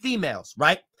many females,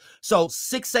 right? So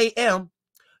 6 a.m.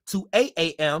 to 8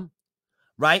 a.m.,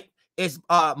 right, is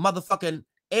motherfucking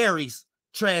Aries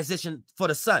transition for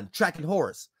the sun, tracking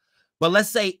Horus. But let's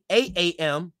say 8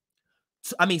 a.m.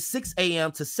 6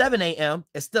 a.m. to 7 a.m.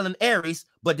 is still in Aries,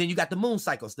 but then you got the moon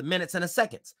cycles, the minutes and the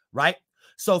seconds, right?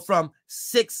 So from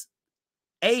 6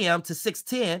 a.m. to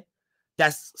 6:10,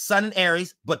 that's sun in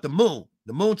Aries, but the moon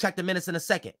track the minutes in a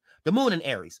second. The moon in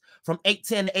Aries. From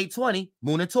 8:10 to 8:20,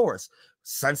 moon in Taurus.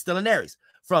 Sun still in Aries.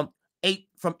 From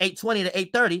 8:20 to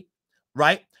 8:30,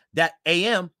 right? That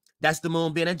AM, that's the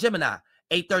moon being in Gemini.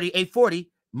 8:30, 8:40,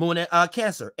 moon in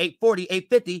Cancer. 8:40,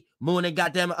 8:50, moon in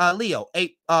goddamn Leo.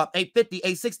 8:50,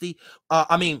 8:60,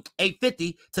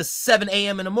 8:50 to 7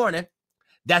 a.m. in the morning.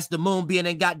 That's the moon being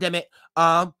in goddamn it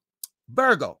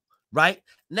Virgo, right?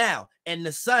 Now, and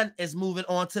the sun is moving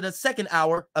on to the second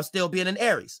hour of still being in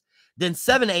Aries. Then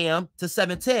 7 a.m. to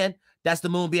 7:10, that's the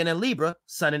moon being in Libra,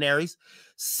 sun in Aries.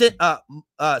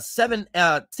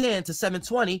 7:10 to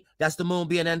 7:20, that's the moon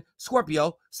being in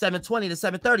Scorpio. 7:20 to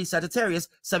 7:30, Sagittarius.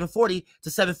 7:40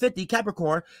 to 7:50,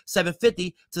 Capricorn.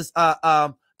 7:50 to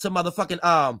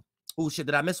motherfucking oh shit,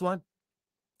 did I miss one?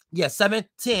 Yeah, 7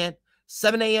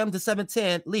 a.m. to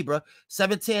 7:10, Libra.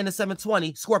 7:10 to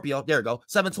 7:20, Scorpio. There we go.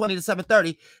 7:20 to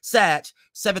 7:30, Sag.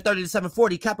 7:30 to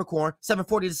 7:40, Capricorn.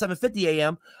 7:40 to 7:50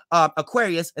 a.m.,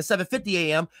 Aquarius. And 7:50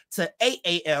 a.m. to 8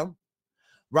 a.m.,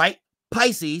 right?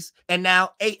 Pisces. And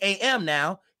now 8 a.m.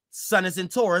 now, sun is in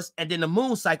Taurus. And then the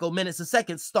moon cycle, minutes and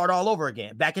seconds, start all over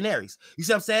again, back in Aries. You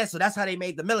see what I'm saying? So that's how they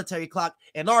made the military clock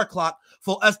and our clock,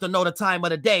 for us to know the time of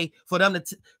the day, for them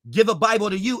to give a Bible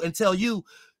to you and tell you,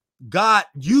 God,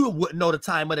 you wouldn't know the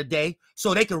time of the day,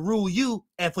 so they can rule you,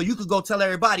 and for you could go tell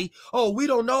everybody, oh, we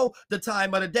don't know the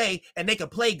time of the day, and they can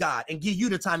play God and give you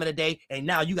the time of the day, and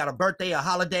now you got a birthday, a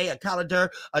holiday, a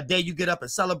calendar, a day you get up and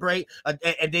celebrate,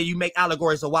 and then you make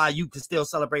allegories of why you can still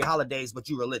celebrate holidays, but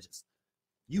you religious.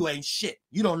 You ain't shit.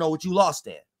 You don't know what you lost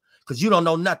in, because you don't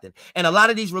know nothing. And a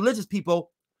lot of these religious people,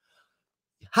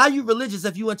 how you religious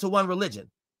if you into one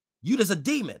religion? You just a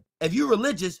demon. If you're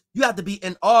religious, you have to be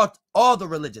in all the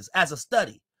religions as a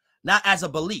study, not as a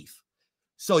belief.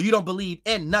 So you don't believe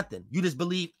in nothing. You just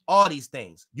believe all these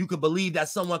things. You could believe that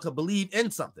someone could believe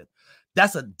in something.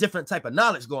 That's a different type of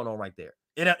knowledge going on right there.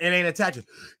 It ain't attaching.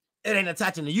 It ain't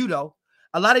attaching to you though.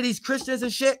 A lot of these Christians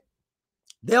and shit,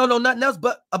 they don't know nothing else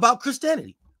but about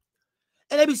Christianity,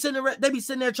 and they be sitting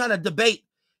there trying to debate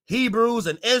Hebrews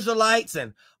and Israelites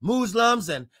and Muslims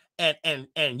and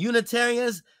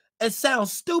Unitarians. It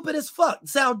sounds stupid as fuck. It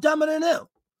sounds dumber than them.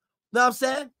 Know what I'm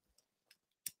saying?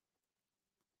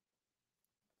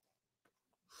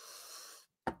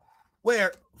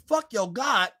 Where, fuck your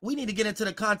God, we need to get into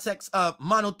the context of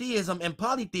monotheism and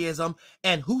polytheism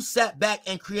and who sat back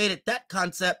and created that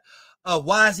concept of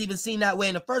why it's even seen that way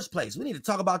in the first place. We need to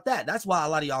talk about that. That's why a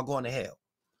lot of y'all going to hell.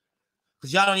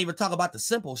 Because y'all don't even talk about the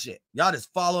simple shit. Y'all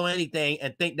just follow anything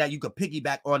and think that you could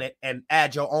piggyback on it and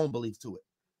add your own beliefs to it.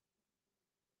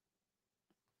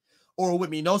 Or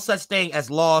with me, no such thing as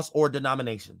laws or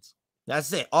denominations.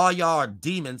 That's it. All y'all are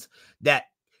demons that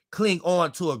cling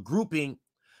on to a grouping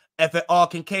if it all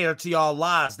can cater to y'all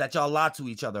lies that y'all lie to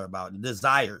each other about, and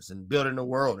desires and building the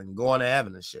world and going to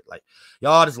heaven and shit. Like,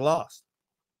 y'all just lost.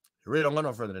 You really don't go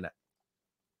no further than that.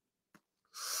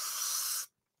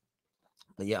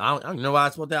 But yeah, I don't know why I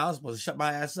was supposed to shut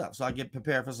my ass up so I get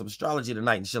prepared for some astrology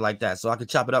tonight and shit like that, so I can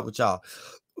chop it up with y'all.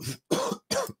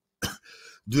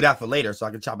 Do that for later so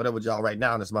I can chop it up with y'all right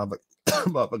now in this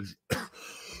motherfucker.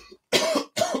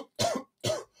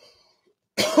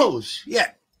 Oh, shit.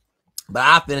 But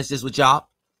I'll finish this with y'all.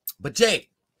 But, Jay,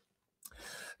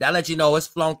 that let you know it's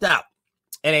flunked out.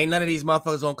 And ain't none of these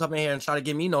motherfuckers gonna come in here and try to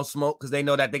give me no smoke because they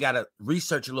know that they got to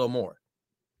research a little more.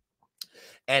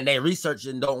 And they research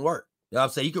and don't work. You know what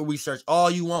I'm saying? You can research all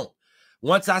you want.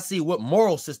 Once I see what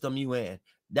moral system you in,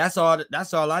 that's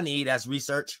all I need as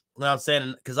research. You know what I'm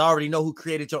saying? Because I already know who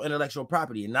created your intellectual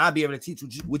property. And I'll be able to teach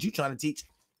what you trying to teach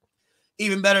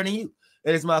even better than you.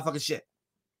 It is motherfucking shit.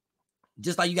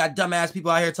 Just like you got dumbass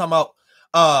people out here talking about,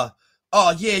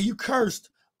 oh, yeah, you cursed.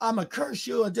 I'm gonna curse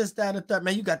you, and just that and that.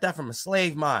 Man, you got that from a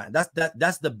slave mind.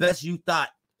 That's the best you thought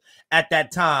at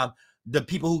that time. The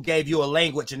people who gave you a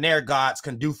language and their gods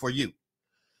can do for you.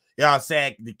 You know what I'm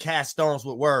saying? To cast stones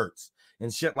with words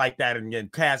and shit like that,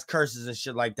 and cast curses and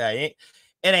shit like that. It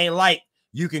ain't like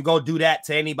you can go do that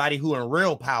to anybody who in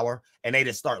real power and they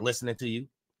just start listening to you. You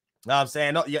know what I'm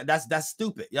saying? No, yeah, that's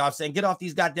stupid. You know what I'm saying? Get off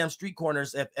these goddamn street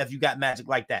corners if you got magic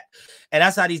like that. And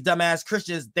that's how these dumbass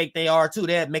Christians think they are too.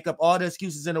 They make up all the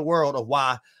excuses in the world of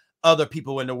why other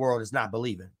people in the world is not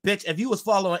believing. Bitch, if you was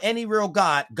following any real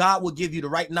God, God will give you the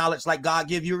right knowledge like God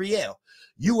give URIEL.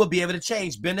 You will be able to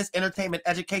change business, entertainment,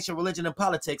 education, religion, and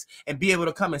politics, and be able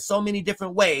to come in so many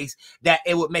different ways that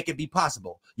it would make it be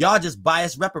possible. Y'all just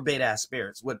biased, reprobate ass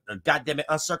spirits with goddamn it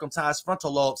uncircumcised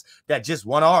frontal lobes that just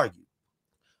want to argue.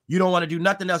 You don't want to do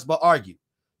nothing else but argue.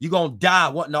 You're going to die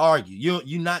wanting to argue.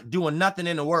 You're not doing nothing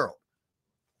in the world.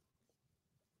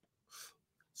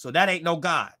 So that ain't no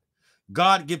God.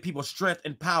 God give people strength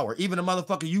and power. Even the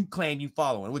motherfucker you claim you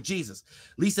following with Jesus.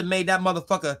 Lisa made that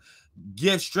motherfucker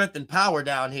give strength and power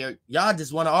down here. Y'all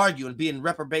just want to argue and be in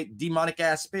reprobate demonic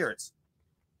ass spirits.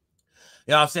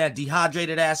 You know what I'm saying?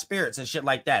 Dehydrated ass spirits and shit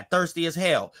like that. Thirsty as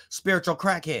hell. Spiritual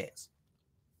crackheads.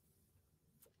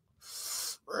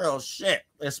 Real shit.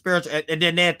 It's spiritual, and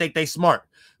then they think they smart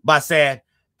by saying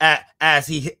as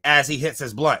he hits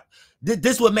his blunt.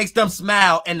 This what makes them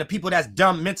smile, and the people that's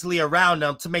dumb mentally around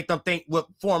them to make them think what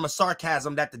form of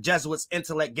sarcasm that the Jesuits'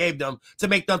 intellect gave them to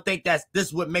make them think that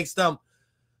this what makes them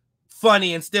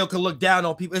funny and still can look down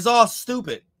on people. It's all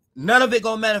stupid. None of it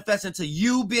gonna manifest into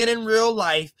you being in real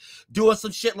life doing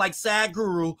some shit like Sad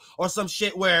Guru or some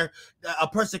shit where a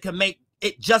person can make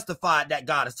it justified that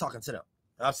God is talking to them.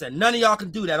 I'm saying none of y'all can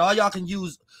do that. All y'all can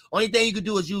use, only thing you can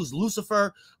do is use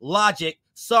Lucifer, logic,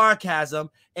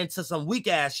 sarcasm into some weak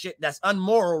ass shit that's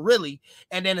unmoral, really.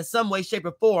 And then in some way, shape,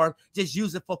 or form, just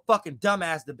use it for fucking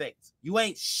dumbass debates. You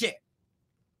ain't shit.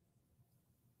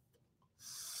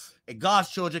 And God's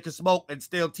children can smoke and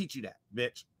still teach you that,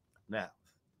 bitch. Now,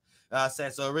 I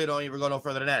said, so it really don't even go no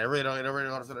further than that. It really don't go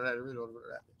no further than that. It really don't go no further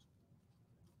than that.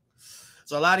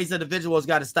 So a lot of these individuals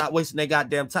got to stop wasting their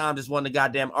goddamn time just wanting to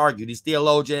goddamn argue. These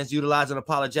theologians utilizing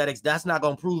apologetics, that's not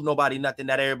going to prove nobody nothing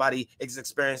that everybody is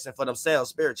experiencing for themselves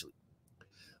spiritually.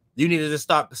 You need to just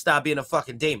stop being a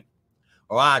fucking demon.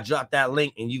 Or I'll drop that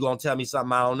link and you going to tell me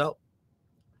something I don't know.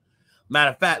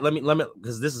 Matter of fact, let me,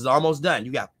 because this is almost done.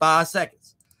 You got 5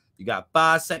 seconds. You got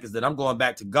 5 seconds. Then I'm going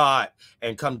back to God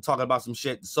and come talking about some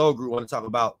shit the soul group want to talk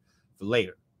about for later.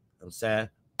 You know what I'm saying?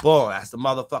 Boom, that's the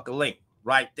motherfucking link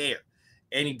right there.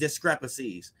 Any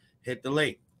discrepancies, hit the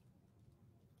link.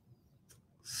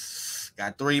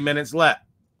 Got 3 minutes left.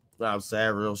 You know what I'm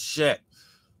saying? Real shit.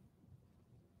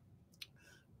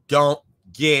 Don't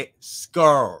get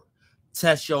scared.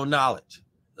 Test your knowledge.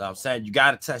 You know what I'm saying? You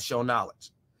got to test your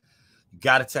knowledge. You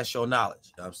got to test your knowledge.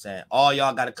 You know what I'm saying? All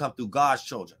y'all got to come through God's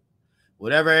children.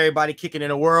 Whatever everybody kicking in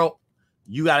the world,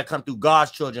 you got to come through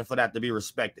God's children for that to be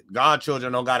respected. God's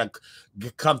children don't got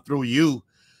to come through you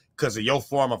because of your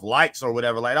form of likes or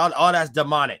whatever. Like, all that's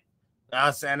demonic. You know what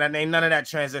I'm saying? That ain't none of that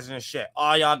transition and shit.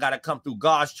 All y'all got to come through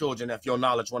God's children if your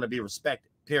knowledge want to be respected,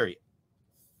 period.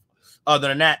 Other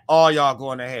than that, all y'all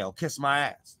going to hell. Kiss my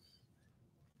ass.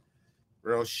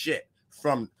 Real shit.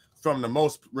 From the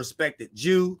most respected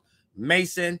Jew,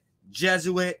 Mason,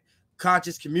 Jesuit,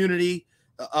 conscious community,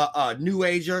 New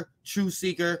Ager, true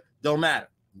seeker, don't matter.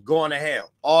 Going to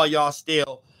hell. All y'all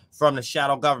still from the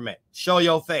shadow government. Show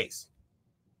your face.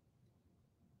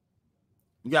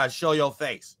 You got to show your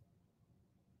face.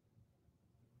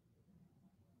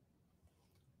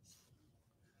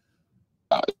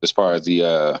 As far as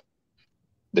the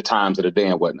times of the day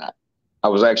and whatnot, I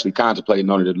was actually contemplating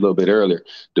on it a little bit earlier.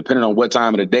 Depending on what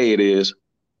time of the day it is,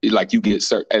 like you get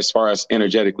certain, as far as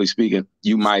energetically speaking,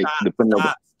 you might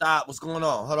Stop. What's going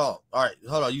on? Hold on. All right,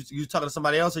 hold on. You talking to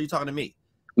somebody else or you talking to me?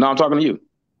 No, I'm talking to you.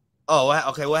 Oh,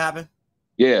 okay. What happened?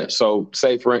 Yeah. So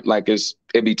say for like it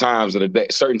be times of the day,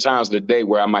 certain times of the day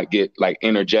where I might get like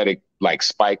energetic like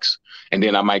spikes, and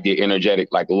then I might get energetic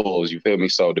like lulls. You feel me?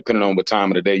 So depending on what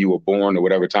time of the day you were born or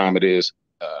whatever time it is,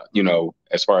 you know,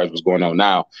 as far as what's going on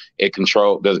now,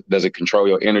 does it control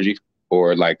your energy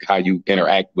or like how you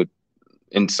interact with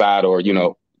inside or, you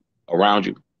know, around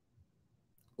you?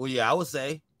 Well, yeah, I would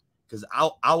say, because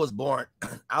I was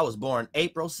born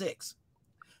April 6th.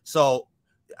 So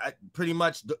pretty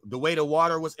much the way the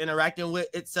water was interacting with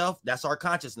itself, that's our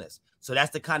consciousness. So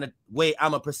that's the kind of way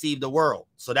I'm going to perceive the world.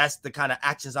 So that's the kind of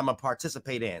actions I'm going to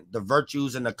participate in, the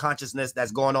virtues and the consciousness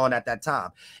that's going on at that time.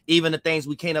 Even the things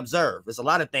we can't observe. There's a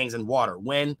lot of things in water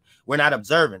when we're not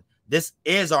observing. This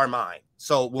is our mind.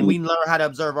 So when we learn how to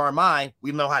observe our mind,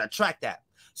 we know how to track that.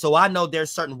 So I know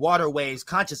there's certain water waves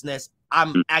consciousness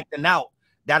I'm acting out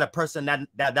that a person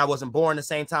that wasn't born the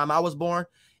same time I was born,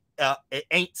 it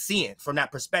ain't seeing from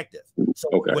that perspective. So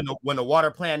when the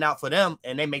water playing out for them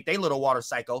and they make their little water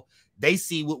cycle, they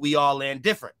see what we all in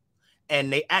different,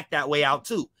 and they act that way out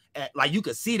too. And like you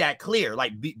could see that clear,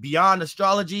 like beyond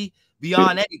astrology,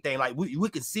 beyond anything. Like we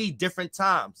could see different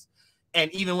times. And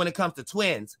even when it comes to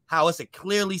twins, how it's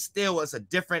it's a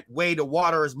different way the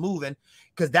water is moving,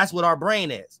 because that's what our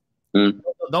brain is.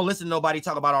 Don't listen to nobody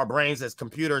talk about our brains as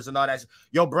computers and all that.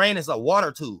 Your brain is a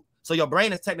water tube. So your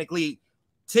brain is technically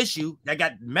tissue that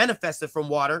got manifested from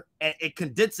water, and it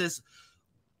condenses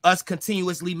us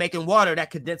continuously making water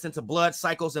that condense into blood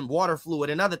cycles and water fluid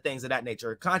and other things of that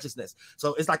nature, consciousness.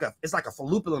 So it's like a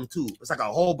fallopian tube. It's like a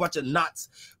whole bunch of knots,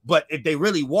 but if they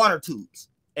really water tubes,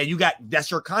 and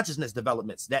that's your consciousness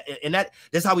developments.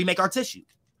 That's how we make our tissue.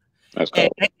 That's cool.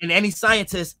 And any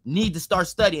scientists need to start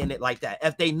studying it like that.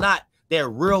 If they not, they're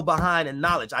real behind in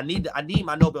knowledge. I need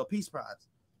my Nobel Peace Prize.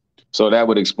 So that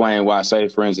would explain why, say,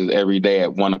 for instance, every day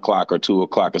at 1 o'clock or 2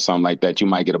 o'clock or something like that, you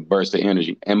might get a burst of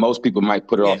energy. And most people might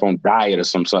put it off on diet or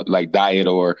something like diet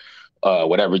or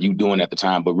whatever you doing at the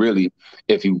time. But really,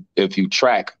 if you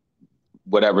track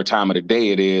whatever time of the day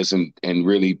it is and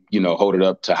really, hold it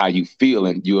up to how you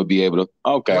feeling, you will be able to,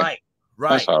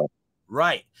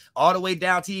 Right. All the way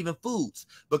down to even foods,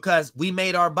 because we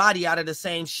made our body out of the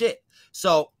same shit.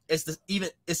 So it's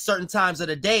certain times of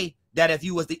the day that if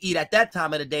you was to eat at that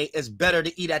time of the day, it's better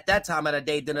to eat at that time of the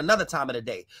day than another time of the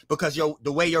day, because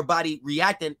the way your body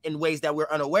reacting in ways that we're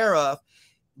unaware of,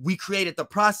 we created the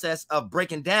process of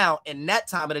breaking down in that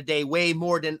time of the day way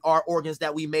more than our organs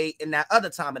that we made in that other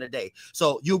time of the day.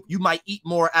 So you might eat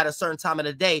more at a certain time of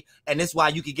the day, and that's why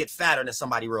you could get fatter than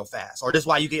somebody real fast, or that's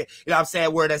why you get, what I'm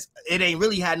saying, where it ain't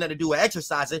really had nothing to do with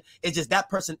exercising. It's just that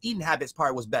person eating habits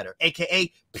part was better,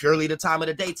 aka purely the time of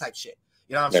the day type shit.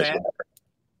 You know what I'm saying?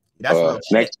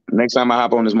 That's next time I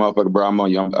hop on this motherfucker, bro, I'm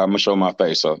gonna show my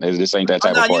face. So this ain't that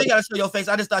type of party. You ain't gotta show your face.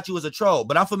 I just thought you was a troll,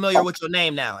 but I'm familiar with your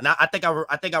name now, and I think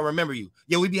I remember you.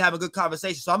 Yeah, we be having good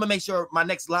conversation. So I'm gonna make sure my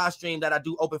next live stream that I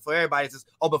do open for everybody is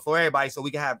open for everybody, so we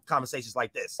can have conversations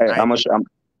like this.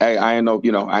 Hey, I ain't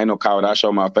no coward. I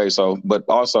show my face. So, but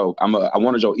also I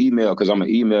wanted your email, because I'm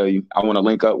gonna email you. I want to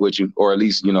link up with you, or at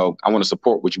least I want to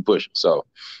support what you push. So,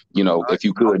 if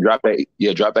you could drop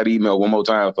that email one more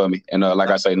time for me. And like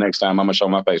I say, next time I'm gonna show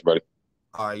my face, buddy.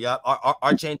 All right, yeah.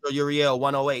 Archangel Uriel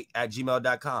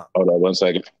 108@gmail.com. Hold on 1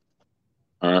 second.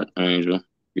 Archangel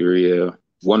Uriel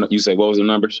you say what was the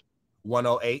numbers?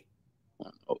 108.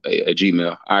 108 at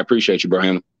Gmail. I appreciate you,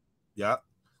 Brahim. Yeah.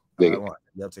 Take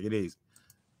it easy.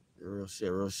 Real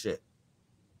shit.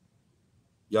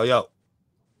 Yo.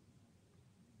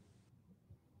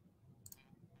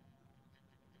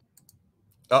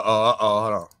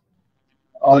 Hold on.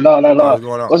 Oh, no. What's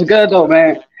going on? What's good though,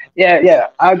 man? Yeah.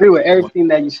 I agree with everything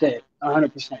that you said,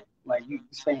 100%. Like you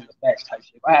saying the facts type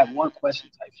shit. I have one question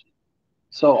type shit.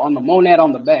 So on the monad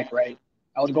on the back, right?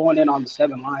 I was going in on the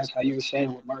 7 lines, how you were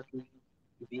saying with Mercury,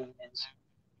 Venus,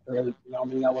 with the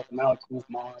molecules,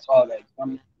 Mars, all that.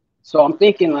 So I'm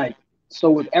thinking like,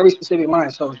 so with every specific line,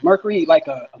 so is Mercury like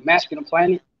a masculine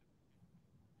planet?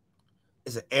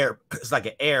 It's an air. It's like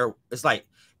an air. It's like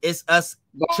it's us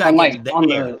tracking the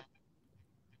air.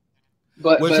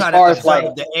 We're trying to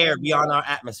observe the air beyond our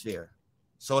atmosphere.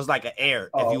 So it's like an air,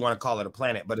 if you want to call it a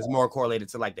planet, but it's more correlated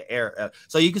to like the air.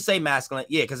 So you can say masculine,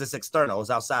 because it's external,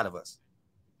 it's outside of us.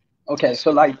 Okay,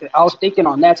 so like I was thinking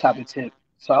on that type of tip.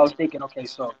 So I was thinking, okay,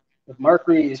 so if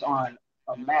Mercury is on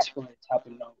a masculine type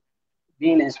of note,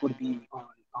 Venus would be on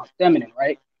feminine,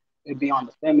 right? It'd be on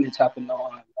the feminine type of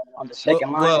note on the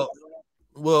second line.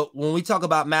 Well, when we talk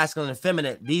about masculine and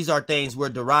feminine, these are things we're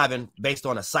deriving based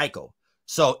on a cycle.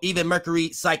 So even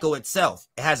Mercury cycle itself,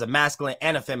 it has a masculine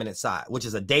and a feminine side, which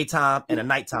is a daytime and a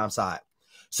nighttime side.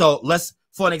 So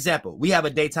for an example, we have a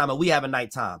daytime and we have a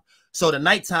nighttime. So the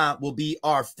nighttime will be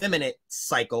our feminine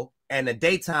cycle and the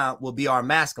daytime will be our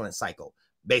masculine cycle,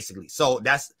 basically. So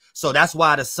that's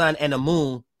why the sun and the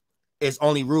moon is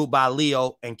only ruled by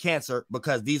Leo and Cancer,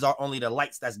 because these are only the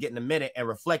lights that's getting emitted and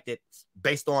reflected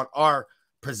based on our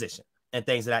position and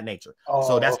things of that nature.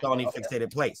 So that's the only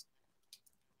fixated place.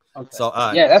 Okay. So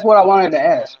yeah, that's what I wanted to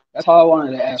ask. That's all I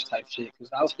wanted to ask type shit.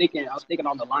 Because I was thinking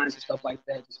on the lines and stuff like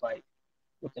that, just like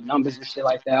with the numbers and shit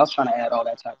like that. I was trying to add all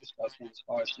that type of stuff in as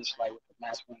far as just like with the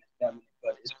masculine and feminine,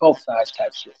 but it's both sides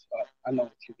type shit. So I know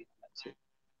what you mean on that too.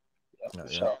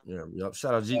 Yeah.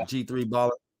 Shout out G3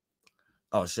 baller.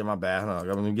 Oh shit, my bad. Hold on.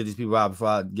 I'm gonna get these people out before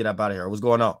I get up out of here. What's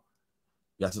going on?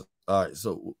 Yes. All right.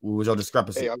 So what was your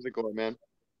discrepancy? Hey, how's it going, man?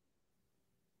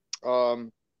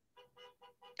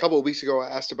 couple of weeks ago, I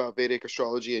asked about Vedic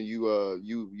astrology, and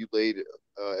you laid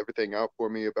everything out for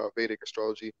me about Vedic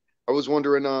astrology. I was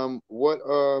wondering what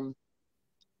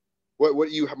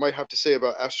you might have to say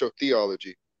about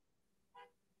astrotheology.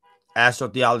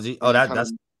 Astrotheology. Oh,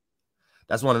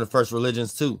 that's one of the first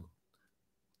religions too.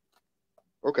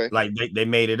 Okay. Like they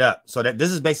made it up. So that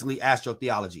this is basically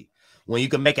astrotheology, when you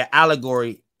can make an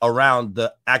allegory around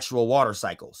the actual water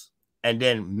cycles and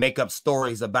then make up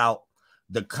stories about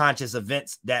the conscious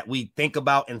events that we think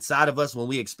about inside of us when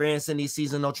we experience in these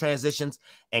seasonal transitions,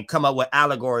 and come up with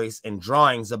allegories and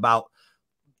drawings about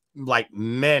like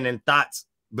men and thoughts.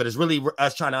 But it's really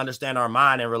us trying to understand our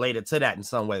mind and relate it to that in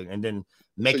some way, and then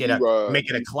make it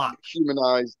a clock.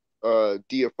 Humanize,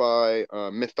 deify,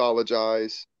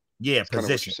 mythologize. Yeah,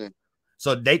 position.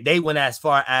 So they went as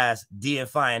far as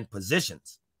deifying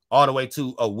positions, all the way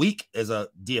to a week is a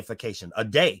deification, a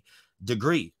day,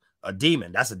 degree, a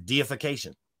demon, that's a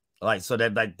deification. Like, so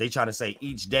that like they trying to say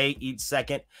each day, each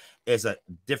second is a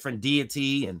different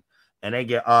deity, and they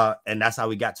get and that's how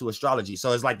we got to astrology.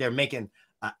 So it's like they're making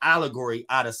an allegory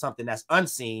out of something that's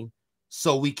unseen,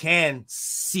 so we can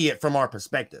see it from our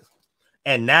perspective.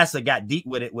 And NASA got deep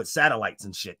with it with satellites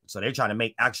and shit. So they're trying to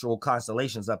make actual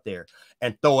constellations up there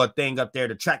and throw a thing up there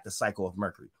to track the cycle of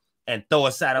Mercury, and throw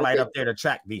a satellite up there to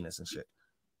track Venus and shit.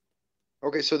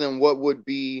 Okay, so then what would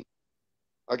be,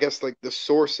 I guess, like the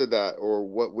source of that, or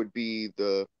what would be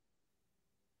the,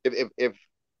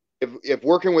 if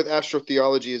working with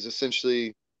astrotheology is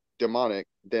essentially demonic,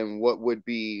 then what would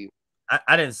be?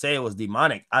 I didn't say it was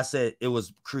demonic. I said it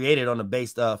was created on the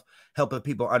base of helping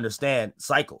people understand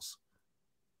cycles.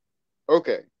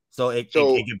 Okay. So it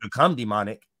can become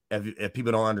demonic if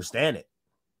people don't understand it.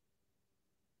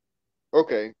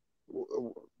 Okay.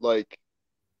 Like,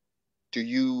 do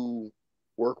you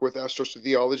work with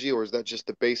astrotheology, or is that just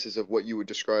the basis of what you would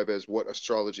describe as what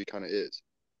astrology kind of is?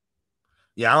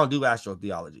 Yeah, I don't do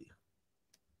astrotheology.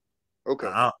 Okay.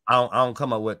 I don't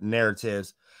come up with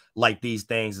narratives like these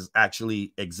things is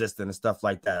actually existing and stuff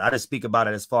like that. I just speak about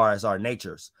it as far as our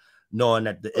natures, knowing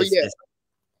that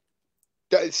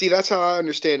see, that's how I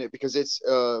understand it, because it's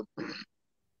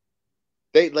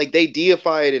they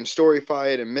deify it and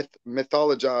storyfy it and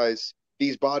mythologize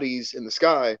these bodies in the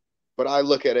sky, but I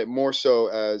look at it more so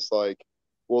as like,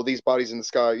 well, these bodies in the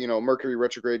sky, you know, Mercury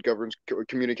retrograde governs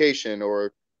communication,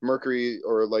 or Mercury,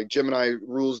 or like Gemini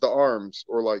rules the arms,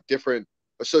 or like different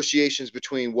associations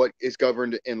between what is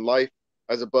governed in life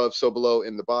as above, so below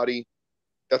in the body.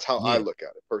 That's how I look at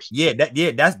it personally.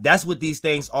 That's what these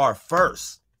things are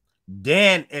first.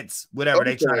 Then it's whatever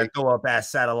they trying to throw up as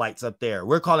satellites up there.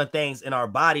 We're calling things in our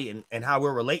body and how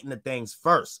we're relating to things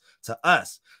first to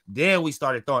us. Then we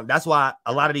started throwing. That's why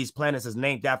a lot of these planets is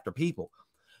named after people,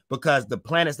 because the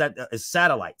planets that is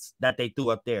satellites that they threw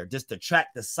up there just to track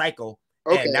the cycle.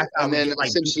 Okay, and that's how and then get, like,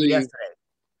 essentially,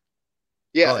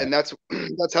 yeah, and that's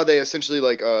how they essentially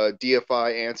like deify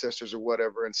ancestors or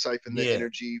whatever, and siphon the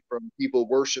energy from people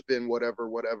worshiping whatever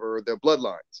their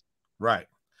bloodlines. Right.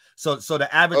 So the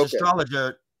average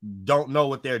astrologer don't know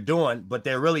what they're doing, but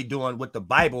they're really doing what the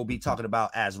Bible be talking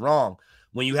about as wrong.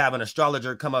 When you have an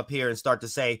astrologer come up here and start to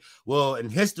say, well, in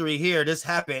history here, this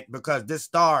happened because this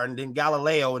star, and then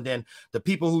Galileo, and then the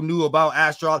people who knew about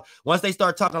astrology, once they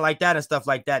start talking like that and stuff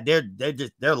like that,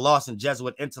 they're lost in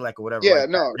Jesuit intellect or whatever. Yeah,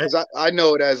 no, because I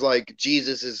know it as like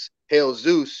Jesus is Hail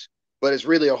Zeus, but it's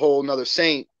really a whole nother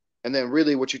saint. And then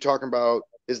really what you're talking about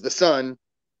is the sun.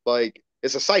 Like,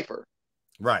 it's a cipher.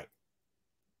 Right.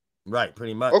 Right,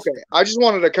 pretty much. Okay, I just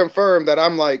wanted to confirm that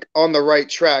I'm like on the right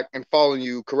track and following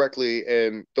you correctly,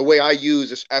 and the way I use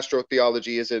this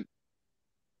astrotheology isn't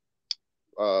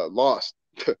lost.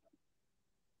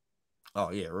 Oh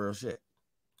yeah, real shit.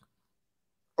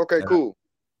 Okay, cool.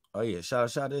 Oh yeah,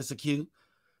 shout out to ISQ.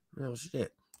 Real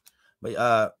shit.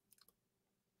 But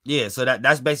yeah, so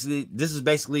this is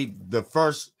basically the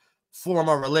first form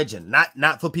of religion,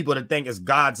 not for people to think it's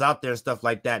gods out there and stuff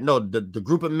like that. No, the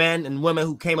group of men and women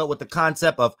who came up with the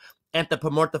concept of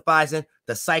anthropomorphizing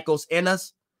the cycles in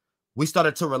us, we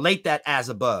started to relate that as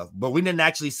above, but we didn't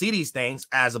actually see these things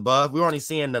as above. We were only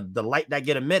seeing the light that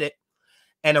get emitted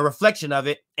and a reflection of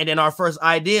it. And then our first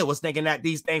idea was thinking that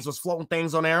these things was floating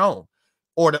things on their own,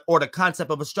 or the concept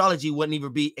of astrology wouldn't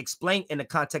even be explained in the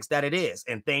context that it is,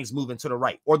 and things moving to the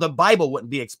right, or the Bible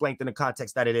wouldn't be explained in the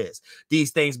context that it is,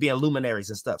 these things being luminaries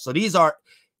and stuff. So these are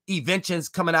inventions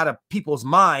coming out of people's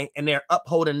mind, and they're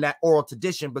upholding that oral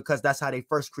tradition because that's how they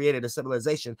first created a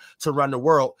civilization to run the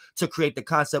world, to create the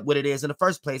concept what it is in the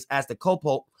first place as the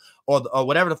Copope, or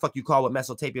whatever the fuck you call what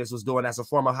Mesopotamians was doing as a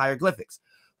form of hieroglyphics.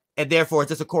 And therefore it's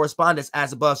just a correspondence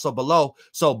as above, so below.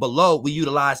 So below we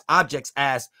utilize objects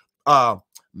as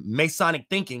Masonic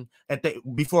thinking, and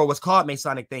before it was called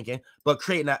Masonic thinking, but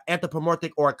creating an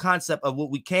anthropomorphic or a concept of what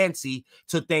we can see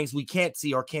to things we can't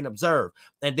see or can't observe.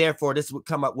 And therefore, this would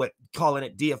come up with calling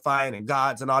it deifying and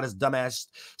gods and all this dumbass,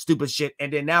 stupid shit.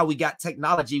 And then now we got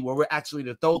technology where we're actually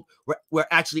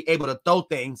able to throw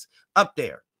things up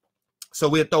there. So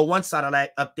we'll throw one side of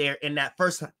that up there in that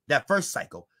first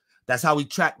cycle. That's how we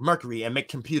track Mercury and make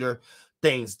computer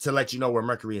things to let you know where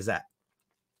Mercury is at.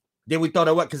 Then we thought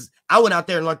of what? Because I went out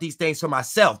there and learned these things for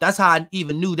myself. That's how I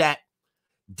even knew that,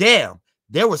 damn,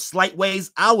 there were slight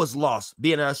ways I was lost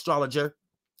being an astrologer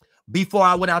before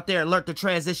I went out there and learned to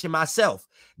transition myself.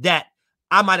 That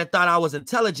I might have thought I was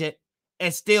intelligent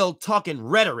and still talking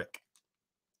rhetoric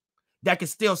that can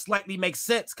still slightly make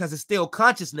sense because it's still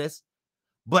consciousness,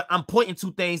 but I'm pointing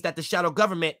to things that the shadow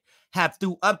government have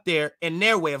threw up there in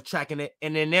their way of tracking it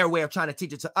and in their way of trying to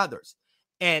teach it to others.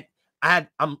 And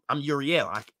I'm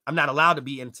Uriel. I'm not allowed to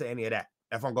be into any of that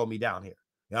if I'm gonna be down here.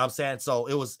 You know what I'm saying? So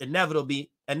it was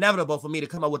inevitable for me to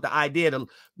come up with the idea to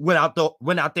went out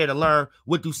there to learn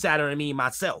what do Saturn mean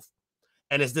myself.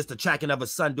 And it's just the tracking of a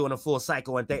sun doing a full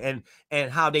cycle and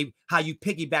how you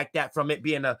piggyback that from it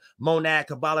being a monad,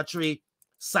 Kabbalatry,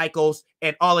 cycles,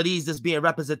 and all of these just being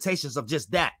representations of just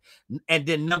that, and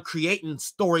then them creating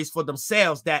stories for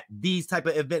themselves that these type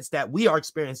of events that we are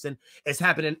experiencing is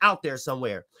happening out there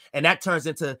somewhere. And that turns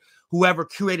into whoever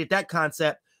created that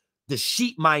concept, the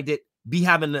sheep-minded, be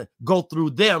having to go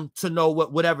through them to know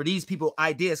whatever these people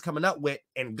ideas coming up with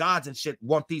and gods and shit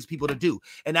want these people to do.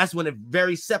 And that's when it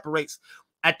very separates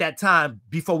at that time,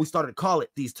 before we started to call it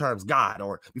these terms God,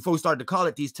 or before we started to call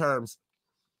it these terms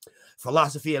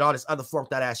philosophy and all this other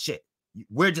funked out ass shit.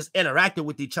 We're just interacting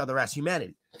with each other as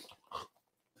humanity.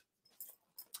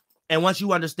 And once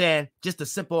you understand just the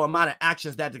simple amount of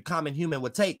actions that the common human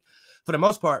would take, for the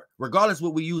most part, regardless of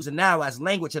what we're using now as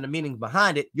language and the meanings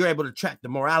behind it, you're able to track the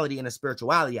morality and the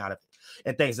spirituality out of it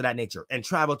and things of that nature, and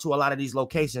travel to a lot of these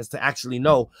locations to actually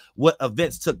know what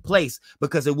events took place,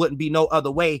 because it wouldn't be no other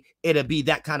way. It'd be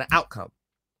that kind of outcome.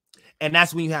 And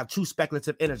that's when you have true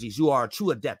speculative energies. You are a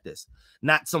true adeptus,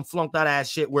 not some flunked out ass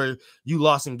shit where you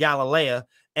lost in Galileo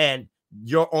and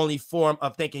your only form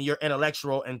of thinking you're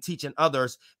intellectual and teaching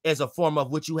others is a form of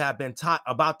what you have been taught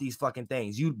about these fucking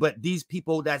things. But these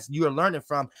people that you're learning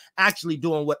from actually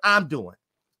doing what I'm doing.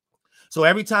 So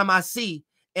every time I see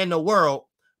in the world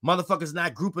motherfuckers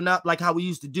not grouping up like how we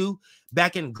used to do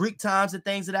back in Greek times and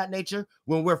things of that nature,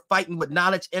 when we're fighting with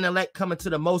knowledge, intellect, coming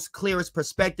to the most clearest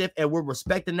perspective, and we're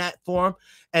respecting that form,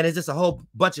 and it's just a whole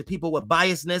bunch of people with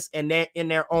biasness and they're in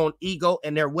their own ego,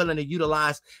 and they're willing to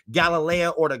utilize Galileo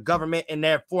or the government in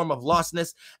their form of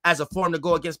lostness as a form to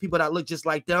go against people that look just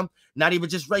like them, not even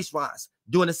just race-wise,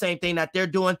 doing the same thing that they're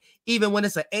doing, even when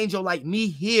it's an angel like me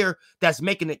here that's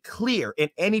making it clear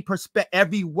in any perspective,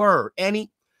 every word,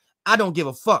 I don't give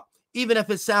a fuck, even if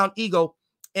it sound ego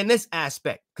in this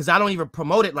aspect, because I don't even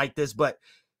promote it like this, but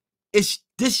this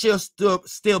should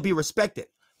still be respected.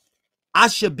 I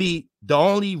should be the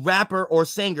only rapper or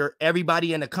singer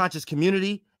everybody in the conscious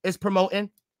community is promoting.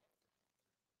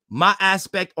 My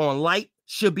aspect on light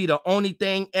should be the only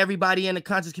thing everybody in the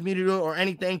conscious community or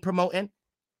anything promoting.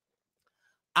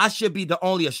 I should be the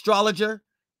only astrologer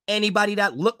anybody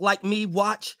that look like me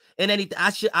watch, and anything.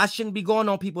 I shouldn't be going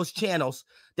on people's channels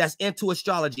that's into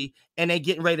astrology and they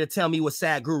getting ready to tell me what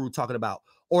Sad Guru talking about,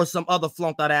 or some other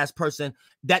flunked out ass person.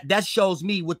 That shows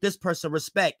me what this person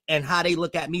respect and how they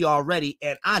look at me already.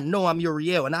 And I know I'm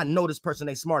Uriel, and I know this person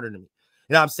ain't smarter than me.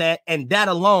 You know what I'm saying? And that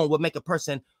alone would make a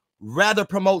person rather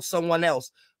promote someone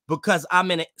else, because I'm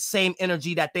in the same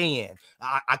energy that they in.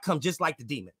 I come just like the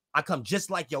demon. I come just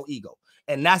like your ego.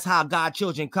 And that's how God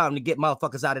children come to get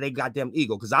motherfuckers out of their goddamn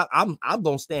ego. Because I'm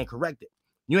gonna stand corrected.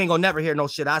 You ain't gonna never hear no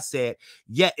shit I said,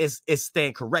 yet it's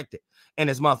staying corrected. And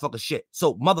it's motherfucker shit.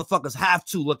 So motherfuckers have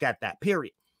to look at that,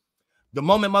 period. The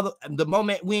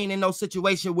moment we ain't in no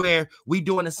situation where we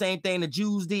doing the same thing the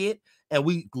Jews did and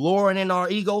we glorying in our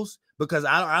egos, because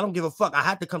I don't give a fuck. I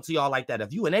have to come to y'all like that.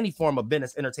 If you in any form of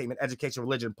business, entertainment, education,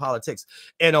 religion, politics,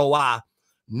 NOI,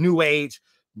 New Age,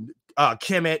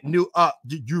 Kemet, you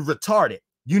retarded.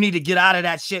 You need to get out of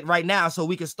that shit right now so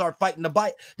we can start fighting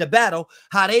the battle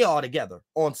how they all together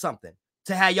on something.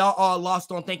 To have y'all all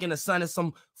lost on thinking the sun is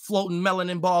some floating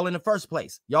melanin ball in the first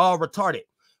place. Y'all retarded.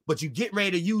 But you get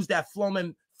ready to use that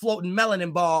floating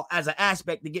melanin ball as an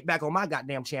aspect to get back on my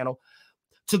goddamn channel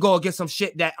to go against some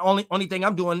shit that only thing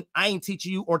I'm doing, I ain't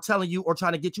teaching you or telling you or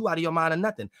trying to get you out of your mind or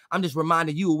nothing. I'm just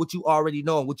reminding you of what you already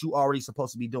know and what you already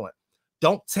supposed to be doing.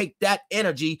 Don't take that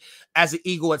energy as an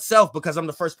ego itself, because I'm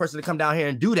the first person to come down here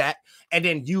and do that, and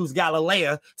then use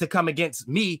Galileo to come against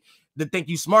me that think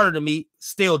you smarter than me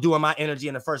still doing my energy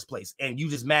in the first place. And you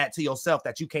just mad to yourself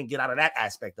that you can't get out of that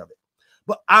aspect of it.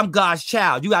 But I'm God's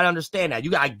child. You got to understand that.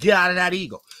 You got to get out of that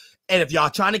ego. And if y'all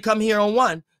trying to come here on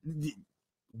one,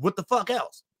 what the fuck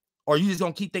else? Or you just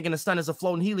going to keep thinking the sun is a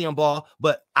floating helium ball,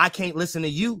 but I can't listen to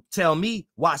you tell me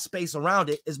why space around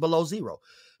it is below zero.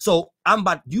 So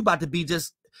you about to be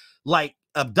just like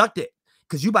abducted,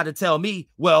 because you about to tell me,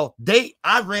 well,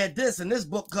 I read this in this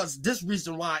book because this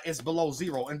reason why it's below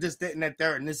zero and this, that, and that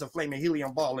there, and this a flaming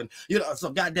helium ball. And, you know, so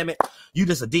goddamn it, you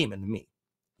just a demon to me.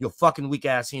 You're a fucking weak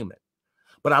ass human.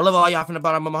 But I love all y'all from the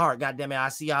bottom of my heart. Goddamn it, I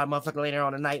see y'all motherfucker later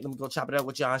on tonight. Let me go chop it up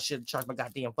with y'all and shit. Charge my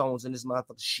goddamn phones in this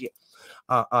motherfucker shit.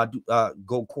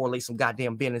 Go correlate some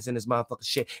goddamn business in this motherfucker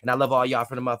shit. And I love all y'all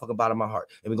from the motherfucking bottom of my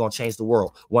heart. And we're gonna change the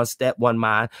world. One step, one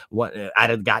mind, one at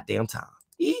a goddamn time.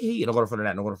 No order for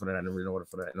that. No order for that. No order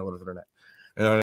for that. No order for that. You know,